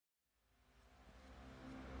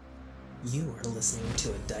You are listening to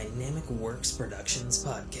a Dynamic Works Productions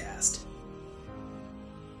podcast.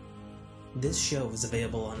 This show is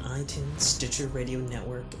available on iTunes, Stitcher Radio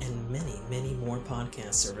Network, and many, many more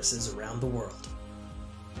podcast services around the world.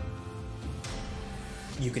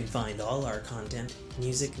 You can find all our content,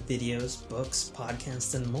 music, videos, books,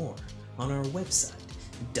 podcasts, and more on our website,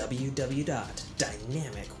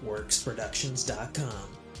 www.dynamicworksproductions.com.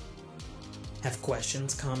 Have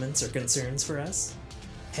questions, comments, or concerns for us?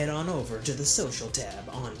 Head on over to the social tab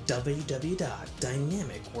on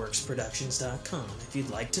www.dynamicworksproductions.com if you'd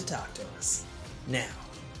like to talk to us. Now,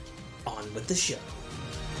 on with the show.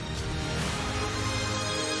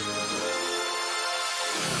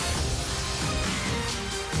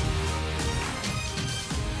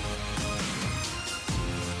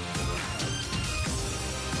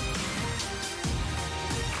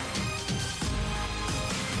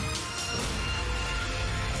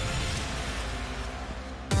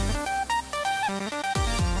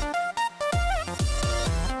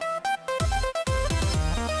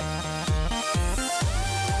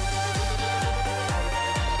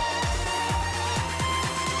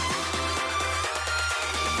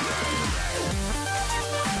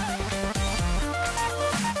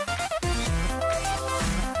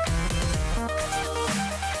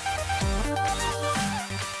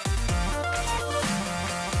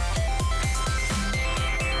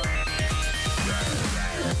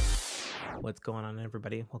 What's going on,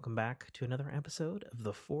 everybody? Welcome back to another episode of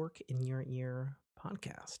the Fork in Your Ear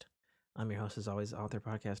podcast. I'm your host, as always, author,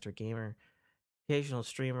 podcaster, gamer, occasional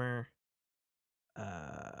streamer.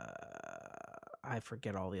 I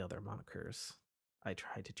forget all the other monikers I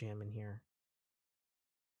tried to jam in here.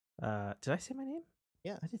 Did I say my name?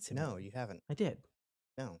 Yeah. I did say my No, name. you haven't. I did.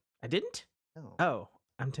 No. I didn't? No. Oh,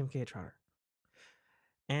 I'm Tim K. Trotter.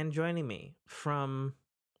 And joining me from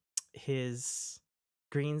his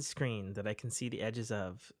green screen that I can see the edges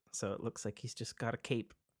of, so it looks like he's just got a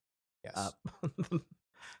cape Yes. up.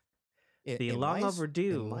 In The my long s- in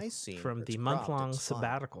overdue my scene, from it's the cropped, month-long it's fine.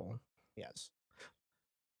 sabbatical, Yes.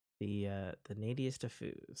 the nadiest of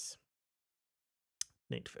foos,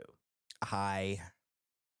 Nate Foo. Hi.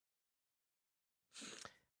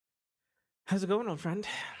 How's it going, old friend?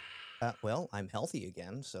 Well, I'm healthy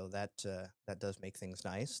again, so that does make things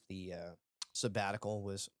nice. The sabbatical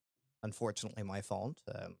was unfortunately my fault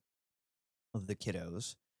of the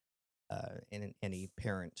kiddos. And any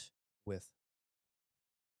parent with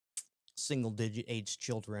single-digit age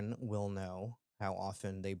children will know how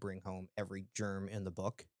often they bring home every germ in the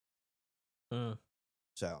book. Mm.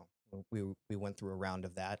 So we went through a round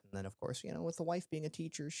of that, and then of course, with the wife being a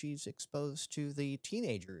teacher, she's exposed to the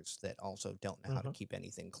teenagers that also don't know how to keep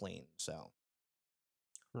anything clean. So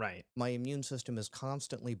Right. my immune system is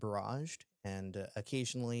constantly barraged, and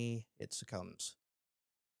occasionally it succumbs.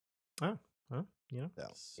 Oh, well,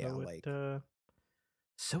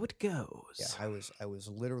 so it goes. Yeah, I was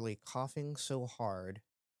literally coughing so hard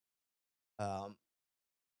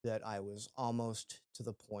that I was almost to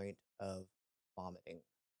the point of vomiting.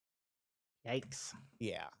 Yikes.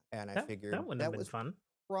 Yeah, and I That figured wouldn't have been fun.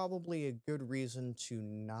 Probably a good reason to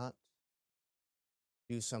not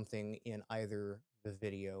do something in either the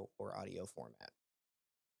video or audio format.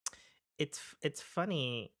 It's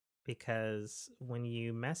funny because when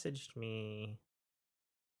you messaged me,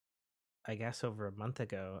 I guess over a month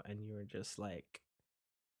ago, and you were just like,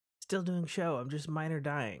 still doing show, I'm just minor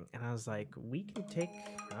dying. And I was like, we can take...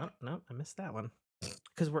 Oh, no, I missed that one.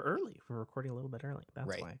 Because we're early. We're recording a little bit early. That's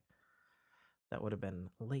Right. why. That would have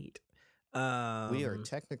been late. We are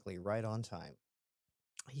technically right on time.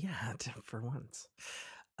 Yeah, for once.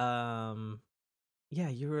 Yeah,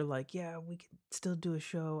 you were like, yeah, we can still do a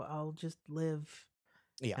show. I'll just live.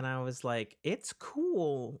 Yeah. And I was like, it's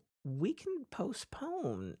cool. We can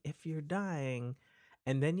postpone if you're dying.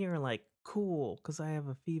 And then you're like, cool, because I have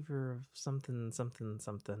a fever of something.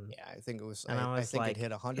 Yeah, I think it was, And I I was think like, it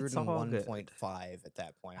hit it's all good. 101.5 at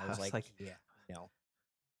that point. I was like, yeah, no.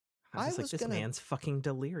 I was like, this man's fucking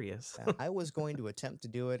delirious. I was going to attempt to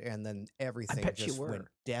do it, and then everything just went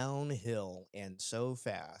downhill and so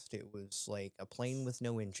fast. It was like a plane with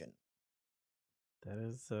no engine. That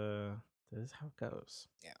is how it goes.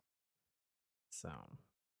 Yeah. So,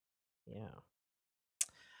 yeah.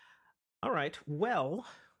 All right. Well,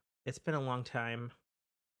 it's been a long time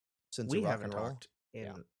since we rock haven't and roll. talked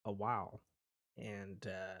in a while. And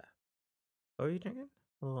what are you drinking?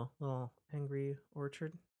 A little Angry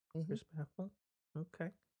Orchard crisp apple.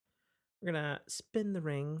 Okay. We're gonna spin the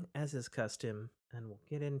ring as is custom, and we'll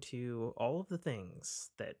get into all of the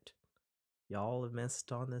things that y'all have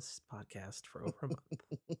missed on this podcast for over a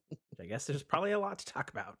month. I guess there's probably a lot to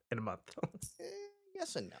talk about in a month.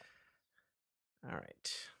 Yes and no. All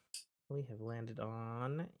right. We have landed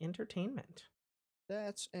on entertainment.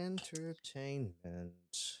 That's entertainment.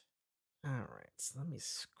 All right. So let me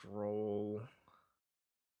scroll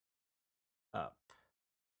up.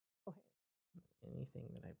 Oh, hey, Anything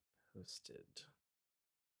that I posted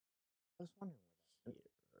I was wondering where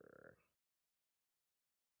that here.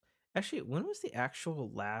 Actually, when was the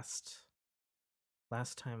actual last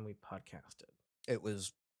time we podcasted? it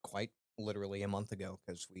was quite literally a month ago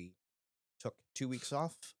because we took 2 weeks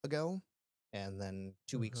off ago, and then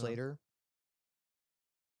 2 weeks later.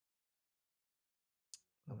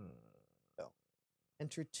 Oh, so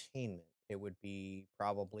entertainment. It would be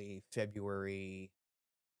probably February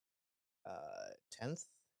 10th,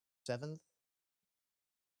 7th.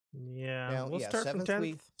 Yeah, No, we'll yeah, start from 7th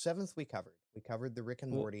 10th. 7th we covered. We covered the Rick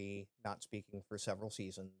and Well, Morty not speaking for several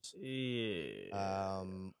seasons. yeah. I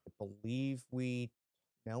believe we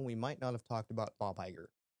might not have talked about Bob Iger.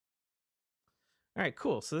 All right,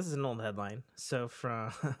 cool. So this is an old headline. So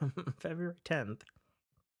from February 10th,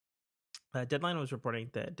 Deadline was reporting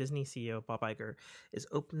that Disney CEO Bob Iger is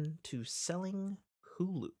open to selling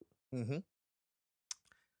Hulu. Mm-hmm.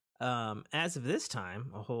 As of this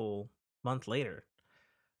time, a whole month later,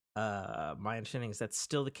 my understanding is that's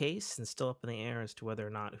still the case and still up in the air as to whether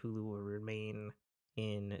or not Hulu will remain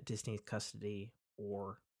in Disney's custody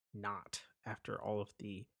or not after all of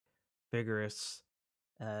the vigorous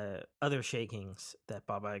other shakings that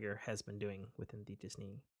Bob Iger has been doing within the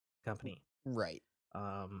Disney company. Right.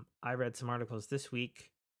 I read some articles this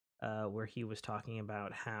week where he was talking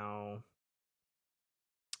about how,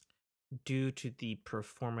 due to the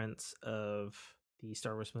performance of the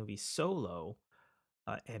Star Wars movie Solo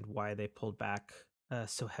and why they pulled back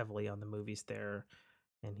so heavily on the movies there,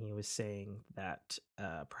 and he was saying that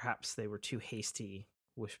perhaps they were too hasty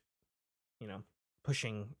with,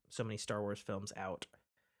 pushing so many Star Wars films out,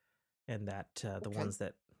 and that the Okay. ones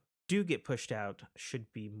that do get pushed out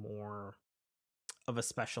should be more of a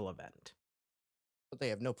special event. But they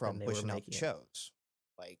have no problem They were pushing out the making it. shows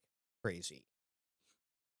like crazy.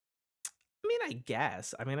 I mean, I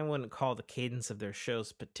guess. I mean, I wouldn't call the cadence of their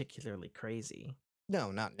shows particularly crazy.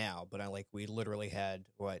 No, not now, but we literally had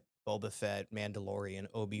what Boba Fett, Mandalorian,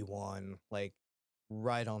 Obi-Wan, like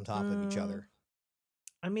right on top of each other.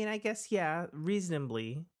 I mean, I guess, yeah,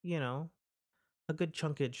 reasonably, a good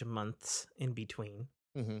chunkage of months in between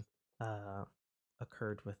Mm-hmm.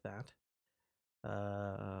 occurred with that.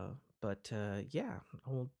 But yeah,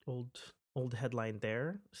 old headline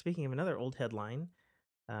there. Speaking of another old headline,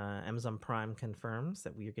 Amazon Prime confirms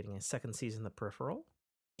that we are getting a second season of The Peripheral,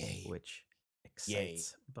 Yay. which Yay.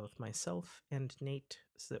 excites both myself and Nate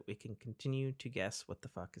so that we can continue to guess what the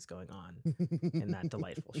fuck is going on in that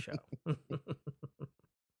delightful show.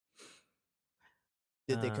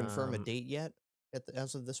 Did they confirm a date yet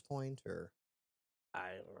as of this point, or?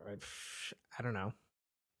 I don't know.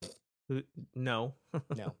 No.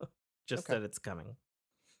 No. Just Okay. that it's coming.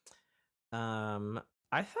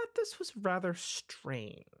 I thought this was rather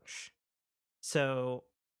strange. So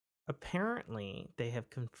apparently they have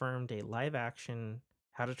confirmed a live action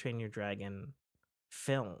How to Train Your Dragon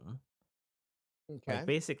film. Okay. Like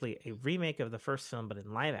basically a remake of the first film, but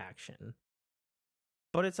in live action.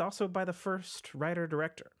 But it's also by the first writer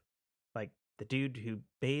director, like the dude who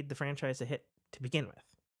made the franchise a hit to begin with.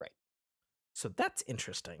 Right. So that's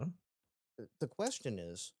interesting. The question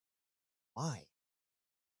is, why?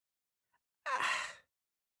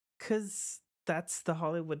 Because that's the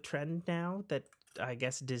Hollywood trend now that I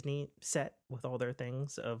guess Disney set with all their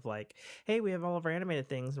things of like, hey, we have all of our animated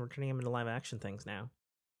things and we're turning them into live action things now.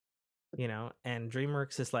 And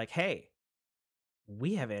DreamWorks is like, hey,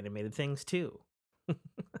 we have animated things too.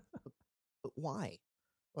 But why?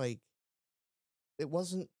 Like, it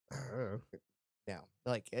wasn't. No,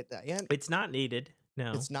 like and It's not needed.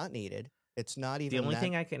 No, it's not needed. It's not even the only that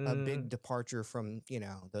thing I a big can. departure from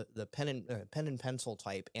the pen and pencil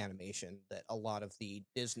type animation that a lot of the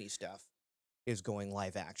Disney stuff is going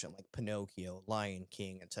live action, like Pinocchio, Lion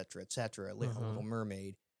King, etc., etc., Little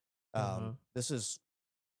Mermaid. This is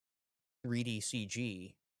 3D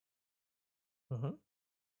CG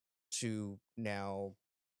to now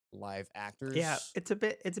live actors. Yeah, it's a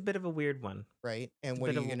bit of a weird one, right? And what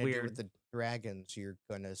are you going to do with the dragons? You're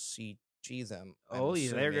going to CG them. Oh,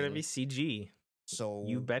 they're going to be CG. So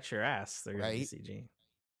you bet your ass they're going to be right? CG.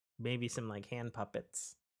 Maybe some like hand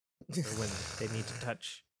puppets for when they need to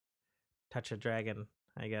touch a dragon,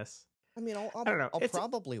 I guess. I mean, I don't know. I'll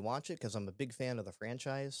probably watch it because I'm a big fan of the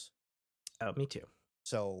franchise. Oh, me too.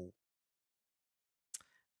 So,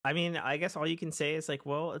 I mean, I guess all you can say is like,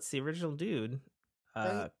 well, it's the original dude.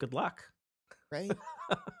 right? Good luck. Right?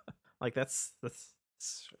 Like that's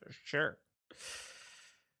sure.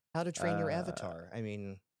 How to Train Your Uh, Avatar. I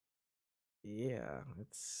mean, yeah,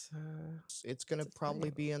 it's gonna it's a probably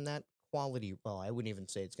thing. be in that quality. Well, I wouldn't even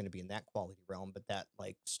say it's gonna be in that quality realm, but that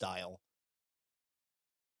like style.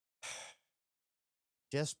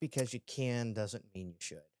 Just because you can doesn't mean you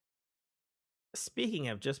should. Speaking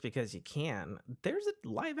of just because you can, there's a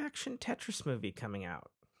live action Tetris movie coming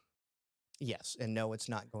out. Yes, and no, it's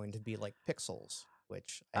not going to be like Pixels,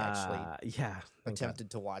 which I actually Yeah, thank God.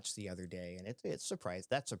 attempted to watch the other day, and it's surprised.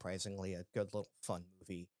 That's surprisingly a good little fun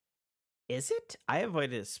movie. Is it? I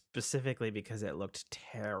avoided it specifically because it looked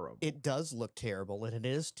terrible. It does look terrible, and it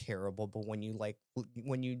is terrible. But when you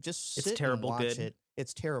when you just It's sit and terrible watch good. it,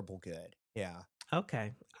 it's terrible good. Yeah,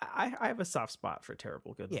 Okay. I have a soft spot for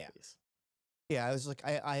terrible good yeah, movies. yeah. I was like,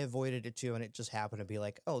 I avoided it too, and it just happened to be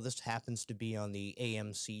like, oh, this happens to be on the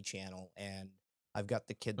AMC channel, and I've got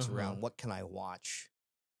the kids Mm-hmm. around. What can I watch?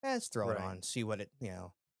 Let's throw it Right. on, see what it.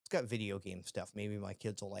 It's got video game stuff. Maybe my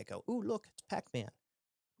kids will like, oh, ooh, look, it's Pac-Man.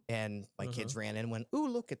 And my Mm-hmm. kids ran in and went, ooh,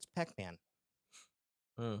 look, it's Pac-Man.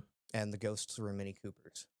 Mm. And the ghosts were Mini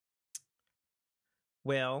Coopers.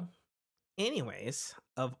 Well, anyways,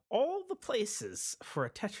 of all the places for a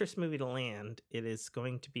Tetris movie to land, it is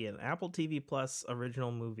going to be an Apple TV Plus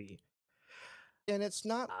original movie. And it's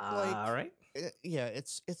not All like, right. yeah,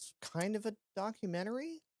 it's kind of a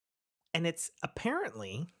documentary. And it's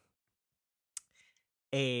apparently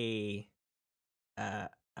a uh,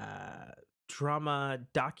 uh, drama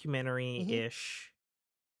documentary Mm-hmm. ish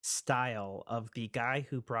style of the guy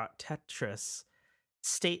who brought Tetris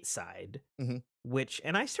stateside. Mm-hmm. Which,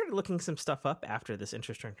 and I started looking some stuff up after this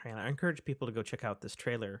interesting trailer. I encourage people to go check out this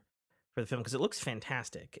trailer for the film because it looks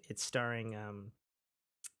fantastic. It's starring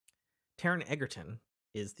Taron Egerton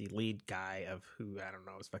is the lead guy of who I don't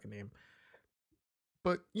know his fucking name,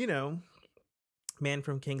 but you know, man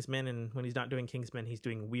from Kingsman, and when he's not doing Kingsman, he's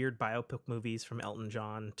doing weird biopic movies from Elton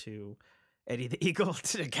John to Eddie the Eagle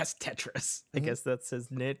to I guess Tetris. I Mm-hmm. guess that's his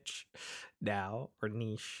niche now, or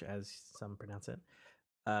niche as some pronounce it.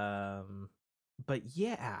 Um, but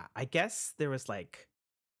yeah, I guess there was like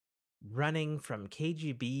running from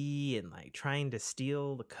KGB and like trying to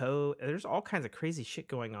steal the code. There's all kinds of crazy shit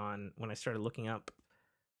going on when I started looking up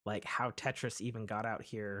like how Tetris even got out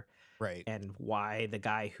here Right. and why the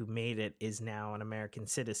guy who made it is now an American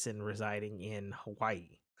citizen residing in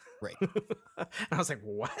Hawaii. Right. And I was like,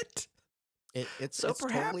 "What?" So It's totally a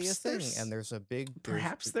perhaps thing. And there's a big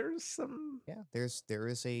there's some yeah, there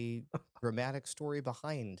is a dramatic story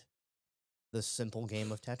behind the simple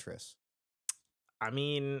game of Tetris. I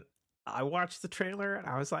mean, I watched the trailer and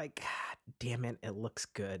I was like, God damn it, it looks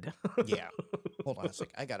good. Yeah. Hold on a sec.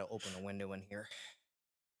 I gotta open a window in here.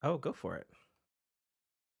 Oh, go for it.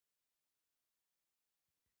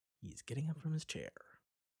 He's getting up from his chair.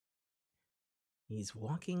 He's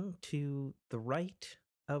walking to the right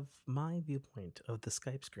of my viewpoint of the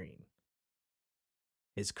Skype screen.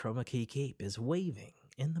 His chroma key cape is waving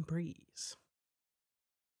in the breeze,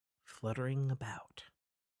 fluttering about.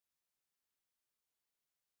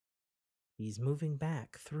 He's moving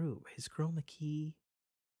back through his chroma key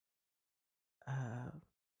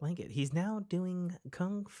blanket. He's now doing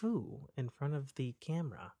kung fu in front of the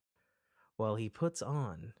camera while he puts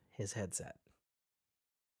on his headset.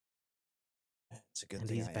 It's a good And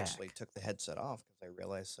thing he's I actually back. took the headset off because I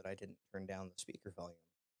realized that I didn't turn down the speaker volume.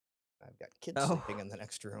 I've got kids Oh, sleeping in the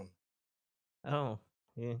next room. oh,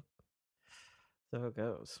 yeah. So it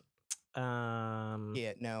goes.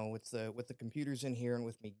 Yeah, no, with the computers in here and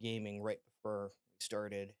with me gaming right before we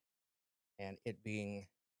started, and it being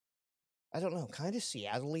I don't know, kind of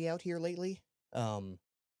Seattle-y out here lately. Um,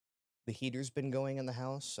 the heater's been going in the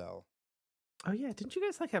house, so Oh yeah, didn't you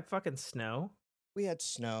guys like have fucking snow? we had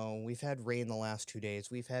snow, we've had rain the last 2 days,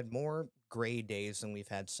 we've had more gray days than we've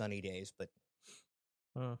had sunny days, but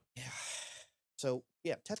Hmm. yeah. So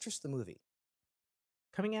yeah, Tetris the movie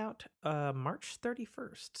Coming out March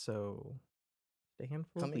 31st, so a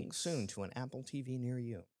handful of coming soon weeks. to an Apple TV near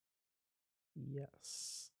you.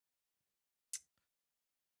 Yes.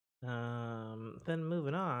 Then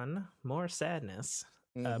moving on, more sadness.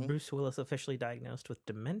 Mm-hmm. Bruce Willis officially diagnosed with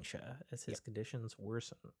dementia as his Yep. conditions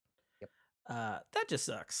worsen. Yep. That just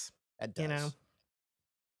sucks. That You know, does.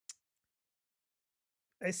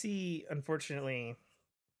 I see, unfortunately,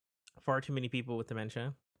 far too many people with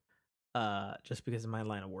dementia. Just because of my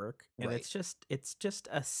line of work, and Right. it's just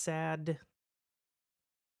a sad,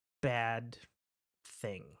 bad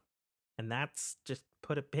thing, and that's just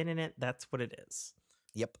put a pin in it. That's what it is.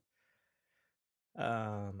 Yep.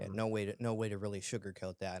 Yeah, Um, no way to really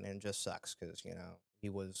sugarcoat that, and it just sucks because he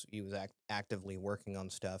was actively working on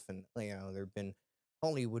stuff, and there've been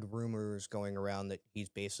Hollywood rumors going around that he's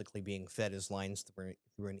basically being fed his lines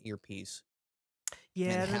through an earpiece, and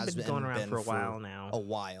Yeah, they've has been going around been for a for while now. a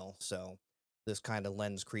while. So this kind of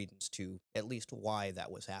lends credence to at least why that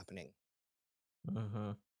was happening.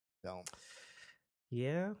 Mm-hmm. So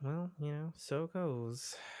Yeah, well, so it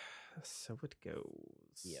goes. So it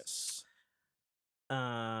goes. yes.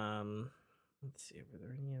 Let's see. Were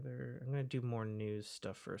there any other? I'm gonna do more news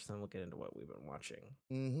stuff first, then we'll get into what we've been watching.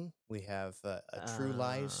 We have a True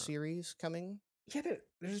Lies series coming. Yeah,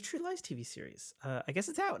 there's a True Lies TV series. I guess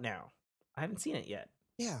it's out now. I haven't seen it yet.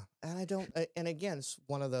 Yeah, and I don't. And again, it's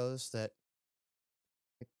one of those that,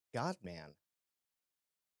 God, man,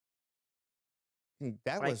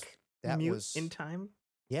 that was Like mute in was time.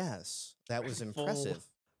 yes, that was Full. impressive.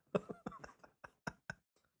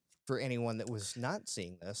 For anyone that was not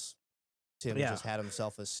seeing this, Tim just had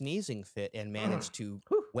himself a sneezing fit and managed to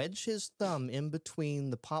wedge his thumb in between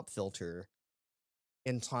the pop filter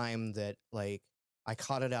in time that, like, I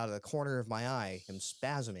caught it out of the corner of my eye, him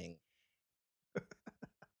spasming,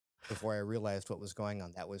 before I realized what was going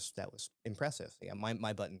on. That was impressive. Yeah,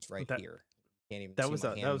 my button's right here. Can't even see my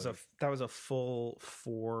hand move. That was a full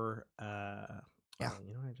 4. Yeah. Oh,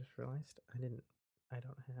 I just realized I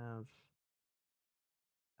don't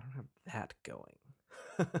have that going.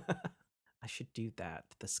 I should do that.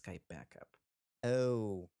 The Skype backup.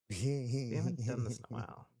 Oh, We haven't done this in a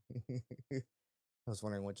while. I was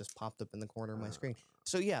wondering what just popped up in the corner of my screen.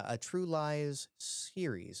 So yeah, a True Lies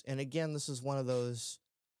series. And again, this is one of those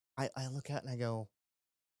I look at and I go,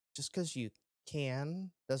 just because you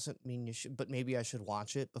can doesn't mean you should, but maybe I should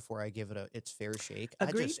watch it before I give it its fair shake.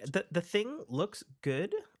 Agreed. The thing looks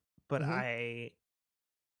good, but the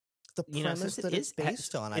premise that it's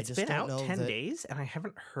based on, I just don't know. It's been out 10 days and I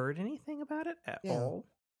haven't heard anything about it at all.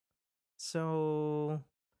 So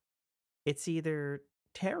it's either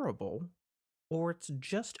terrible or it's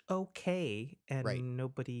just okay and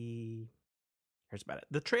nobody cares about it.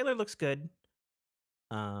 The trailer looks good.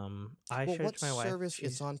 I showed it to my wife. What service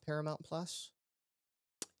is on Paramount Plus?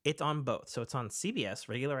 It's on both. So it's on CBS,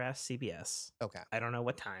 regular ass CBS. Okay. I don't know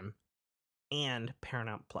what time. And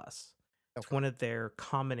Paramount Plus. Okay. It's one of their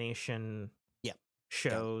combination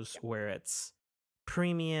shows where it's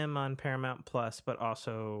premium on Paramount Plus, but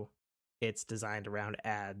also it's designed around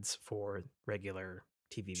ads for regular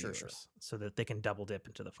TV viewers so that they can double dip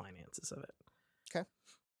into the finances of it. Okay.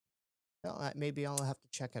 Well, maybe I'll have to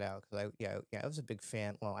check it out because I was a big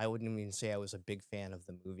fan. Well, I wouldn't even say I was a big fan of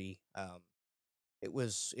the movie. It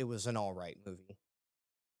was an all right movie.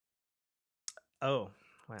 Oh,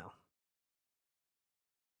 well,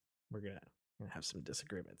 we're gonna have some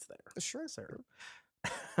disagreements there. Sure, sir.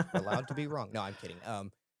 Allowed to be wrong. No, I'm kidding.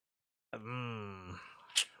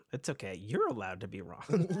 It's okay. You're allowed to be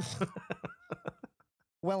wrong.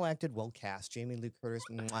 Well acted, well cast. Jamie Lee Curtis,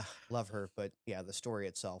 love her. But yeah, the story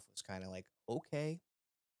itself was kind of like, okay.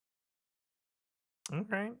 All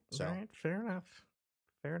right. Fair enough.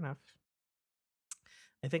 Fair enough.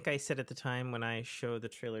 I think I said at the time when I showed the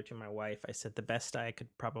trailer to my wife, I said the best I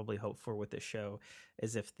could probably hope for with this show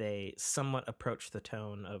is if they somewhat approach the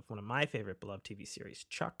tone of one of my favorite beloved TV series,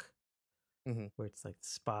 Chuck, where it's like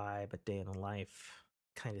spy, but day in the life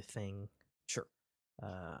kind of thing. Sure.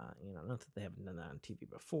 Not that they haven't done that on TV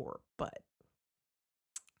before, but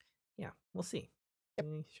yeah, we'll see. Yep.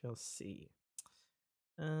 We shall see.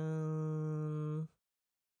 So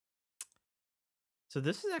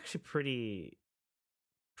this is actually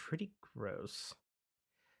pretty gross.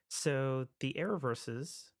 So the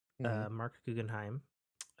Arrowverses, Mark Guggenheim,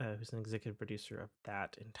 who's an executive producer of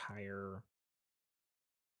that entire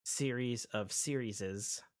series of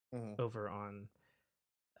serieses over on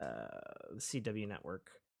the CW network,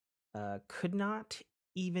 could not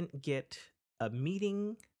even get a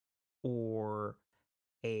meeting or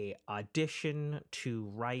a audition to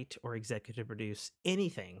write or executive produce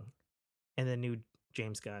anything in the new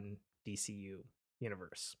James Gunn DCU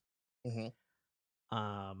universe.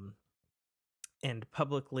 And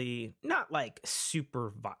publicly, not like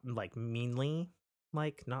super like meanly,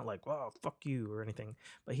 like not like, well, fuck you or anything,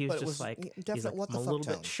 but he was just like, he's like, I'm a little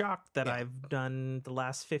bit shocked that I've done the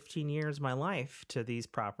last 15 years of my life to these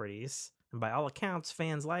properties, and by all accounts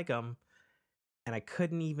fans like them, and I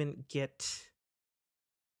couldn't even get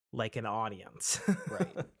like an audience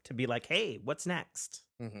to be like, hey, what's next?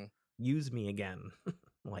 Use me again.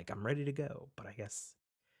 Like, I'm ready to go, but I guess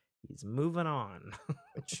he's moving on.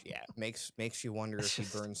 Which makes you wonder if he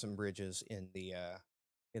burned some bridges in the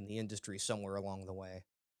industry somewhere along the way.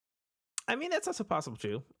 I mean, that's also possible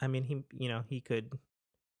too. I mean, he could,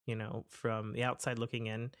 from the outside looking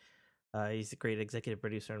in, he's a great executive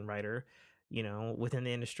producer and writer. Within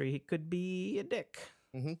the industry, he could be a dick.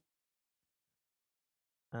 Mm-hmm.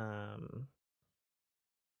 Um,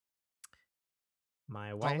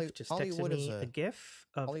 my wife just texted Hollywood is me a a gif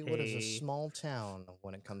of Hollywood is a a. small town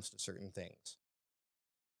when it comes to certain things.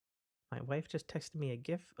 My wife just texted me a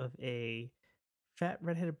gif of a fat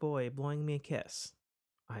redheaded boy blowing me a kiss.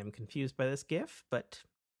 I'm confused by this gif, but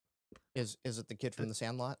Is it the kid from The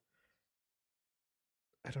Sandlot?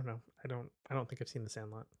 I don't know. I don't think I've seen The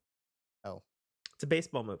Sandlot. Oh, It's a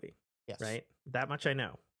baseball movie, yes. right? That much I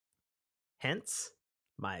know. Hence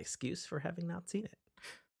my excuse for having not seen it.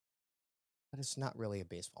 But it's not really a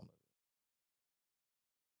baseball movie.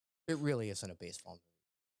 It really isn't a baseball movie.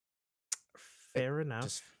 Fair Just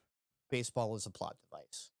enough. baseball is a plot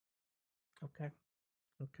device. Okay.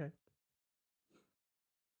 Okay.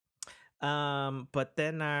 But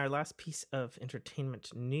then our last piece of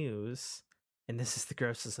entertainment news, and this is the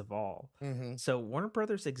grossest of all. Mm-hmm. So Warner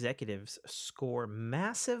Brothers executives score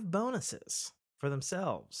massive bonuses for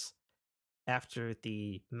themselves after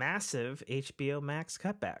the massive HBO Max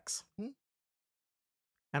cutbacks. Hmm?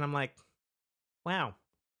 And I'm like, wow,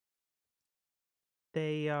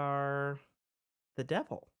 they are the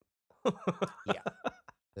devil. Yeah.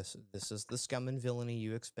 This is the scum and villainy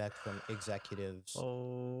you expect from executives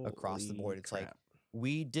across the board. Holy It's like, crap.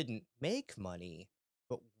 we didn't make money,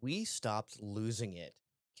 but we stopped losing it.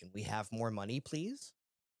 Can we have more money, please?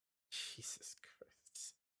 Jesus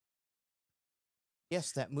Christ.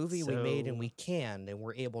 Yes, that movie we made and we canned and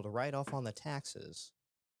we're able to write off on the taxes.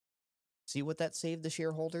 See what that saved the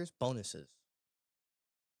shareholders? Bonuses.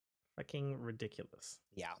 Fucking ridiculous.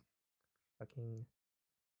 Yeah. Fucking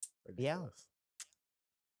Yeah. ridiculous.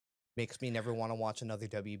 Makes me never want to watch another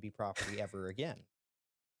WB property ever again.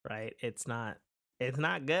 Right? It's not good.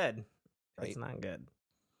 Right? It's not good.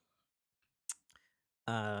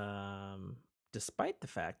 Despite the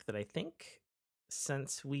fact that I think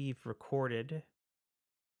since we've recorded,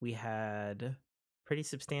 we had pretty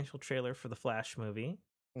substantial trailer for the Flash movie,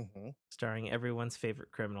 starring everyone's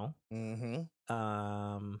favorite criminal.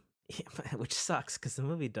 Which sucks because the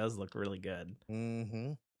movie does look really good.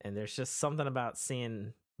 And there's just something about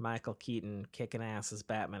seeing Michael Keaton kicking ass as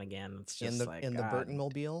Batman again. It's just in the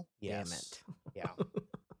Burton-mobile. Yes. Damn it. Yeah.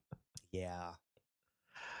 Yeah.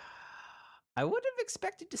 I would have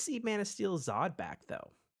expected to see Man of Steel Zod back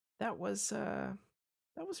though. That was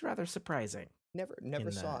rather surprising.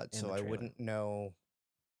 Never saw it, so I wouldn't know.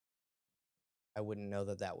 I wouldn't know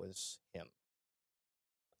that was him.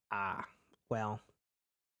 Ah, well,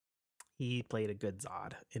 he played a good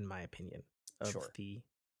Zod, in my opinion, of the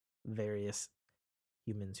various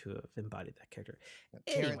humans who have embodied that character.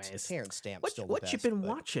 Anyways, Terrence Stamp still the what best, you been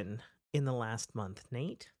watching in the last month,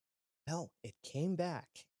 Nate? Well, it came back,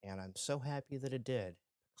 and I'm so happy that it did.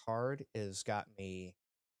 Picard has got me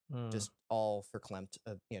just all for Klimt.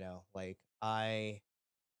 Like, I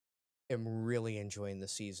am really enjoying the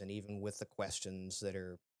season, even with the questions that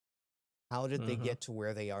are, how did they get to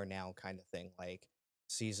where they are now, kind of thing. Like,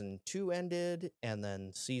 season 2 ended, and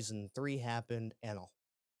then season 3 happened, and a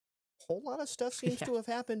whole lot of stuff seems to have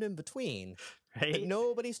happened in between that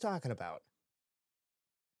nobody's talking about.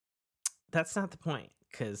 That's not the point,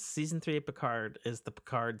 because season 3 of Picard is the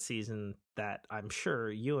Picard season that I'm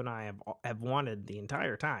sure you and I have wanted the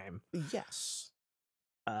entire time. Yes.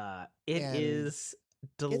 It is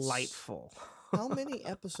delightful. How many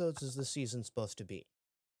episodes is the season supposed to be?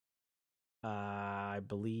 I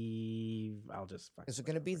believe I'll just. Is it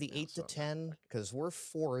going to be the 8 to 10? Because we're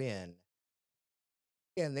 4 in.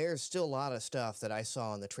 And there's still a lot of stuff that I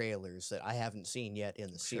saw in the trailers that I haven't seen yet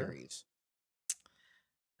in the series.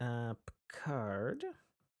 Picard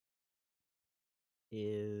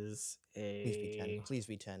is a. Please be 10. Please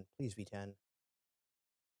be 10. Please be 10.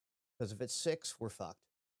 Because if it's 6, we're fucked.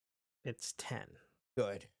 It's 10.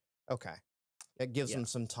 Good. Okay. That gives them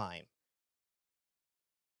some time.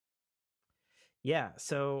 Yeah.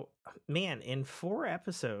 So, man, in 4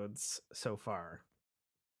 episodes so far,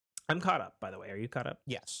 I'm caught up, by the way. Are you caught up?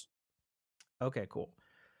 Yes. Okay, cool.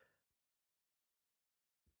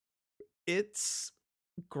 It's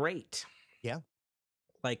great. Yeah.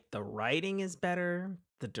 Like, the writing is better,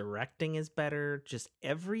 the directing is better, just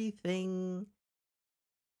everything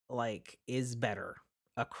like is better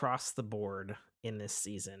across the board in this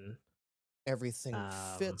season. Everything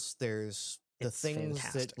fits. There's the things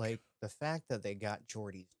that, like, the fact that they got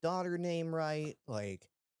Geordi's daughter name right, like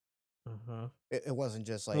it wasn't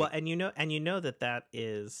just like, well, and you know that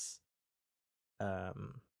is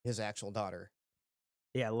his actual daughter.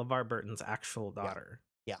 Yeah, LeVar Burton's actual daughter.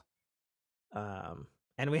 Yeah.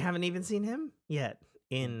 And we haven't even seen him yet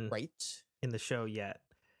in the show yet.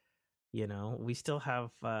 You know, we still have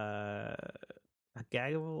a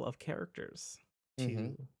gaggle of characters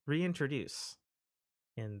to reintroduce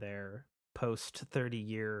in their post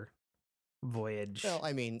 30-year voyage. Well,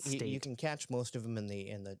 I mean, you state. can catch most of them in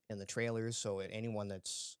the trailers. So anyone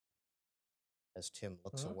that's, as Tim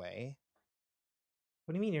looks away.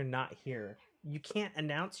 What do you mean you're not here? You can't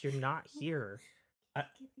announce you're not here. Get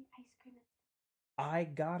the ice cream. I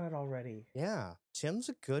got it already. Yeah, Tim's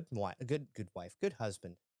a good wife, good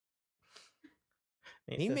husband.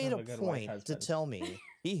 He says made I'm a good point wife to husband. tell me.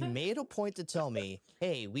 He made a point to tell me,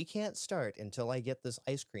 "Hey, we can't start until I get this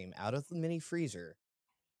ice cream out of the mini freezer,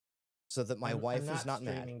 so that my wife is not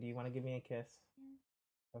mad." Do you want to give me a kiss?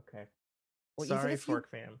 Yeah. Okay. Well, Sorry, Fork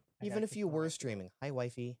fam. Even if you were streaming, hi,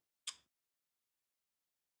 wifey.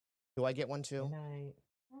 Do I get one too? Good night.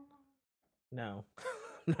 No,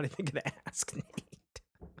 I'm not even gonna ask Nate.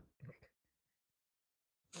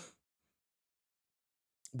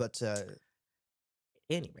 But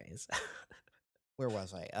anyways, where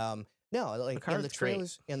was I? No, like in the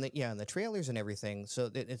trailers, in the trailers and everything. So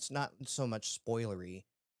it's not so much spoilery.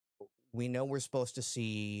 We know we're supposed to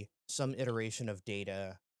see some iteration of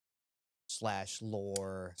Data /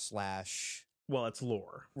 lore / well, it's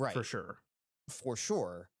lore, right? For sure.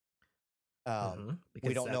 Because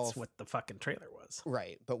we don't know what the fucking trailer was,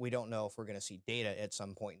 right? But we don't know if we're going to see Data at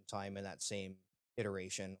some point in time in that same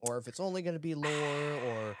iteration, or if it's only going to be lore,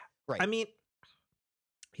 or right. I mean,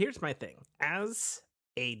 here's my thing: as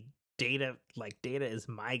a Data is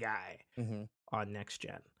my guy on Next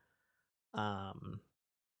Gen. I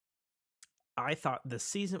thought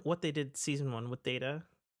what they did season 1 with Data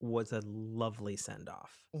was a lovely send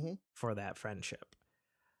off for that friendship.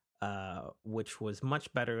 Which was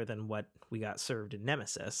much better than what we got served in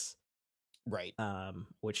Nemesis, right?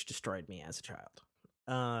 Which destroyed me as a child.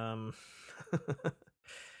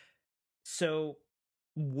 So,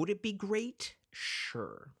 would it be great?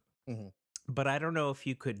 Sure, but I don't know if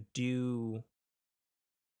you could do,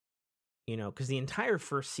 because the entire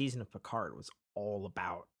first season of Picard was all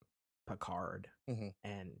about Picard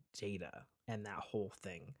and Data and that whole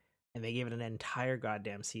thing, and they gave it an entire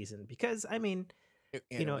goddamn season because, I mean.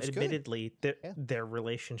 Admittedly, their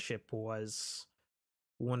relationship was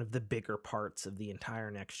one of the bigger parts of the entire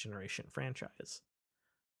Next Generation franchise.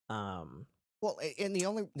 Well, and the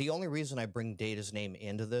only reason I bring Data's name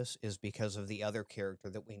into this is because of the other character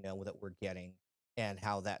that we know that we're getting and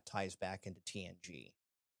how that ties back into TNG,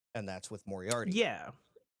 and that's with Moriarty.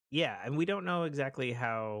 Yeah, and we don't know exactly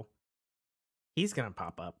how he's gonna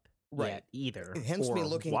pop up yet either. Hence me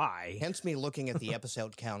looking at the Why?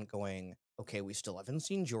 episode count, going, okay, we still haven't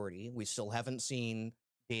seen Geordi. We still haven't seen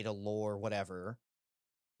Data, lore, whatever.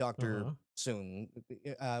 Dr. Soon.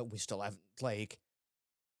 We still haven't,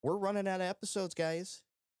 we're running out of episodes, guys.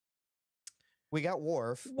 We got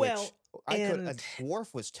Worf, which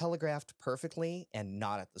Worf was telegraphed perfectly and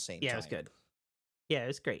not at the same time. Yeah, it was good. Yeah, it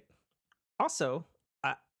was great. Also,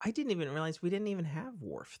 I didn't even realize we didn't even have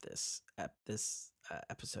Worf this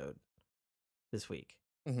episode this week.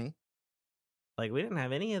 Like, we didn't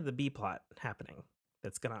have any of the B plot happening.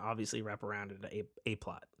 That's gonna obviously wrap around into A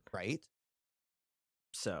plot, right?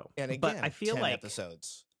 So, and again, but I feel 10 like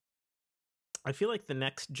episodes. I feel like the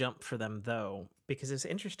next jump for them, though, because it's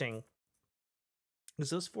interesting, because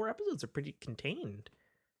those 4 episodes are pretty contained,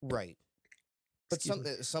 right? But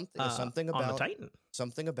something about on the Titan,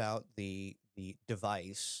 something about the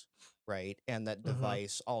device, right? And that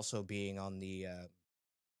device also being on the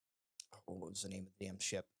what was the name of the damn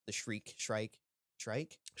ship? The Shrike.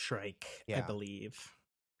 Yeah. I believe.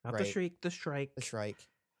 Not the Shriek, the Shrike. The Shrike.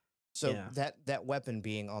 So that weapon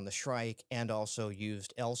being on the Shrike and also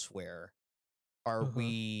used elsewhere, are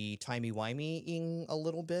we timey-wimeying a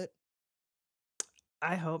little bit?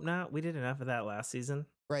 I hope not. We did enough of that last season.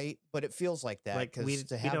 Right? But it feels like that. Like, we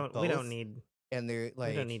don't need... And they're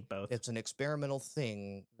like, we don't need both. It's an experimental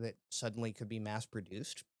thing that suddenly could be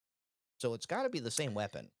mass-produced. So it's got to be the same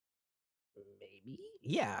weapon. Maybe.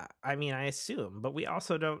 Yeah. I mean, I assume. But we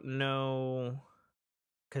also don't know,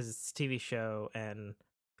 because it's a TV show and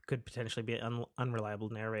could potentially be an unreliable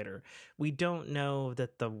narrator. We don't know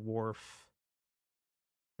that the Worf,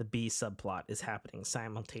 the B subplot, is happening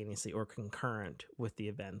simultaneously or concurrent with the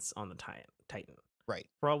events on the Titan. Right.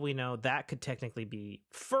 For all we know, that could technically be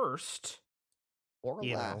first... Or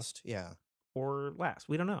last, or last.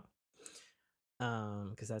 We don't know,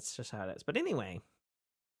 because that's just how it is. But anyway,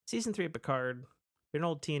 season 3 of Picard. You're an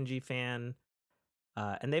old TNG fan,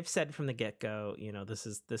 and they've said from the get-go, this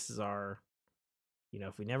is our,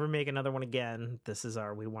 if we never make another one again,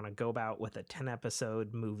 we want to go about with a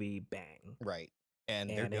 10-episode movie bang, right?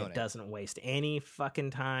 And it doesn't waste any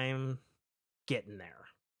fucking time getting there,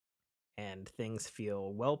 and things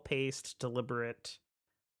feel well-paced, deliberate.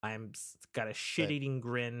 got a shit-eating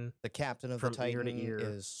grin The captain of the from ear to Titan ear.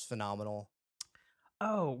 is phenomenal.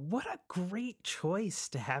 Oh, what a great choice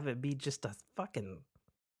to have it be just a fucking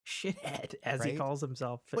shithead, as he Right? calls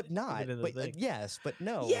himself. But not. Even in the But thing. yes, but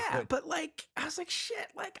no. Yeah, but like, I was like, shit,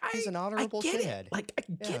 like, he's an I honorable get shithead. it. Like, I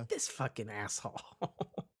Yeah. get this fucking asshole.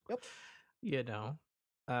 Yep. You know?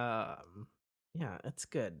 Yeah, it's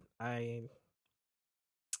good.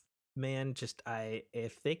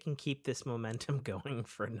 If they can keep this momentum going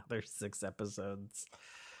for another 6 episodes,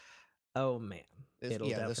 oh man, it'll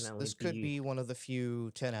definitely this could be one of the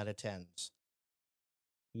few 10 out of 10s.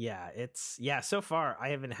 Yeah, so far I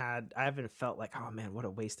haven't felt like, oh man, what a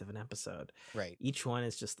waste of an episode. Right. Each one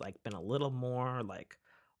has just like been a little more like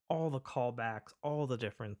all the callbacks, all the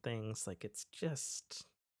different things. Like it's just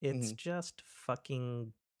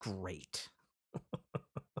fucking great.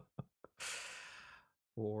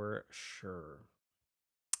 For sure.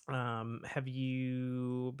 Have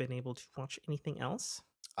you been able to watch anything else?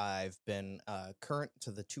 I've been current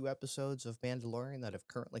to the 2 episodes of Mandalorian that have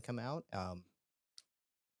currently come out.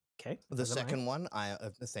 Okay. The second one, I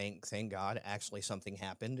thank God, actually something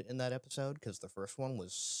happened in that episode, because the first one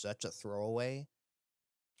was such a throwaway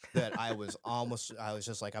that I was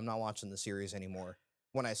just like, I'm not watching the series anymore.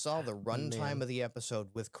 When I saw the runtime of the episode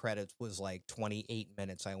with credits was like 28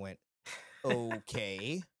 minutes, I went,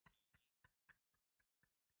 okay.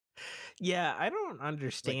 Yeah, I don't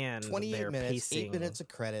understand like 28 their minutes, pacing. 8 minutes of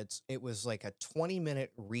credits. It was like a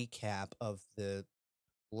 20-minute recap of the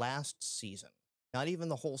last season. Not even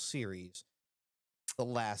the whole series, the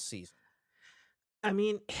last season. I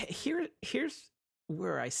mean, here's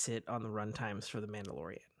where I sit on the runtimes for The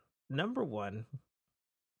Mandalorian. Number one,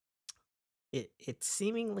 it's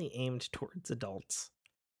seemingly aimed towards adults,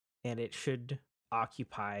 and it should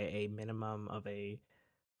occupy a minimum of a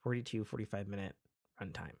 42, 45-minute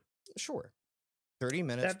runtime. Sure. 30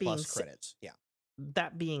 minutes plus credits. Yeah.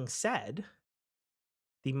 That being said,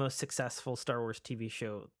 the most successful Star Wars TV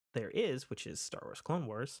show there is, which is Star Wars Clone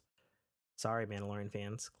Wars. Sorry, Mandalorian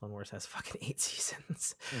fans. Clone Wars has fucking 8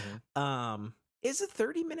 seasons. Is a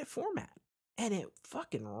 30-minute format. And it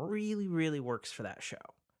fucking really, really works for that show.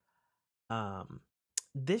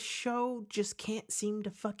 This show just can't seem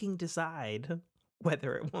to fucking decide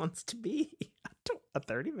whether it wants to be a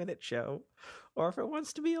 30-minute show or if it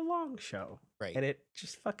wants to be a long show. Right. And it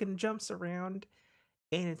just fucking jumps around.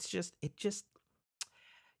 And it just,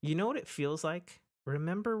 you know what it feels like?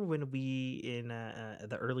 Remember when we, in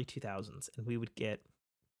the early 2000s, and we would get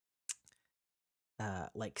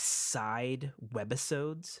like side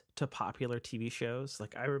webisodes to popular TV shows?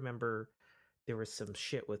 Like, I remember there was some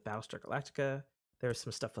shit with Battlestar Galactica. There was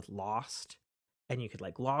some stuff with Lost. And you could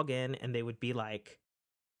like log in and they would be like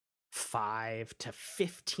 5 to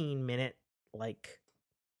 15 minute like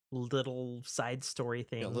little side story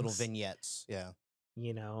things. Little vignettes. Yeah.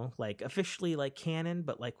 You know, like officially like canon,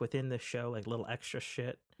 but like within the show, like little extra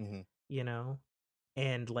shit, you know,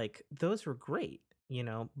 and like those were great, you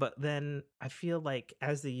know, but then I feel like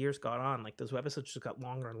as the years got on, like those webisodes just got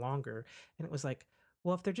longer and longer. And it was like,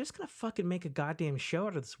 well, if they're just going to fucking make a goddamn show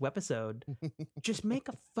out of this webisode, just make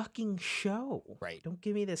a fucking show. Right. Don't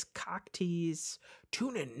give me this cock tease.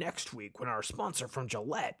 Tune in next week when our sponsor from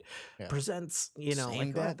Gillette presents, you know,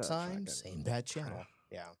 same bad time, same bad channel.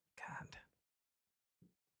 Yeah. God.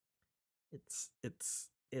 It's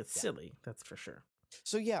silly, that's for sure.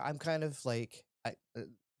 So yeah, I'm kind of like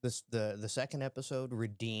the second episode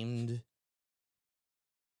redeemed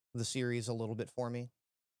the series a little bit for me.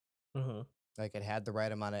 Like it had the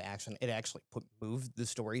right amount of action. It actually moved the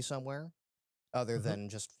story somewhere other than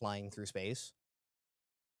just flying through space.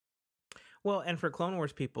 Well, and for Clone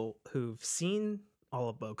Wars people who've seen all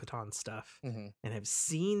of Bo-Katan's stuff and have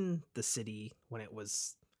seen the city when it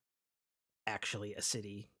was actually a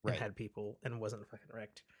city and had people and wasn't fucking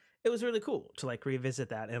wrecked, it was really cool to like revisit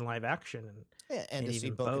that in live action and to see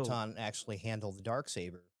Bo-Katan actually handle the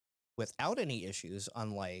Darksaber without any issues,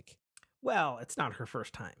 unlike, well, it's not her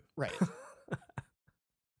first time, right?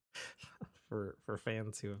 for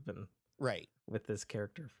fans who have been right with this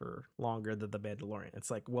character for longer than the Mandalorian,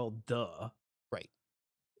 it's like, well, duh, right?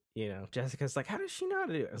 You know, Jessica's like, how does she know how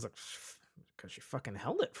to do it? I was like, because she fucking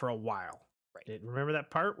held it for a while. Right. Remember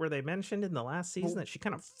that part where they mentioned in the last season that she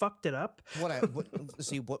kind of fucked it up? What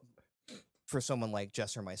for someone like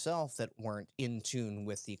Jess or myself that weren't in tune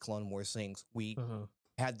with the Clone Wars things, we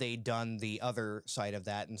had they done the other side of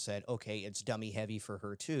that and said, okay, it's dummy heavy for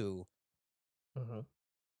her too.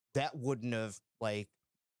 That wouldn't have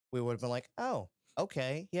we would have been like, oh,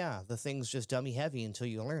 okay, yeah, the thing's just dummy heavy until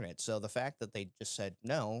you learn it. So the fact that they just said,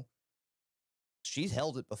 no, she's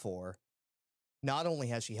held it before. Not only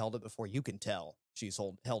has she held it before, you can tell. she's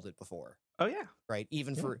held it before, Oh yeah. right?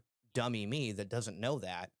 Even Yeah. for dummy me that doesn't know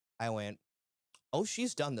that, I went, oh,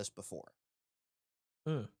 she's done this before.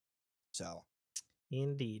 Mm. So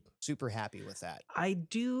Indeed. super happy with that. I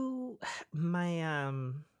do my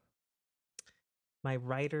my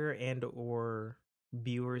writer and or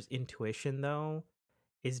viewer's intuition though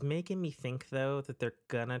is making me think though that they're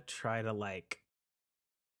gonna try to like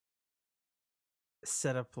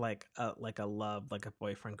set up like a love, like a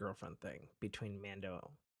boyfriend girlfriend thing between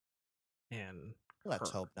Mando and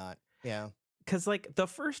Let's her. hope not. Yeah. Cause like the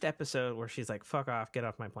first episode where she's like, fuck off, get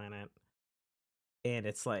off my planet. And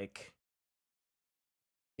it's like,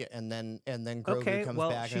 Yeah, and then Grogu okay, comes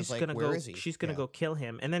well, back and she's it's like, gonna where go. is he? She's gonna Yeah. go kill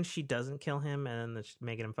him, and then she doesn't kill him, and then she's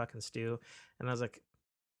making him fucking stew. And I was like,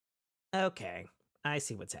 okay, I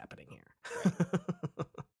see what's happening here.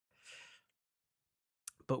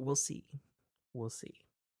 But we'll see. We'll see.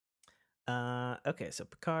 Okay, so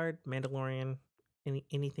Picard, Mandalorian.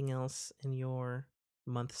 Anything else in your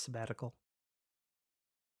month sabbatical?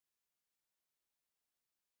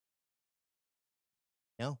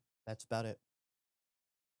 No, that's about it.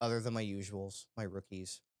 Other than my usuals, my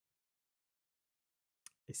rookies.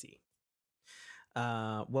 I see.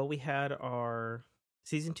 Well, we had our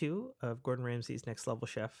season 2 of Gordon Ramsay's Next Level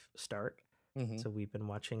Chef start. Mm-hmm. So we've been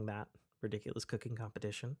watching that ridiculous cooking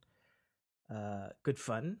competition. Good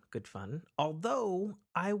fun. Although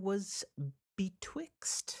I was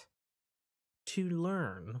betwixt to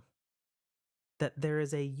learn that there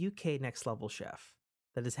is a UK Next Level Chef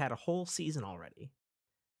that has had a whole season already,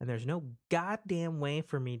 and there's no goddamn way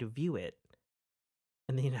for me to view it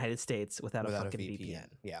in the United States without a fucking VPN.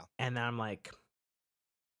 Yeah. And I'm like,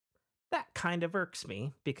 that kind of irks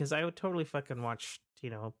me because I would totally fucking watch,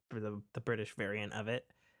 the British variant of it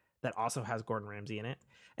that also has Gordon Ramsay in it.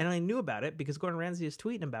 And I knew about it because Gordon Ramsay was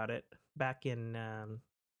tweeting about it back in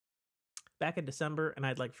December, and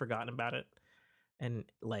I'd like forgotten about it. And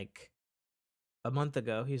like a month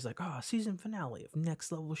ago, he was like, "Oh, season finale of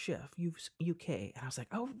Next Level Chef UK," and I was like,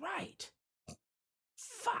 "Oh right,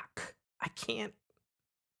 fuck, I can't."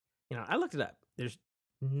 I looked it up. There's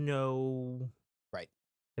no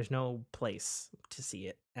place to see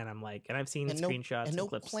it, and I'm like, and I've seen screenshots and no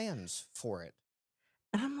clips, plans for it,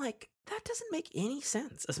 and I'm like, that doesn't make any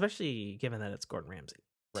sense, especially given that it's Gordon Ramsay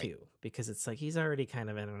too, because it's like he's already kind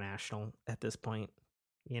of international at this point.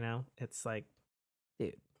 It's like,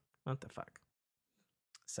 dude, what the fuck?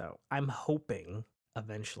 So I'm hoping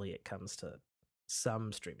eventually it comes to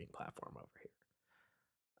some streaming platform over here.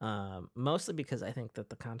 Mostly because I think that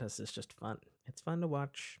the contest is just fun. It's fun to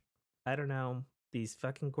watch. I don't know. These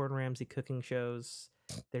fucking Gordon Ramsay cooking shows,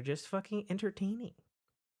 they're just fucking entertaining,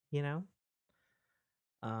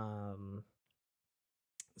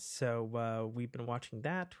 So we've been watching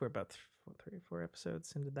that. We're about 3 or 4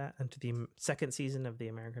 episodes into the second season of the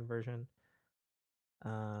American version.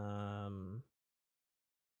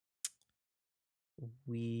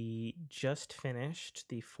 We just finished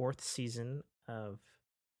the 4th season of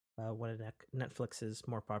one of Netflix's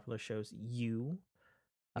more popular shows, You,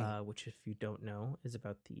 which, if you don't know, is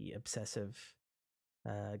about the obsessive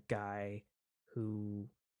guy who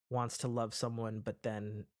wants to love someone, but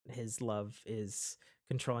then his love is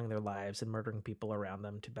controlling their lives and murdering people around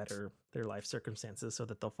them to better their life circumstances so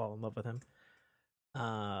that they'll fall in love with him.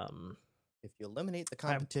 If you eliminate the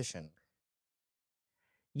competition.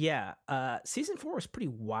 Yeah, season 4 was pretty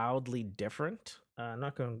wildly different. I'm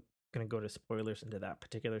not going to go to spoilers into that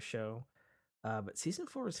particular show, but season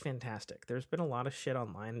 4 is fantastic. There's been a lot of shit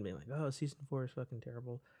online being like, "Oh, season 4 is fucking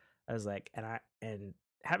terrible." I was like, and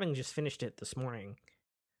having just finished it this morning,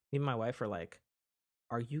 me and my wife were like,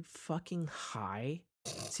 "Are you fucking high?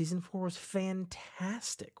 Season 4 was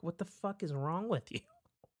fantastic. What the fuck is wrong with you?"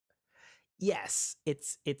 Yes,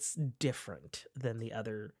 it's different than the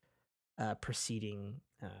other preceding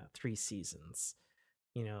 3 seasons.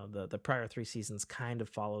 The prior 3 seasons kind of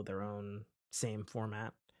follow their own same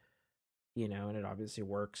format, and it obviously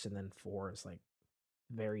works. And then 4 is like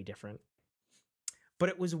very different. But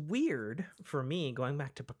it was weird for me going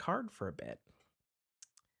back to Picard for a bit.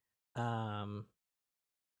 And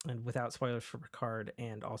without spoilers for Picard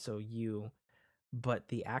and also You, but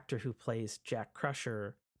the actor who plays Jack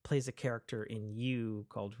Crusher plays a character in You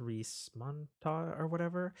called Reese Monta or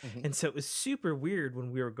whatever. Mm-hmm. And so it was super weird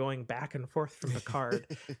when we were going back and forth from Picard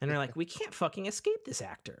and they're like, we can't fucking escape this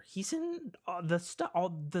actor. He's in all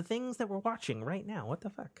the things that we're watching right now. What the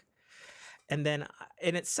fuck? And then,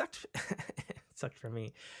 and it sucked. It sucked for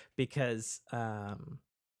me because I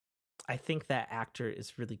think that actor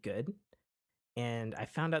is really good. And I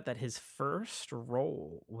found out that his first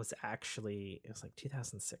role was actually, it was like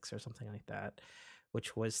 2006 or something like that,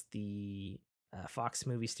 which was the Fox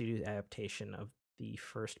Movie Studios adaptation of the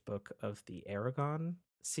first book of the Aragon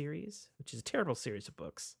series, which is a terrible series of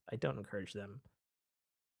books. I don't encourage them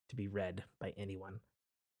to be read by anyone.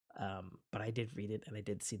 But I did read it, and I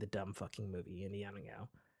did see the dumb fucking movie Indiana Go.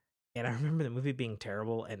 And I remember the movie being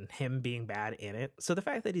terrible and him being bad in it. So the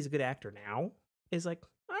fact that he's a good actor now is like,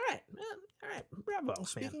 all right, bravo. Well,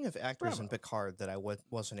 speaking man. of actors in Bravo. Picard that I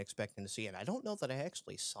wasn't expecting to see, and I don't know that I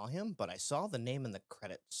actually saw him, but I saw the name in the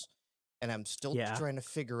credits, and I'm still Yeah. trying to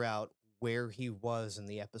figure out where he was in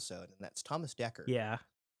the episode, and that's Thomas Dekker. Yeah.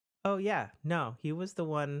 Oh, yeah. No, he was the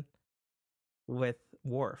one with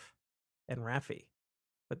Worf and Raffi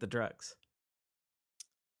with the drugs.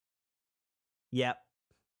 Yep.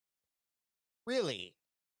 Really?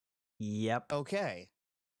 Yep. Okay.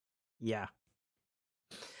 Yeah.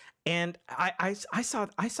 And I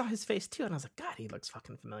saw his face too, and I was like, God, he looks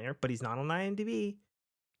fucking familiar. But he's not on IMDb.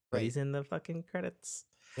 But Right. he's in the fucking credits.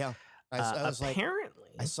 Yeah. I was apparently,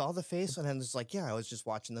 like, I saw the face, and then it's like, yeah, I was just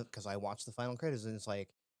watching because I watched the final credits, and it's like,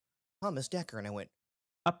 Thomas Dekker, and I went,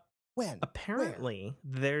 when? apparently,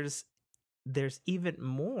 there's even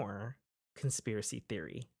more conspiracy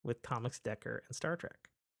theory with Thomas Dekker and Star Trek.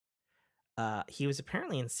 He was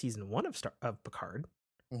apparently in season 1 of Picard,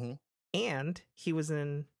 Mhm. and he was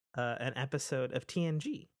in an episode of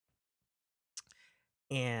TNG.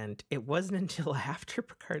 And it wasn't until after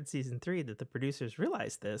Picard season 3 that the producers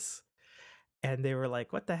realized this, and they were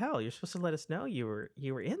like, "What the hell? You're supposed to let us know you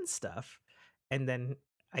were in stuff." And then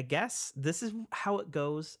I guess this is how it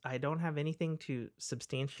goes. I don't have anything to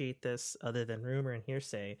substantiate this other than rumor and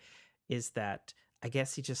hearsay. Is that I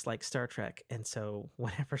guess he just likes Star Trek, and so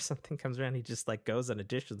whenever something comes around, he just like goes on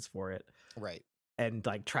auditions for it, Right. and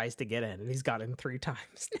like tries to get in, and he's got in 3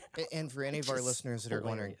 times now. And for any of Which our is listeners that are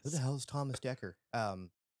wondering, who the hilarious. hell is Thomas Dekker?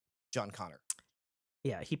 John Connor.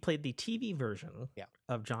 Yeah, he played the TV version Yeah.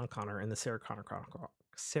 of John Connor in the Sarah Connor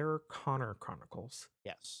Chronicles.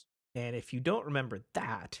 Yes. And if you don't remember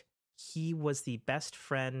that, he was the best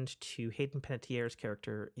friend to Hayden Panettiere's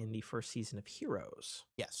character in the first season of Heroes,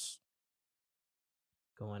 Yes.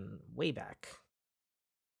 going way back.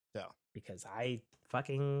 So. Because I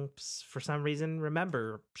fucking, for some reason,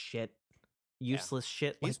 remember shit, useless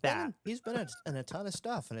shit like that. He's been in a ton of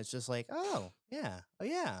stuff, and it's just like, oh, yeah. Oh,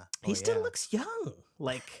 yeah. He Oh, still yeah. looks young.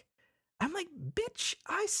 Like, I'm like, bitch,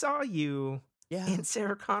 I saw you Yeah. in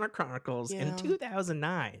Sarah Connor Chronicles in Yeah.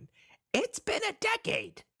 2009. It's been a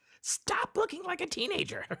decade. Stop looking like a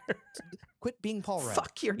teenager. Quit being Paul Rudd.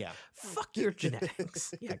 Fuck your Yeah. fuck your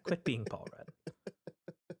genetics. Yeah, quit being Paul Rudd.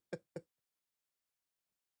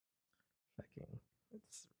 Fucking,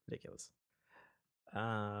 it's ridiculous.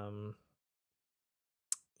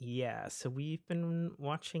 Yeah, so we've been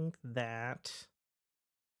watching that.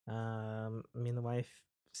 Me and the wife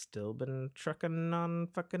still been trucking on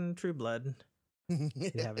fucking True Blood.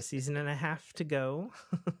 We have a season and a half to go.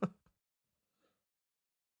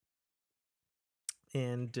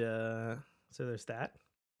 And so there's that.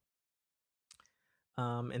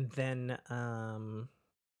 And then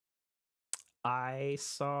I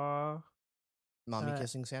saw Mommy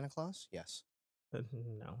kissing Santa Claus? Yes.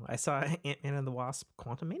 no, I saw Ant-Man and the Wasp: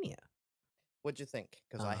 Quantumania. What'd you think?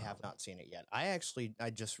 Because I have not seen it yet. I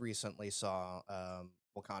just recently saw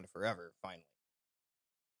Wakanda Forever, finally.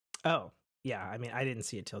 Oh, yeah. I mean, I didn't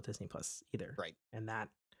see it till Disney Plus either. Right. And that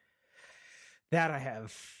I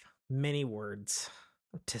have many words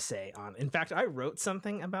to say on. In fact, I wrote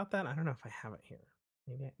something about that. I don't know if I have it here.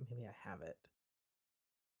 Maybe I have it.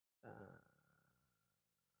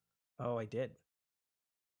 Oh, I did.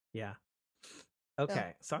 Yeah. Okay.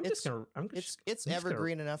 Yeah, So I'm just gonna. It's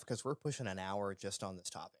evergreen enough because we're pushing an hour just on this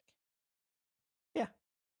topic. Yeah.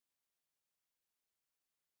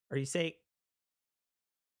 Are you saying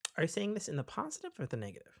this in the positive or the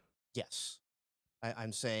negative? Yes.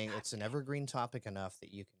 I'm saying it's an evergreen topic enough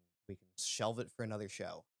that we can shelve it for another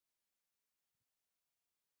show.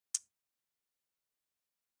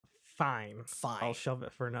 Fine. I'll Fine. shelve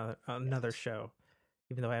it for another show,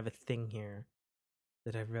 even though I have a thing here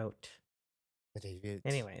that I wrote.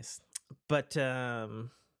 Anyways, but Ant-Man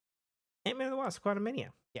and the Wasp: Quantumania.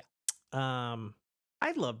 Yeah.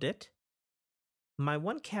 I loved it. My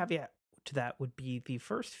one caveat to that would be the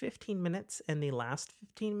first 15 minutes and the last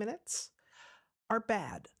 15 minutes are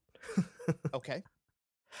bad. Okay.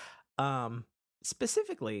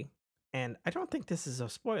 Specifically, and I don't think this is a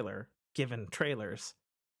spoiler given trailers,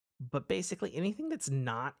 but basically anything that's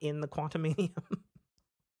not in the Quantumania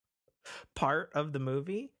part of the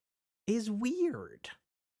movie is weird.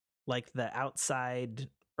 Like the outside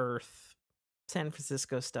Earth, San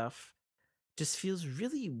Francisco stuff just feels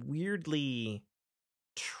really weirdly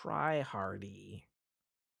try-hardy.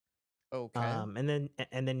 Okay.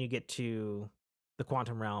 And then you get to the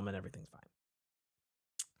quantum realm and everything's fine.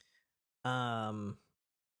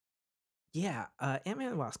 Yeah, Ant-Man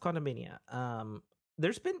and the Wasp: Quantumania.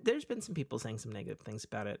 There's been some people saying some negative things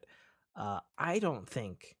about it. I don't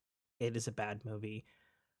think it is a bad movie.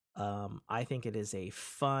 I think it is a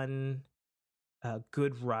fun,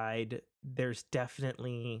 good ride. There's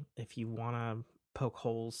definitely, if you want to poke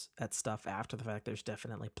holes at stuff after the fact, there's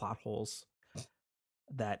definitely plot holes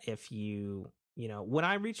that if when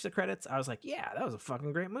I reached the credits, I was like, yeah, that was a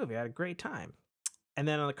fucking great movie. I had a great time. And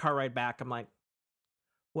then on the car ride back, I'm like,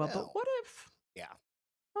 well, but what if? Yeah.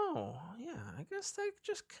 Oh, yeah, I guess they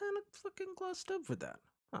just kind of fucking glossed over that.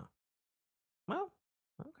 Huh. Well,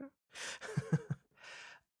 okay.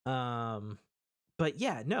 But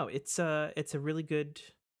yeah, no, it's a really good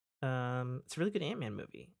Ant-Man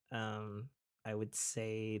movie. I would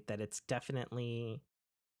say that it's definitely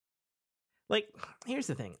like, here's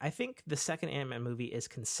the thing. I think the second Ant-Man movie is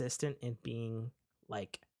consistent in being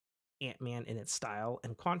like Ant-Man in its style,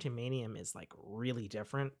 and Quantumanium is like really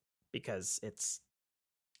different because it's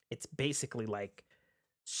basically like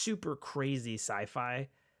super crazy sci-fi.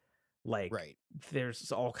 Like Right.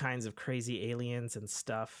 there's all kinds of crazy aliens and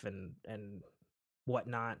stuff and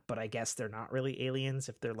whatnot, but I guess they're not really aliens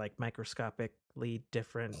if they're like microscopically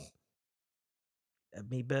different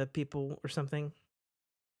amoeba people or something.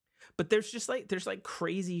 But there's like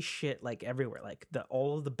crazy shit like everywhere, like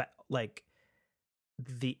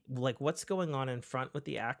what's going on in front with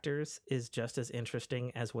the actors is just as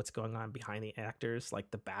interesting as what's going on behind the actors, like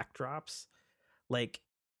the backdrops. Like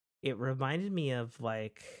it reminded me of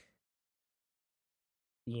like,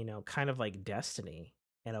 kind of like Destiny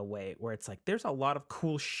in a way, where it's like there's a lot of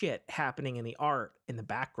cool shit happening in the art in the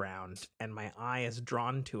background and my eye is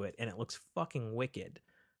drawn to it and it looks fucking wicked.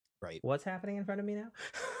 Right. What's happening in front of me now?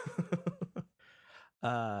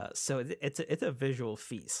 So it's a visual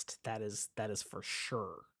feast. That is for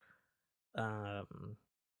sure. I'd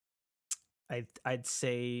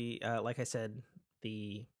say, like I said,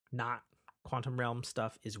 the not quantum realm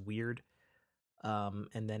stuff is weird.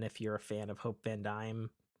 And then if you're a fan of Hope Van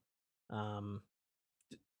Dyne,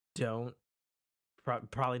 don't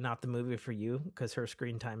probably not the movie for you because her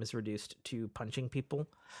screen time is reduced to punching people.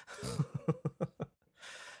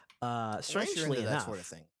 Strangely enough, that sort of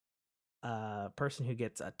thing. Person who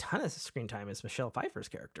gets a ton of screen time is Michelle Pfeiffer's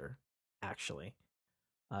character. Actually,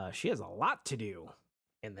 she has a lot to do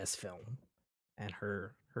in this film, and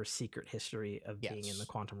her secret history of being in the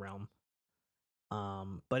quantum realm.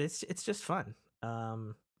 But it's just fun.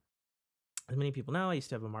 As many people know, I used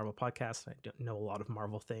to have a Marvel podcast. I don't know a lot of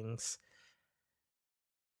Marvel things.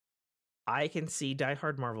 I can see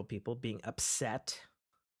diehard Marvel people being upset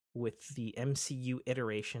with the MCU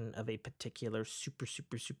iteration of a particular super,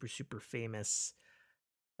 super, super, super famous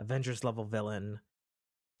Avengers level villain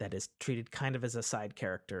that is treated kind of as a side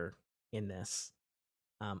character in this.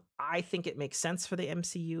 I think it makes sense for the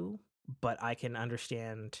MCU, but I can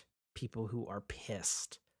understand people who are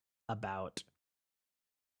pissed about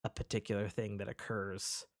a particular thing that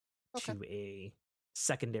occurs to a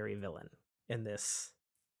secondary villain in this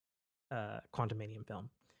Quantumanium film.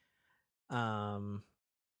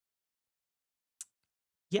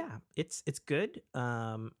 Yeah, it's good.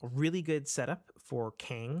 Really good setup for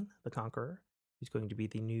Kang the Conqueror. He's going to be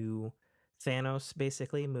the new Thanos,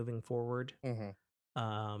 basically moving forward.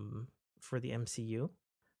 For the MCU.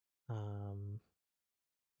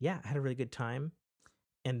 Yeah, I had a really good time.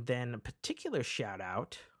 And then a particular shout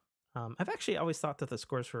out. I've actually always thought that the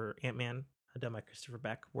scores for Ant-Man done by Christopher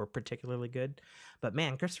Beck were particularly good, but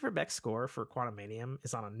man, Christopher Beck's score for Quantumanium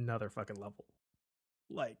is on another fucking level.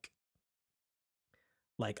 Like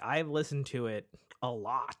I've listened to it a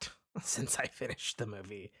lot since I finished the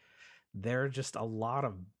movie. There are just a lot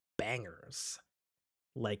of bangers.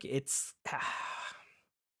 Like it's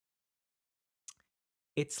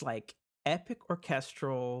like epic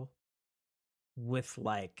orchestral with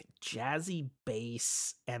like jazzy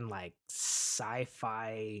bass and like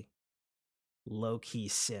sci-fi low-key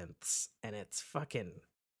synths, and it's fucking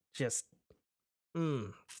just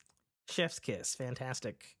chef's kiss.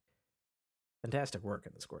 Fantastic work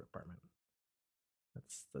in the score department.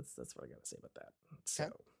 That's what I gotta say about that.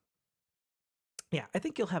 So yeah, I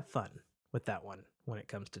think you'll have fun with that one when it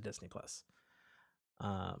comes to Disney Plus.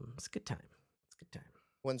 It's a good time.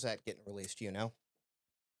 When's that getting released? Do you know?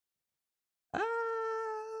 When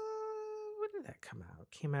did that come out?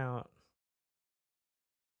 It came out.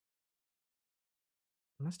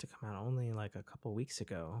 It must have come out only like a couple weeks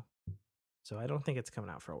ago. So I don't think it's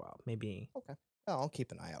coming out for a while. Maybe. Okay. Oh, I'll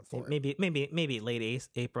keep an eye out for it. Maybe late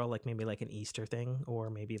April, like maybe like an Easter thing, or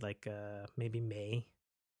maybe like maybe May,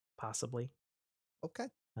 possibly. Okay.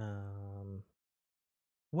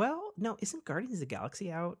 Well, no, isn't Guardians of the Galaxy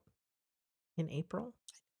out in April?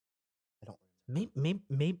 I don't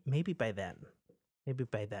Maybe by then. Maybe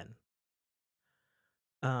by then.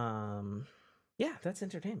 Yeah, that's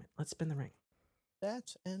entertainment. Let's spin the ring.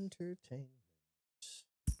 That's entertainment.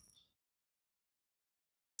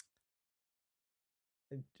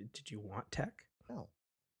 Did you want tech? No,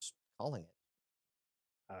 just calling it.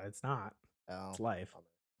 It's not. Oh, It's life.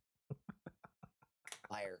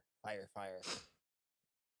 Fire, fire, fire.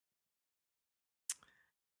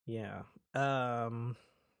 Yeah.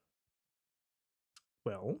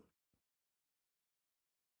 Well,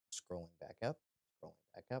 Scrolling back up.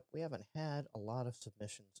 We haven't had a lot of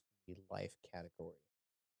submissions in the life category.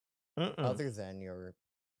 Other than your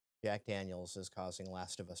Jack Daniels is causing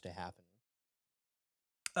Last of Us to happen.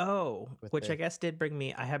 Oh, which I guess did bring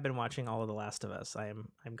me. I have been watching all of The Last of Us. I'm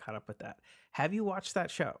caught up with that. Have you watched that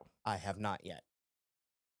show? I have not yet.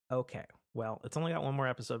 Okay. Well, it's only got one more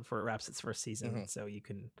episode before it wraps its first season, so you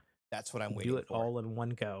can. That's what I'm waiting do it for. all in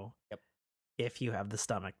one go. Yep. If you have the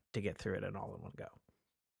stomach to get through it in all in one go.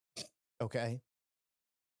 Okay.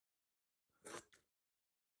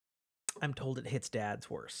 I'm told it hits dads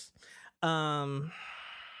worse.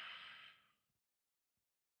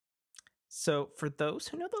 So for those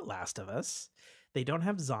who know The Last of Us, they don't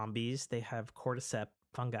have zombies. They have cordyceps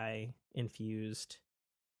fungi infused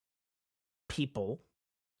people,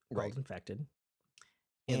 world infected.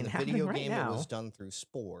 In the video game, it was done through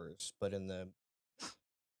spores, but in the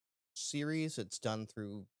series, it's done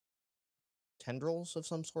through tendrils of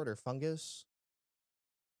some sort or fungus.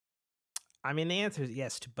 I mean, the answer is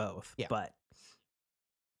yes to both. Yeah. But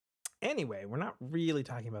anyway, we're not really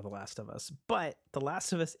talking about The Last of Us, but The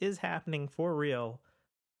Last of Us is happening for real,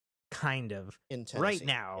 kind of, in Tennessee. Right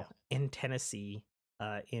now in Tennessee,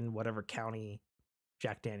 in whatever county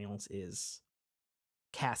Jack Daniels is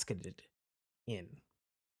casketed in.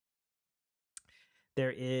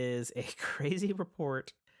 There is a crazy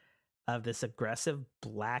report of this aggressive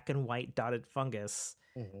black and white dotted fungus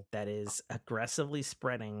that is aggressively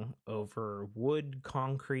spreading over wood,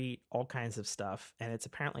 concrete, all kinds of stuff. And it's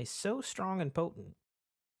apparently so strong and potent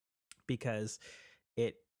because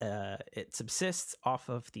it subsists off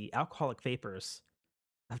of the alcoholic vapors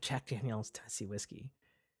of Jack Daniel's Tennessee whiskey.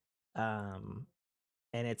 And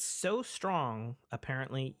it's so strong,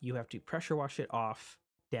 apparently you have to pressure wash it off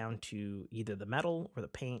down to either the metal or the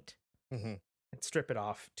paint and strip it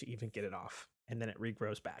off to even get it off. And then it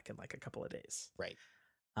regrows back in like a couple of days. Right.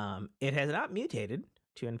 It has not mutated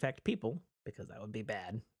to infect people because that would be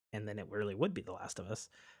bad. And then it really would be The Last of Us.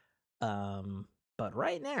 But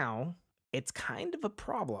right now, it's kind of a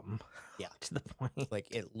problem. Yeah. To the point. Like,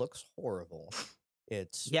 it looks horrible.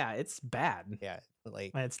 It's bad. Yeah.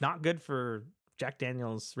 Like, it's not good for Jack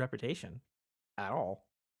Daniel's reputation at all.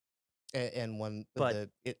 And when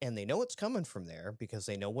and they know it's coming from there because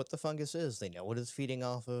they know what the fungus is, they know what it's feeding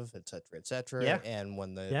off of, et cetera, et cetera. Yeah. And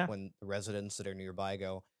when the residents that are nearby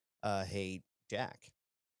go, hey, Jack,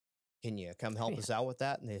 can you come help us out with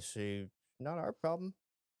that? And they say, not our problem.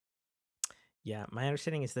 Yeah, my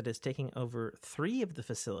understanding is that it's taking over 3 of the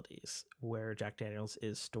facilities where Jack Daniels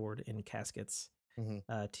is stored in caskets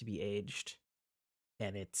to be aged,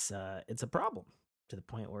 and it's a problem to the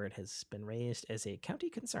point where it has been raised as a county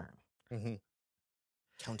concern.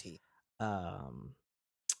 County.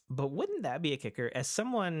 But wouldn't that be a kicker? As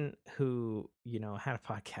someone who had a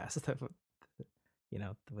podcast,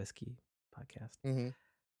 the whiskey podcast.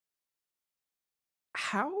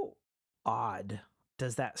 How odd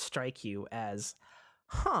does that strike you as,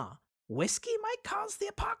 whiskey might cause the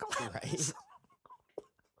apocalypse?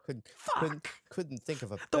 Right. Couldn't think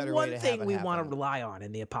of a better way to have it The one thing we happen. want to rely on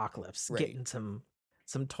in the apocalypse, getting some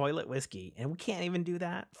toilet whiskey, and we can't even do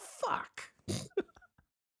that? Fuck.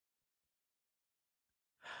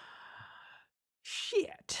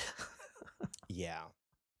 Shit. Yeah.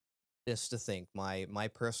 Just to think, my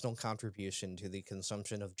personal contribution to the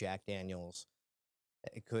consumption of Jack Daniels,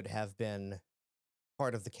 it could have been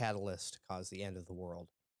part of the catalyst to cause the end of the world.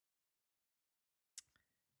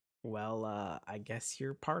 Well, I guess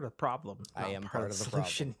you're part of the problem. I am part of the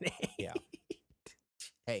solution. problem. Yeah.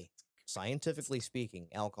 Hey, scientifically speaking,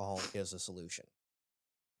 alcohol is a solution.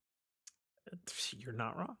 You're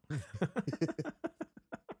not wrong.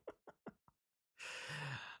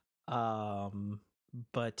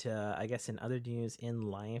 But I guess in other news in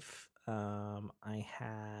life, I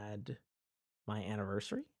had my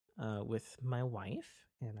anniversary with my wife,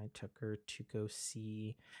 and I took her to go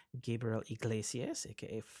see Gabriel Iglesias,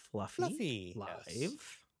 aka Fluffy live. Yes.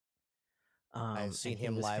 I've seen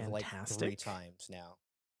him live fantastic. Like 3 times now.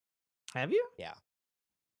 Have you? Yeah.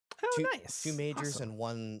 Oh, nice. Two majors Awesome. and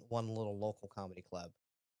one little local comedy club.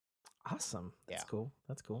 Awesome. That's Yeah. cool.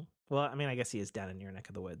 That's cool. Well, I mean, I guess he is down in your neck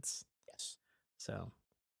of the woods. Yes. So,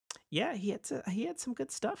 yeah, he had some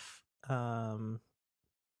good stuff.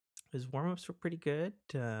 His warm-ups were pretty good.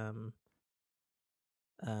 There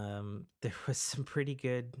was some pretty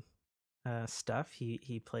good stuff.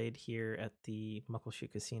 He played here at the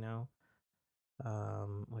Muckleshoot Casino,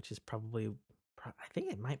 which is probably I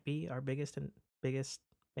think it might be our biggest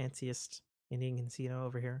fanciest Indian casino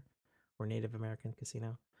over here, or Native American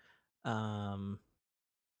casino. And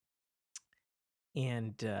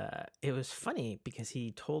it was funny because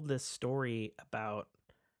he told this story about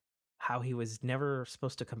how he was never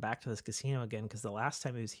supposed to come back to this casino again, because the last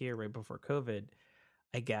time he was here, right before COVID,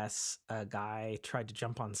 I guess a guy tried to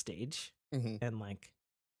jump on stage and like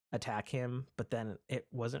attack him, but then it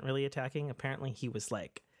wasn't really attacking. Apparently he was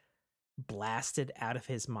like blasted out of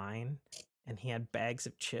his mind, and he had bags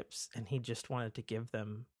of chips and he just wanted to give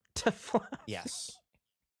them to Fluffy. Yes.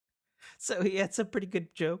 So he had some pretty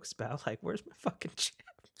good jokes about like, where's my fucking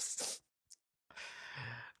chips?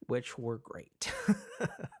 Which were great.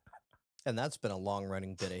 And that's been a long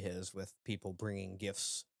running bit of his, with people bringing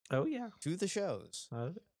gifts Oh yeah. to the shows.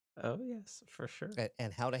 Oh yes, for sure.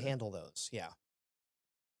 And how to handle those. Yeah.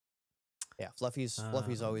 Yeah, Fluffy's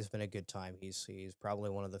always been a good time. He's probably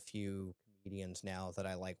one of the few comedians now that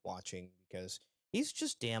I like watching, because he's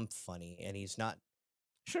just damn funny, and he's not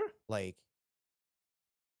Sure. like,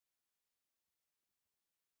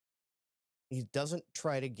 he doesn't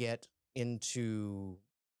try to get into,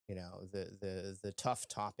 you know, the tough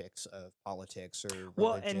topics of politics or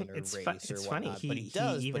Well, religion and or it's race funny. or It's funny. whatnot, but he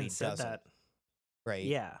does, even but he said doesn't. that. Right?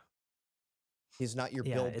 Yeah. He's not your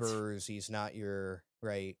Yeah, Bill it's- Burrs. He's not your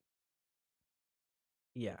right.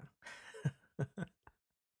 Yeah.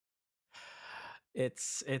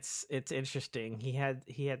 It's interesting. He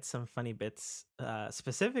had some funny bits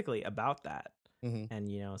specifically about that.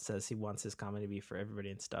 And you know, says he wants his comedy to be for everybody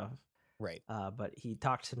and stuff. Right. But he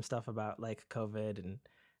talked some stuff about like COVID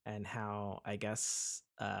and how I guess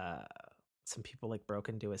some people like broke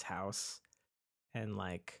into his house and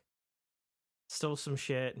like stole some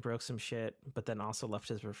shit and broke some shit, but then also left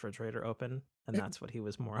his refrigerator open, and that's what he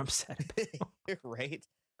was more upset about. Right.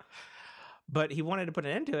 But he wanted to put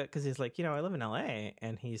an end to it because he's like, you know, I live in LA,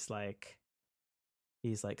 and he's like,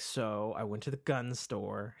 so I went to the gun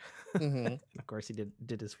store. And of course, he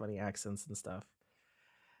did his funny accents and stuff.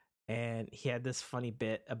 And he had this funny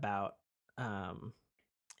bit about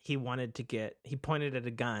he pointed at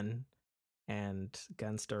a gun, and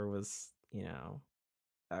gun store was, you know,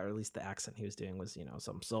 or at least the accent he was doing was, you know,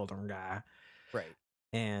 some southern guy. Right.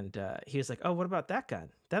 And he was like, oh, what about that gun?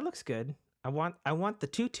 That looks good. I want the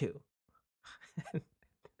tutu. And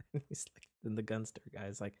he's like, then the gun store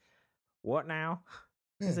guy's like, what now?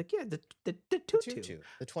 He's like, yeah, the tutu.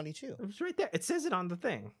 The 22. It was right there. It says it on the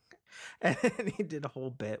thing. And he did a whole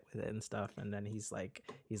bit with it and stuff. And then he's like,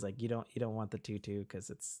 you don't want the tutu because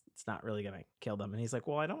it's not really gonna kill them. And he's like,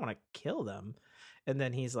 well, I don't want to kill them. And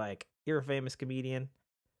then he's like, you're a famous comedian.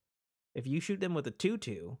 If you shoot them with a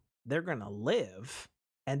tutu, they're gonna live,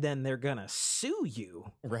 and then they're gonna sue you.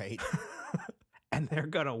 Right. And they're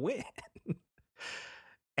gonna win.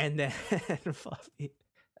 And then Fluffy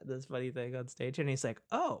had this funny thing on stage, and he's like,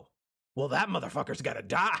 oh, well, that motherfucker's gotta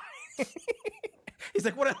die. He's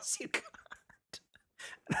like, what else you got?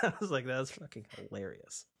 And I was like, that's fucking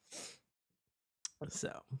hilarious.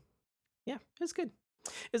 So yeah, it was good.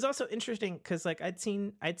 It's also interesting because like I'd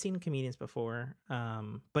seen comedians before,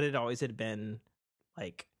 but it always had been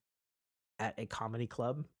like at a comedy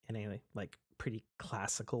club in a like pretty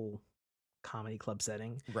classical comedy club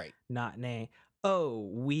setting, Right. Not in a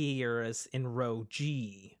we are as in row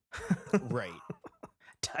G, Right.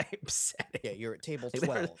 type setting. Yeah, you're at table Like,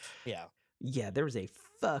 12. Yeah. There was a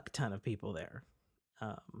fuck ton of people there.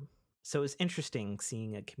 So it was interesting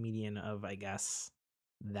seeing a comedian of, I guess,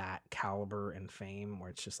 that caliber and fame, where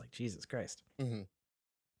it's just like, Jesus Christ. Mm-hmm.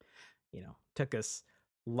 You know, took us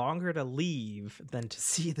longer to leave than to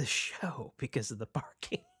see the show because of the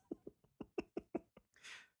parking.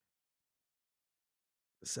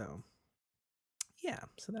 So, yeah,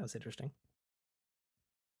 so that was interesting.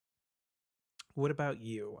 What about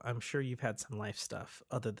you? I'm sure you've had some life stuff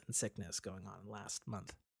other than sickness going on last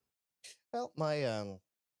month. Well,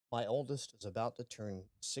 my oldest is about to turn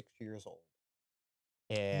 6 years old.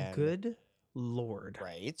 And Good Lord.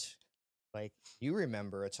 right. Like, you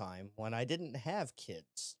remember a time when I didn't have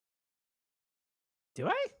kids. Do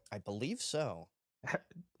I? I believe so.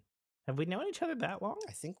 Have we known each other that long?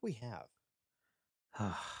 I think we have.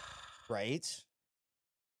 Right?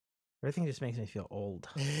 Everything just makes me feel old.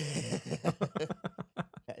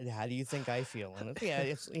 how do you think I feel? And yeah,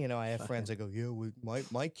 it's I have friends that go, yeah, well,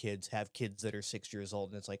 my kids have kids that are 6 years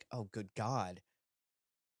old, and it's like, oh, good God,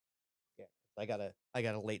 yeah, I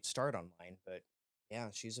got a late start on mine, but yeah,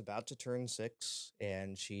 she's about to turn 6,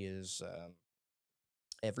 and she is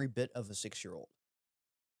every bit of a 6-year-old.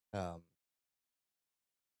 Um,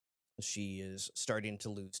 she is starting to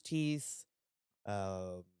lose teeth.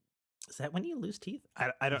 Is that when you lose teeth?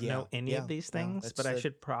 I don't know any of these things, but I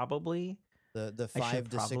should probably the 5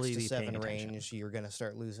 to 6 to be 7 paying range. attention. You're going to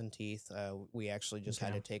start losing teeth. We actually just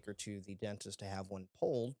had to take her to the dentist to have one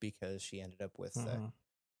pulled because she ended up with.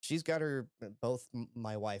 She's got her. Both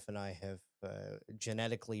my wife and I have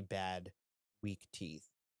genetically bad, weak teeth.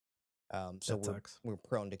 So we're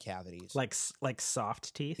prone to cavities. Like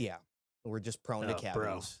soft teeth. Yeah, we're just prone to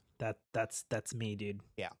cavities. Bro, that's me, dude.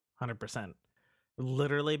 Yeah, 100%.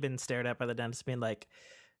 Literally been stared at by the dentist, being like,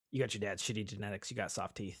 "You got your dad's shitty genetics. You got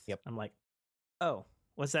soft teeth." Yep. I'm like, "Oh,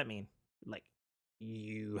 what's that mean?" Like,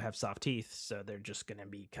 you have soft teeth, so they're just gonna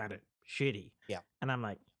be kind of shitty. Yeah. And I'm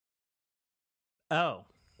like, "Oh,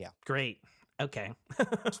 yeah, great, okay."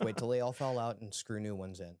 Just wait till they all fall out and screw new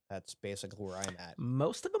ones in. That's basically where I'm at.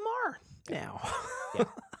 Most of them are now. Yeah.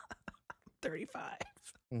 35.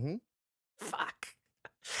 Mm-hmm. Fuck.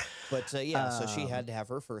 But so she had to have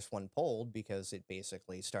her first one pulled because it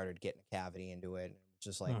basically started getting a cavity into it. And it's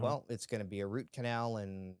just like, well, it's going to be a root canal,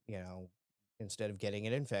 and instead of getting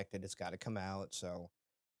it infected, it's got to come out. So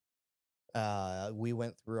we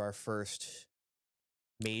went through our first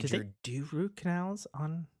major. Did they do root canals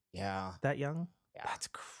on that young? Yeah, that's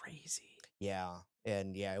crazy. Yeah.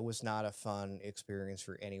 And yeah, it was not a fun experience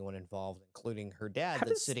for anyone involved, including her dad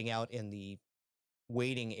that's sitting out in the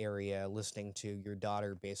waiting area listening to your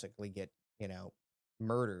daughter basically get,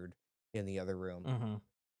 murdered in the other room.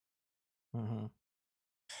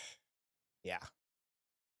 Yeah.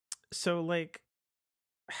 So, like,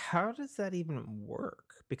 how does that even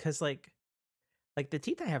work? Because, like the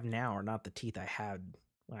teeth I have now are not the teeth I had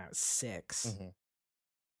when I was 6.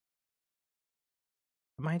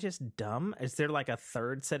 Am I just dumb? Is there like a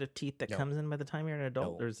third set of teeth that comes in by the time you're an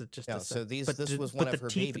adult, or is it just a set? So this was one of her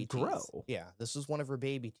baby teeth. Yeah, this is one of her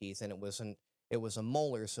baby teeth, and it was a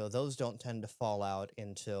molar, so those don't tend to fall out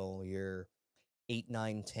until you're 8,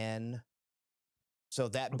 9, 10. So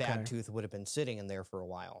that bad tooth would have been sitting in there for a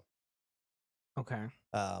while. Okay.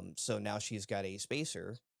 So now she's got a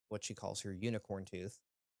spacer, what she calls her unicorn tooth,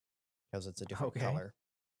 because it's a different color.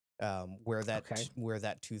 Where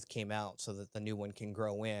that tooth came out, so that the new one can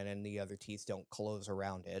grow in and the other teeth don't close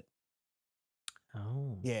around it.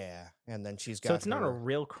 Oh. Yeah, and then she's got. So it's not a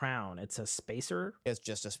real crown; it's a spacer. It's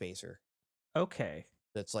just a spacer. Okay.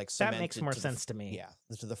 That's like that makes more sense to me. Yeah,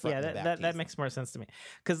 to the front. Yeah, and the back that makes more sense to me.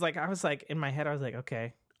 Because like I was like in my head, I was like,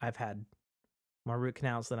 okay, I've had more root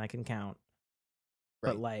canals than I can count.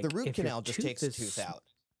 Right. But like the root canal just takes a tooth out.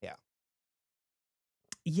 Yeah.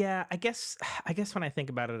 Yeah, I guess when I think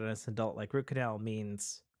about it as an adult, like root canal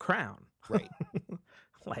means crown. Right.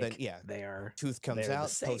 Like then, they are tooth comes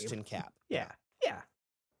out, post and cap. Yeah.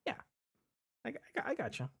 I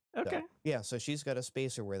gotcha. Okay. So, so she's got a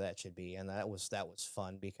spacer where that should be, and that was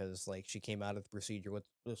fun because like she came out of the procedure with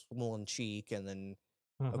a swollen cheek, and then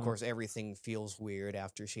of course everything feels weird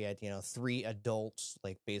after she had 3 adults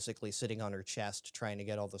like basically sitting on her chest trying to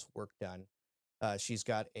get all this work done. She's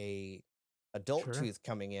got a adult tooth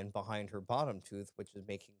coming in behind her bottom tooth, which is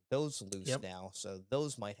making those loose now, so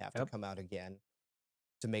those might have to come out again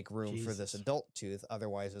to make room for this adult tooth.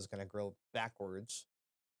 Otherwise it's going to grow backwards.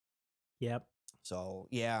 Yep. So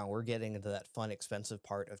yeah, we're getting into that fun, expensive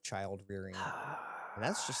part of child rearing, and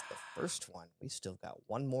that's just the first one. We still got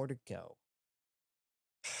one more to go.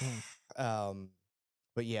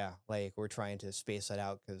 But yeah, like we're trying to space that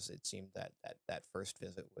out because it seemed that first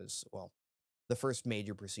visit was, well, the first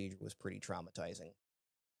major procedure was pretty traumatizing.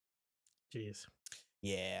 Jeez.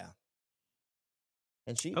 Yeah.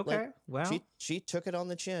 And she she took it on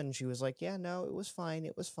the chin. She was like, yeah, no, it was fine.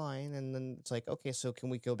 And then it's like, okay, so can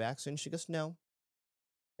we go back soon? She goes, no,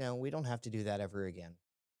 we don't have to do that ever again.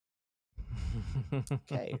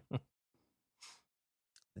 Okay.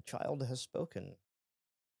 The child has spoken.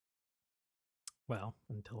 Well,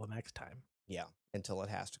 until the next time. Yeah, until it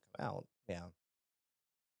has to come out. Yeah.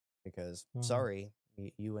 Because, sorry,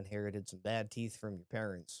 you inherited some bad teeth from your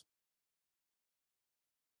parents.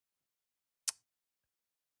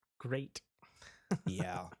 Great.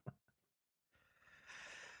 Yeah.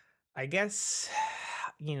 I guess,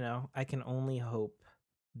 I can only hope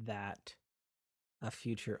that a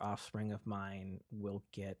future offspring of mine will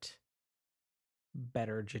get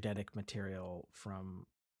better genetic material from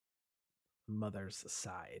mother's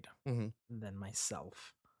side than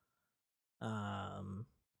myself.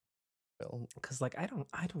 Well, because like I don't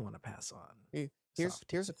want to pass on. here's soft a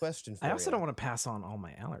teeth. question for I you. also don't want to pass on all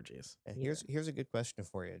my allergies. Here's a good question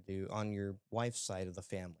for you. Do on your wife's side of the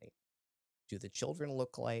family, do the children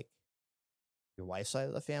look like your wife's side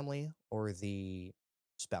of the family or the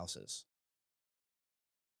spouses?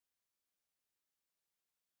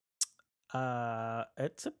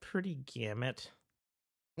 It's a pretty gamut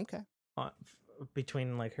Okay.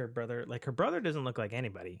 between like her brother. Like her brother doesn't look like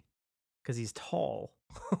anybody because he's tall.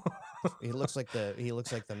 He looks like the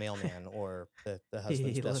mailman or the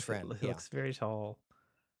husband's best friend. He looks very tall.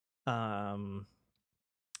 Her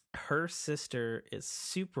sister is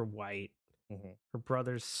super white. Mhm. Her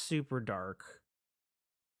brother's super dark.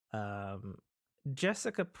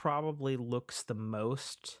 Jessica probably looks the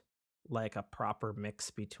most like a proper mix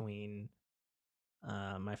between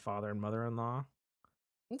my father and mother-in-law.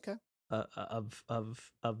 Okay.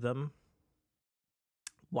 Of them.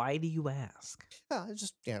 Why do you ask? I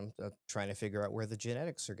just trying to figure out where the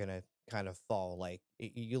genetics are gonna kind of fall. Like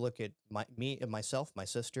you look at me and myself, my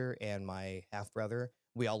sister, and my half brother.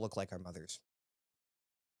 We all look like our mothers.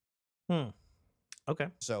 Okay.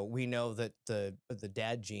 So we know that the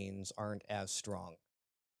dad genes aren't as strong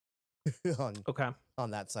on Okay.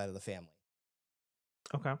 on that side of the family.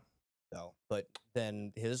 Okay. So, but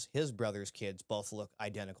then his brother's kids both look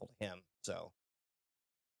identical to him. So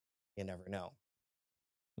you never know.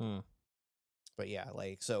 But yeah,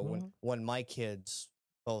 like so when my kids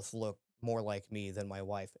both look more like me than my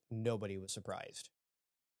wife, nobody was surprised.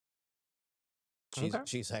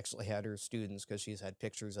 She's actually had her students because she's had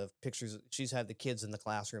pictures. She's had the kids in the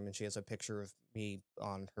classroom, and she has a picture of me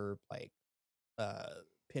on her like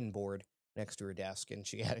pin board next to her desk, and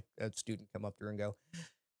she had a student come up to her and go,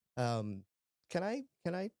 can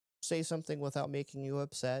I say something without making you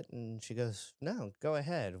upset? And she goes, no, go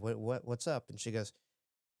ahead. What's up? And she goes,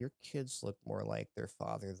 your kids look more like their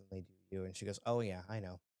father than they do you. And she goes, oh yeah, I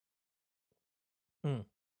know.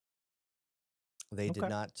 They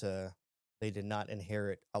did not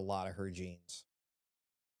inherit a lot of her genes.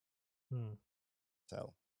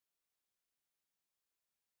 So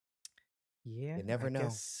yeah, you never I know.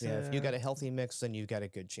 guess, Yeah, if you got a healthy mix, then you've got a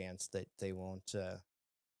good chance that they won't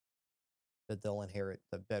that they'll inherit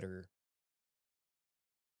the better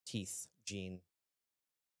teeth gene.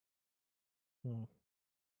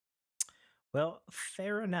 Well,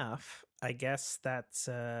 fair enough. I guess that's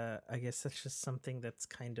just something that's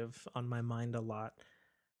kind of on my mind a lot,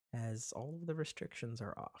 as all of the restrictions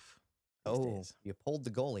are off these days. You pulled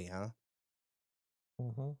the goalie, huh?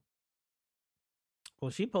 Well,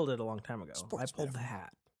 she pulled it a long time ago. I pulled the metaphor.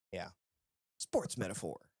 hat. Yeah. Sports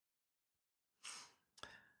metaphor.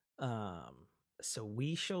 So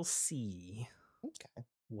we shall see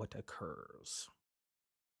what occurs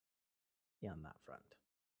on that front.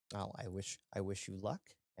 Well, I wish you luck,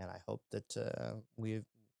 and I hope that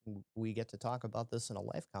we get to talk about this in a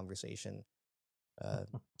live conversation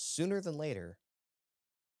sooner than later.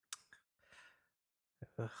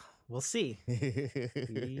 We'll see.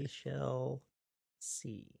 We shall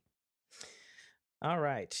see. All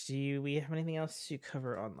right. Do we have anything else to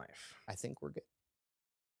cover on life? I think we're good.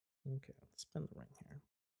 Okay, let's spin the ring here.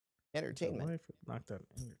 Entertainment. Life, we've knocked out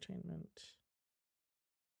entertainment.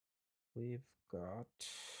 We've got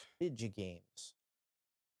Video games.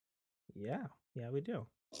 Yeah, we do.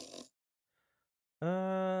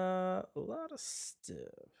 A lot of stuff.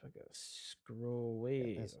 I gotta scroll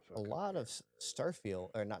way. A lot of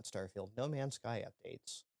Starfield, or not Starfield, No Man's Sky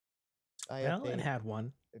updates. Well, it had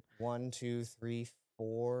one. 1, 2, 3,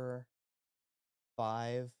 4,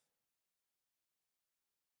 5,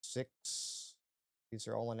 6. These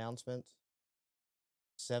are all announcements.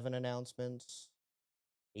 7 announcements.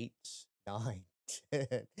 8, 9,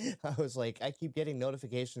 10. I was like, I keep getting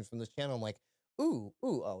notifications from this channel. I'm like, ooh,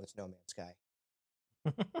 oh, it's No Man's Sky.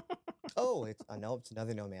 Oh, it's no, it's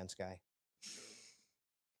another No Man's Sky.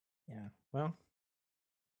 Yeah, well,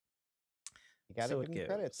 you gotta give them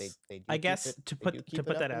credit. They do I guess to put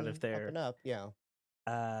that out of there. Up and up, yeah.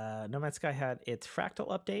 No Man's Sky had its Fractal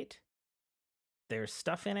update. There's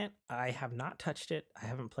stuff in it. I have not touched it. I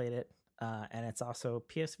haven't played it, and it's also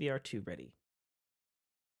PSVR 2 ready.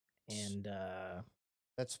 And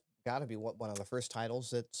that's got to be one of the first titles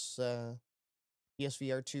that's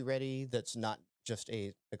PSVR 2 ready. That's not just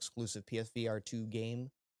a exclusive PSVR 2 game.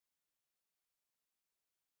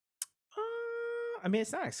 I mean,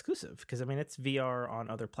 it's not exclusive because I mean it's VR on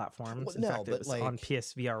other platforms. Well, in fact, it was on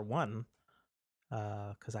PSVR 1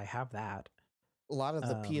 because I have that. A lot of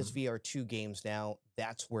the PSVR 2 games now,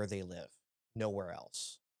 that's where they live, nowhere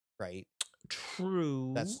else, right?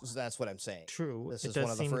 True. That's what I'm saying. True. This is one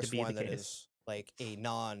of the first one that is like a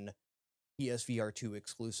non PSVR 2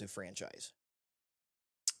 exclusive franchise.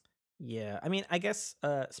 Yeah, I mean, I guess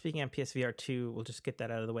speaking on PSVR 2, we'll just get that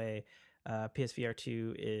out of the way. PSVR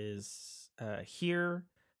 2 is here,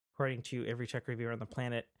 according to every tech reviewer on the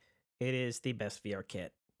planet. It is the best VR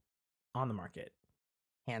kit on the market,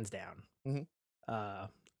 hands down. Mm-hmm.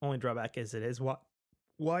 Only drawback is it is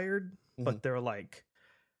wired, Mm-hmm. but they're like,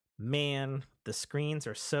 man, the screens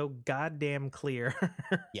are so goddamn clear.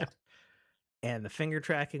 Yeah. And the finger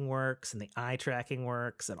tracking works and the eye tracking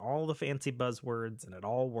works and all the fancy buzzwords, and it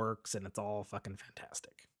all works and it's all fucking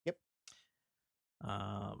fantastic. Yep.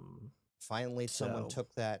 Finally, someone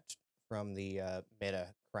took that from the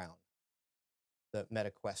Meta crown, the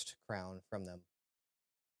Meta Quest crown from them.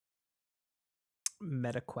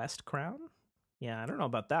 Meta Quest crown? Yeah, I don't know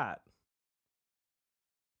about that.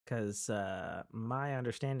 Because my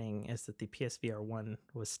understanding is that the PSVR 1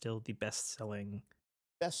 was still the best-selling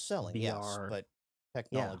VR. Yes, but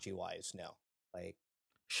technology-wise, no. Like,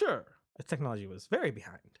 sure, the technology was very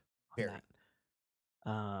behind on that.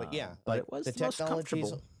 But yeah, but like it was the most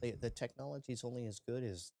comfortable. The technology's only as good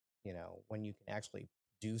as, when you can actually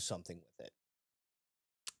do something with it.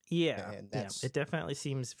 Yeah, and that's it definitely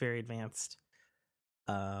seems very advanced.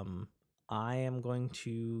 I am going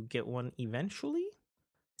to get one eventually.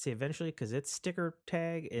 I say eventually because its sticker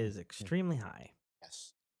tag is extremely high.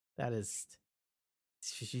 Yes. That is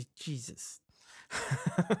Jesus.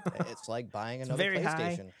 It's like buying another very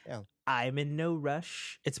PlayStation. High. Yeah. I'm in no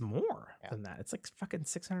rush. It's more than that. It's like fucking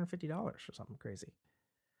 $650 or something crazy.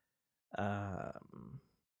 For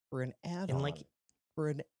an add-on. For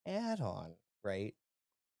an add-on, right?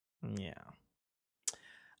 Yeah.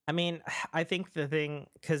 I mean, I think the thing,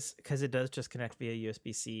 because it does just connect via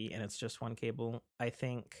USB-C and it's just one cable, I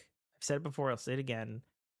think, I've said it before, I'll say it again,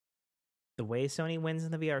 the way Sony wins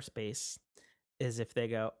in the VR space is if they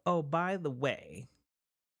go, oh, by the way,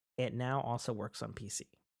 it now also works on PC.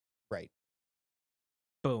 Right.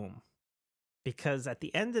 Boom. Because at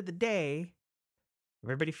the end of the day,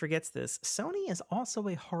 everybody forgets this, Sony is also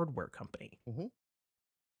a hardware company. Mm-hmm.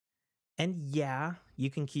 And yeah,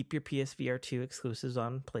 you can keep your PSVR 2 exclusives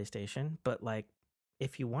on PlayStation, but like,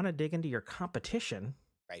 if you want to dig into your competition,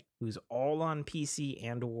 right, who's all on PC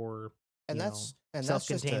or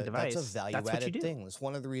self-contained device, that's a value-added thing. It's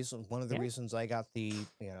one of the reasons I got the,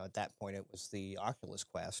 at that point it was the Oculus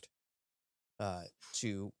Quest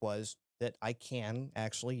 2, was that I can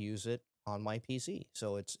actually use it on my PC.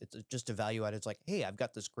 So it's just a value added. It's like, hey, I've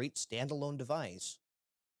got this great standalone device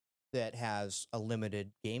that has a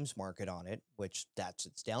limited games market on it, which that's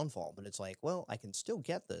its downfall. But it's like, well, I can still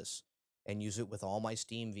get this and use it with all my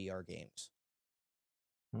Steam VR games.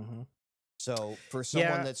 Mm-hmm. So for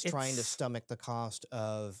someone that's trying to stomach the cost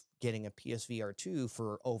of getting a PSVR 2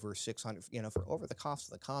 for over $600, for over the cost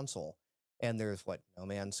of the console, and there's No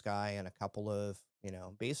Man's Sky and a couple of,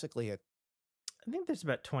 basically I think there's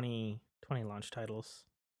about 20 launch titles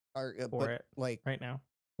for it right now.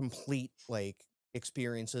 Complete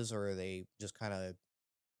experiences, or are they just kind of?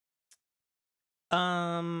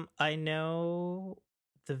 I know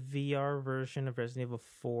the VR version of Resident Evil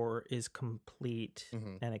 4 is complete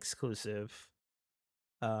and exclusive.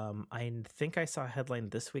 I think I saw a headline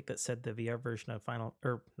this week that said the VR version of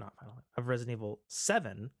of Resident Evil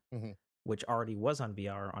 7, which already was on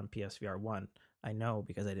VR on PSVR 1. I know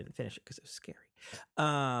because I didn't finish it because it was scary.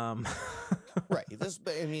 Right. This,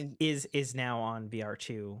 I mean, is now on VR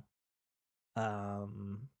 2.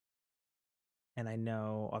 And I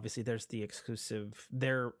know obviously there's the exclusive.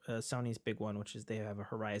 They're Sony's big one, which is they have a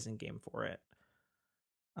Horizon game for it.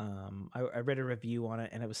 I read a review on it,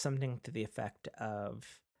 and it was something to the effect of,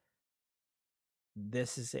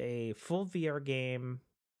 this is a full VR game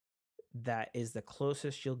that is the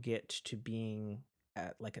closest you'll get to being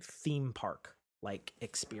at like a theme park like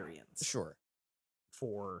experience. Sure.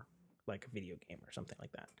 For like a video game or something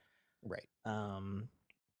like that. Right.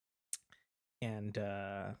 And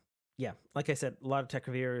yeah, like I said, a lot of tech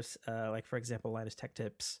reviewers, like for example, Linus Tech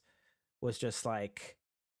Tips was just like,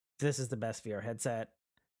 this is the best VR headset.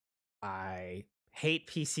 I hate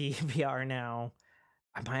PC VR now.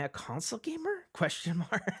 Am I a console gamer? Question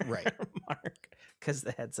mark. Right. Because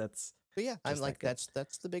the headsets. But yeah, I'm like, that's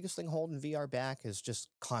the biggest thing holding VR back is just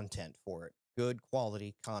content for it. Good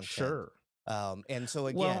quality content. Sure. And so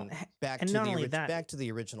again, back to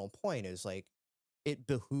the original point is like, it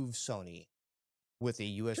behooves Sony with a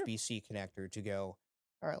USB-C connector to go,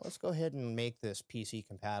 all right, let's go ahead and make this PC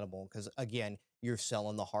compatible. Because again, you're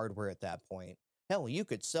selling the hardware at that point. Hell, you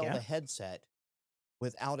could sell the headset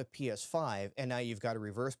without a PS5, and now you've got a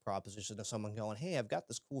reverse proposition of someone going, hey, I've got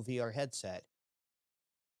this cool VR headset.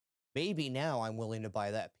 maybe now I'm willing to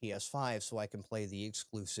buy that PS5 so I can play the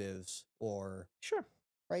exclusives or Sure.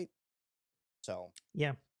 right. So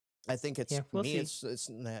Yeah. I think it's Yeah, we'll me. see.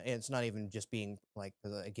 It's not even just being like,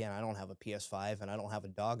 'cause again, I don't have a PS5 and I don't have a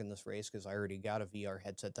dog in this race because I already got a VR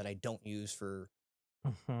headset that I don't use for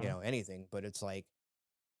Mhm. anything. But it's like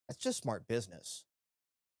it's just smart business.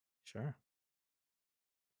 Sure.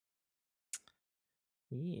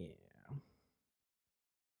 Yeah.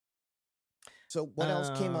 So what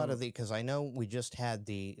else came out of the? Because I know we just had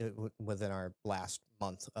within our last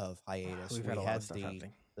month of hiatus, We've had we a lot of had stuff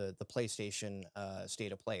happening. the PlayStation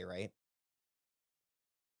State of Play, right?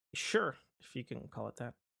 Sure, if you can call it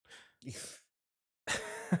that.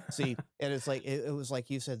 See, and it's like it was like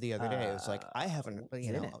you said the other day. It was like I haven't, Is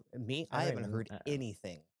it? I I don't haven't even. heard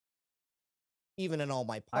anything. Even in all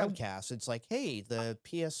my I podcasts, it's like, hey, the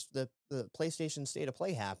PlayStation State of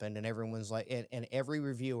Play happened, and everyone's like, and every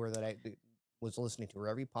reviewer that I was listening to, or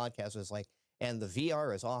every podcast was like, and the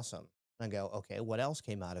VR is awesome. And I go, okay, what else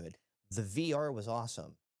came out of it? The VR was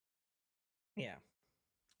awesome. Yeah.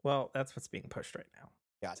 Well, that's what's being pushed right now.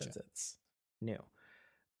 Gotcha. Since it's new.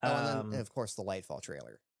 Oh, and then of course the Lightfall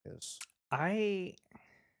trailer is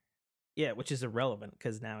yeah, which is irrelevant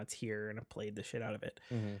because now it's here and I played the shit out of it.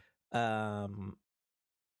 I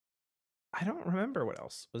don't remember what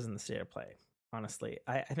else was in the State of Play. Honestly,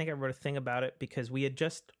 I think I wrote a thing about it because we had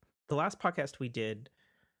just the last podcast we did.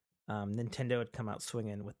 Nintendo had come out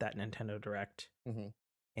swinging with that Nintendo Direct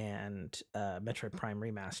and Metroid Prime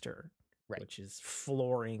Remaster, which is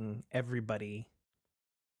flooring everybody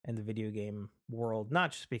in the video game world,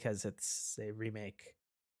 not just because it's a remake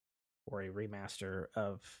or a remaster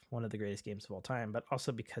of one of the greatest games of all time, but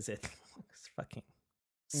also because it looks fucking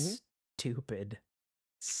stupid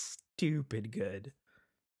good.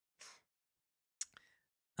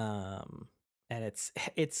 And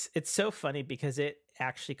it's so funny because it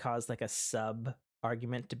actually caused like a sub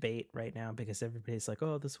argument debate right now because everybody's like,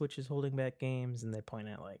 oh, the Switch is holding back games, and they point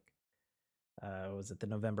out like was it the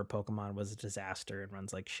November Pokemon was a disaster and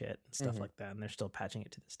runs like shit and stuff like that, and they're still patching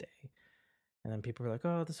it to this day. And then people are like,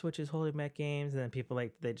 oh, the Switch is holding back games, and then people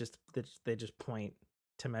like they just point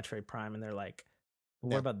to Metroid Prime and they're like,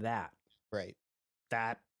 well, what about that? Right.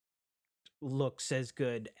 That looks as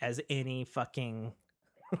good as any fucking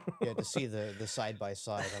yeah, to see the side by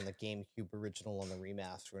side on the GameCube original and the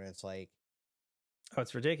remaster, and it's like, oh,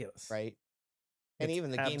 it's ridiculous, right? And it's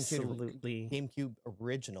even the absolutely GameCube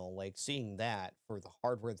original, like seeing that for the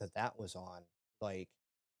hardware that was on, like,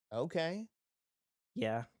 okay,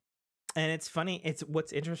 yeah. And it's funny. It's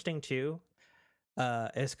what's interesting too,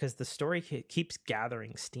 is because the story keeps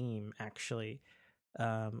gathering steam actually,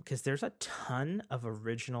 because there's a ton of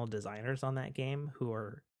original designers on that game who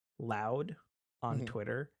are loud on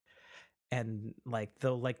Twitter. And like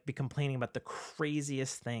they'll like be complaining about the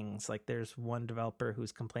craziest things. Like there's one developer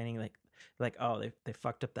who's complaining like oh they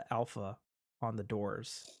fucked up the alpha on the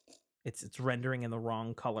doors. It's rendering in the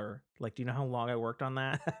wrong color. Like, do you know how long I worked on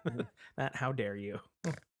that? That how dare you?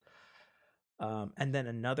 And then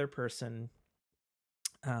another person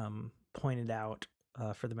pointed out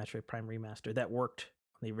for the Metroid Prime remaster that worked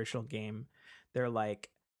on the original game. They're like,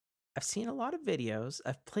 I've seen a lot of videos.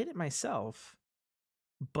 I've played it myself,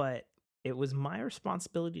 but it was my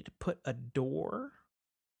responsibility to put a door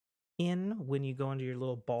in when you go into your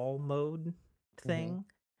little ball mode thing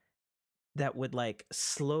that would like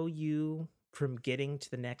slow you from getting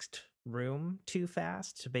to the next room too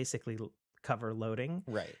fast to basically cover loading.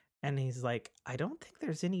 Right. And he's like, I don't think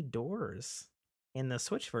there's any doors in the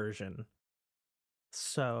Switch version.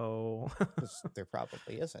 So there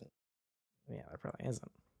probably isn't. Yeah, there probably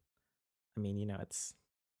isn't. I mean, you know, it's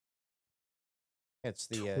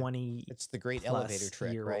the 20 it's the great elevator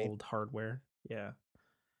trick, year right? old hardware. Yeah.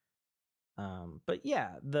 But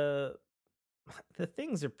yeah, the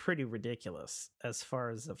things are pretty ridiculous as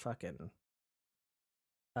far as the fucking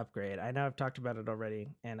upgrade. I know I've talked about it already,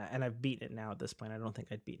 and I've beaten it now at this point. I don't think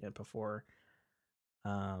I'd beaten it before.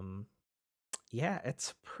 Yeah,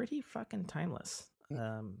 it's pretty fucking timeless.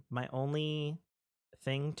 My only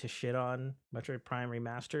thing to shit on Metroid Prime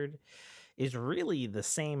Remastered is really the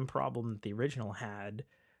same problem that the original had,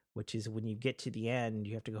 which is when you get to the end,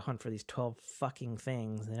 you have to go hunt for these 12 fucking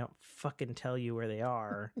things. They don't fucking tell you where they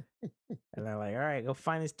are. And they're like, all right, go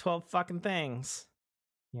find these 12 fucking things.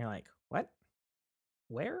 And you're like, what?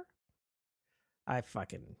 Where? I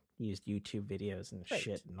fucking used YouTube videos and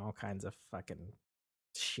shit and all kinds of fucking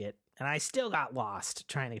shit. And I still got lost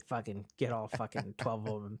trying to fucking get all fucking 12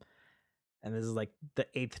 of them. And this is like the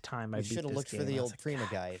 8th time I beat this game. You should have looked for the old Prima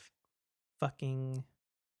guide. Fucking...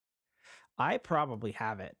 I probably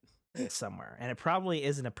have it. somewhere, and it probably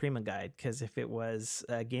isn't a Prima guide, because if it was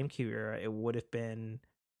a GameCube era, it would have been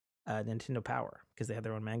Nintendo Power, because they had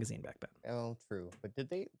their own magazine back then. Oh, true. But did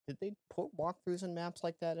they put walkthroughs and maps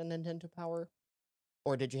like that in Nintendo Power,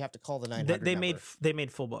 or did you have to call the 900 They number?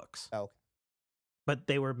 made full books. Oh, okay. But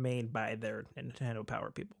they were made by their Nintendo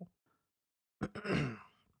Power people.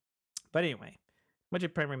 But anyway,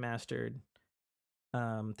 Metroid Prime Remastered.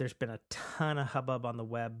 There's been a ton of hubbub on the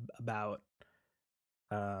web about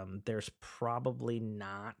there's probably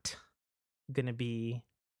not going to be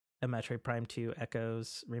a Metroid Prime 2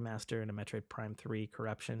 Echoes remaster and a Metroid Prime 3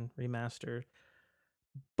 Corruption remaster.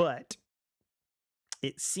 But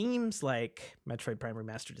it seems like Metroid Prime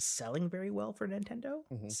Remastered is selling very well for Nintendo,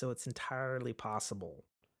 so it's entirely possible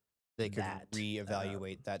they could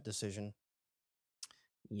reevaluate that decision.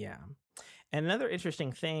 Yeah. And another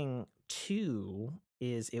interesting thing, too,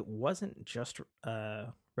 is it wasn't just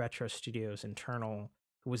Retro Studios internal,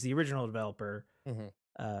 who was the original developer,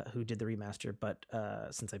 who did the remaster, but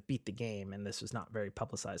since I beat the game, and this was not very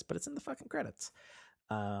publicized, but it's in the fucking credits,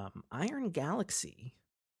 Iron Galaxy,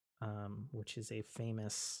 which is a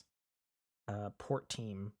famous port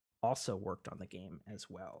team, also worked on the game as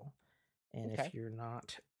well. And if you're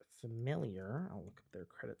not familiar, I'll look up their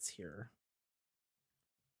credits here.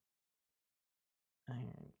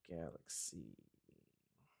 Iron Galaxy.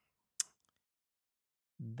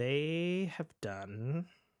 They have done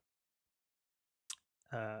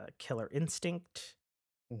Killer Instinct.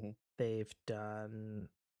 They've done.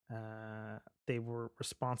 They were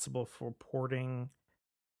responsible for porting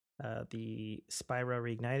the Spyro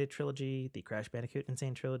Reignited trilogy, the Crash Bandicoot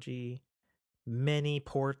Insane trilogy, many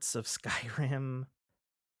ports of Skyrim.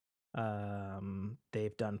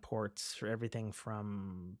 They've done ports for everything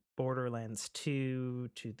from Borderlands 2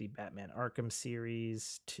 to the Batman Arkham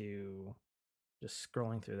series to just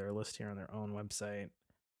scrolling through their list here on their own website.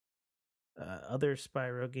 Other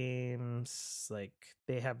Spyro games, like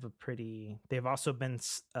they've also been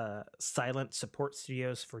silent support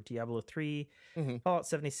studios for Diablo 3, Fallout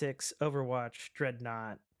 76, Overwatch,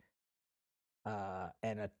 Dreadnought,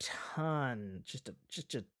 and a ton, just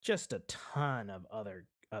a ton of other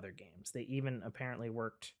games. They even apparently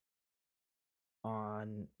worked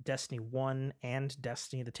on Destiny 1 and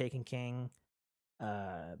Destiny the Taken King.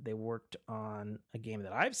 They worked on a game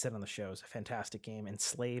that I've said on the show is a fantastic game,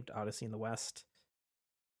 Enslaved: Odyssey in the West.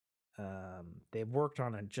 They've worked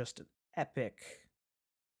on just an epic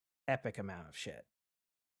amount of shit.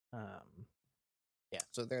 Yeah,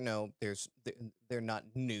 so they're not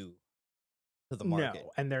new to the market.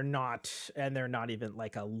 No, and they're not even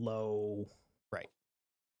like a low, right?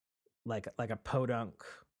 Like a podunk.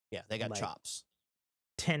 Yeah, they got chops.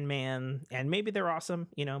 10-man, and maybe they're awesome,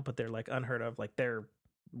 but they're like unheard of, like they're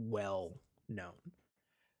well known.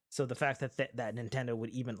 So the fact that Nintendo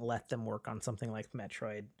would even let them work on something like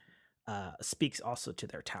Metroid speaks also to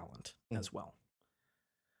their talent as well.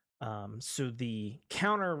 So the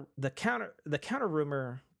counter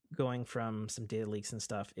rumor going from some data leaks and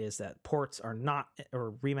stuff is that ports are not,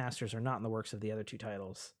 or remasters are not in the works of the other two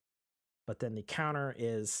titles. But then the counter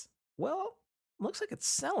is, well, looks like it's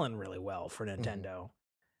selling really well for Nintendo.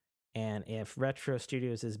 And if Retro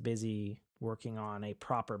Studios is busy working on a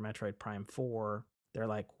proper Metroid Prime 4, they're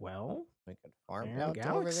like, well, we could farm Iron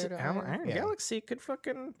Galaxy, Iron Galaxy could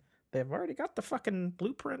fucking, they've already got the fucking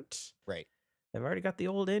blueprint. Right. They've already got the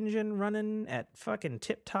old engine running at fucking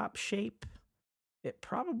tip-top shape. It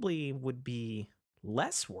probably would be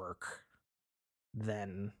less work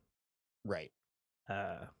than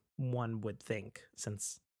one would think,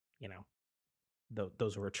 since,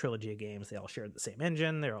 those were a trilogy of games. They all shared the same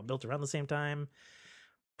engine. They're all built around the same time.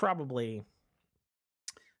 Probably,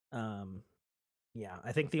 I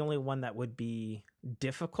think the only one that would be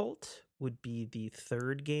difficult would be the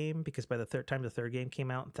third game, because by the time the third game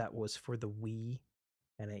came out, that was for the Wii,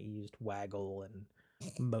 and it used waggle and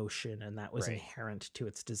motion, and that was inherent to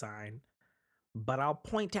its design. But I'll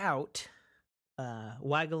point out,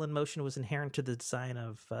 waggle and motion was inherent to the design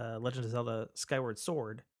of Legend of Zelda Skyward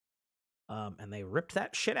Sword. And they ripped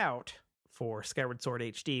that shit out for Skyward Sword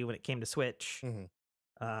HD when it came to Switch,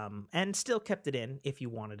 and still kept it in if you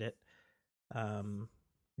wanted it,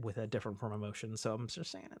 with a different form of motion. So I'm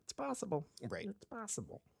just saying it's possible. Right. It's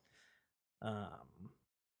possible.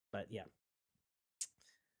 But yeah.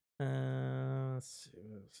 Let's see.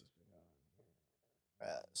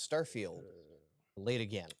 Starfield, delayed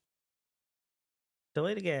again.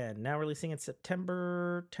 Delayed again. Now releasing in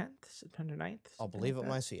September 10th, September 9th. I'll believe it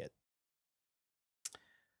when I see it.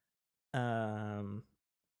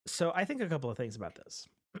 So I think a couple of things about this.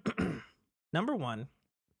 Number one,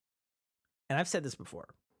 and I've said this before,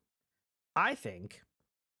 I think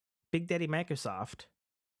Big Daddy Microsoft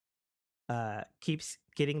keeps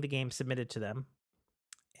getting the game submitted to them,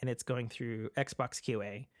 and it's going through Xbox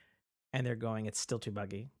QA, and they're going, it's still too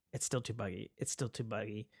buggy. It's still too buggy. It's still too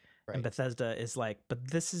buggy. Right. And Bethesda is like,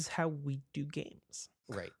 but this is how we do games.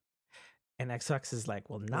 Right. And Xbox is like,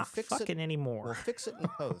 well, not fix fucking it. anymore. We'll fix it in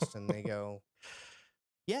post. And they go,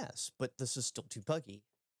 yes, but this is still too buggy.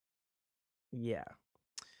 Yeah.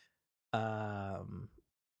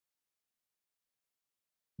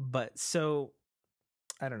 But so,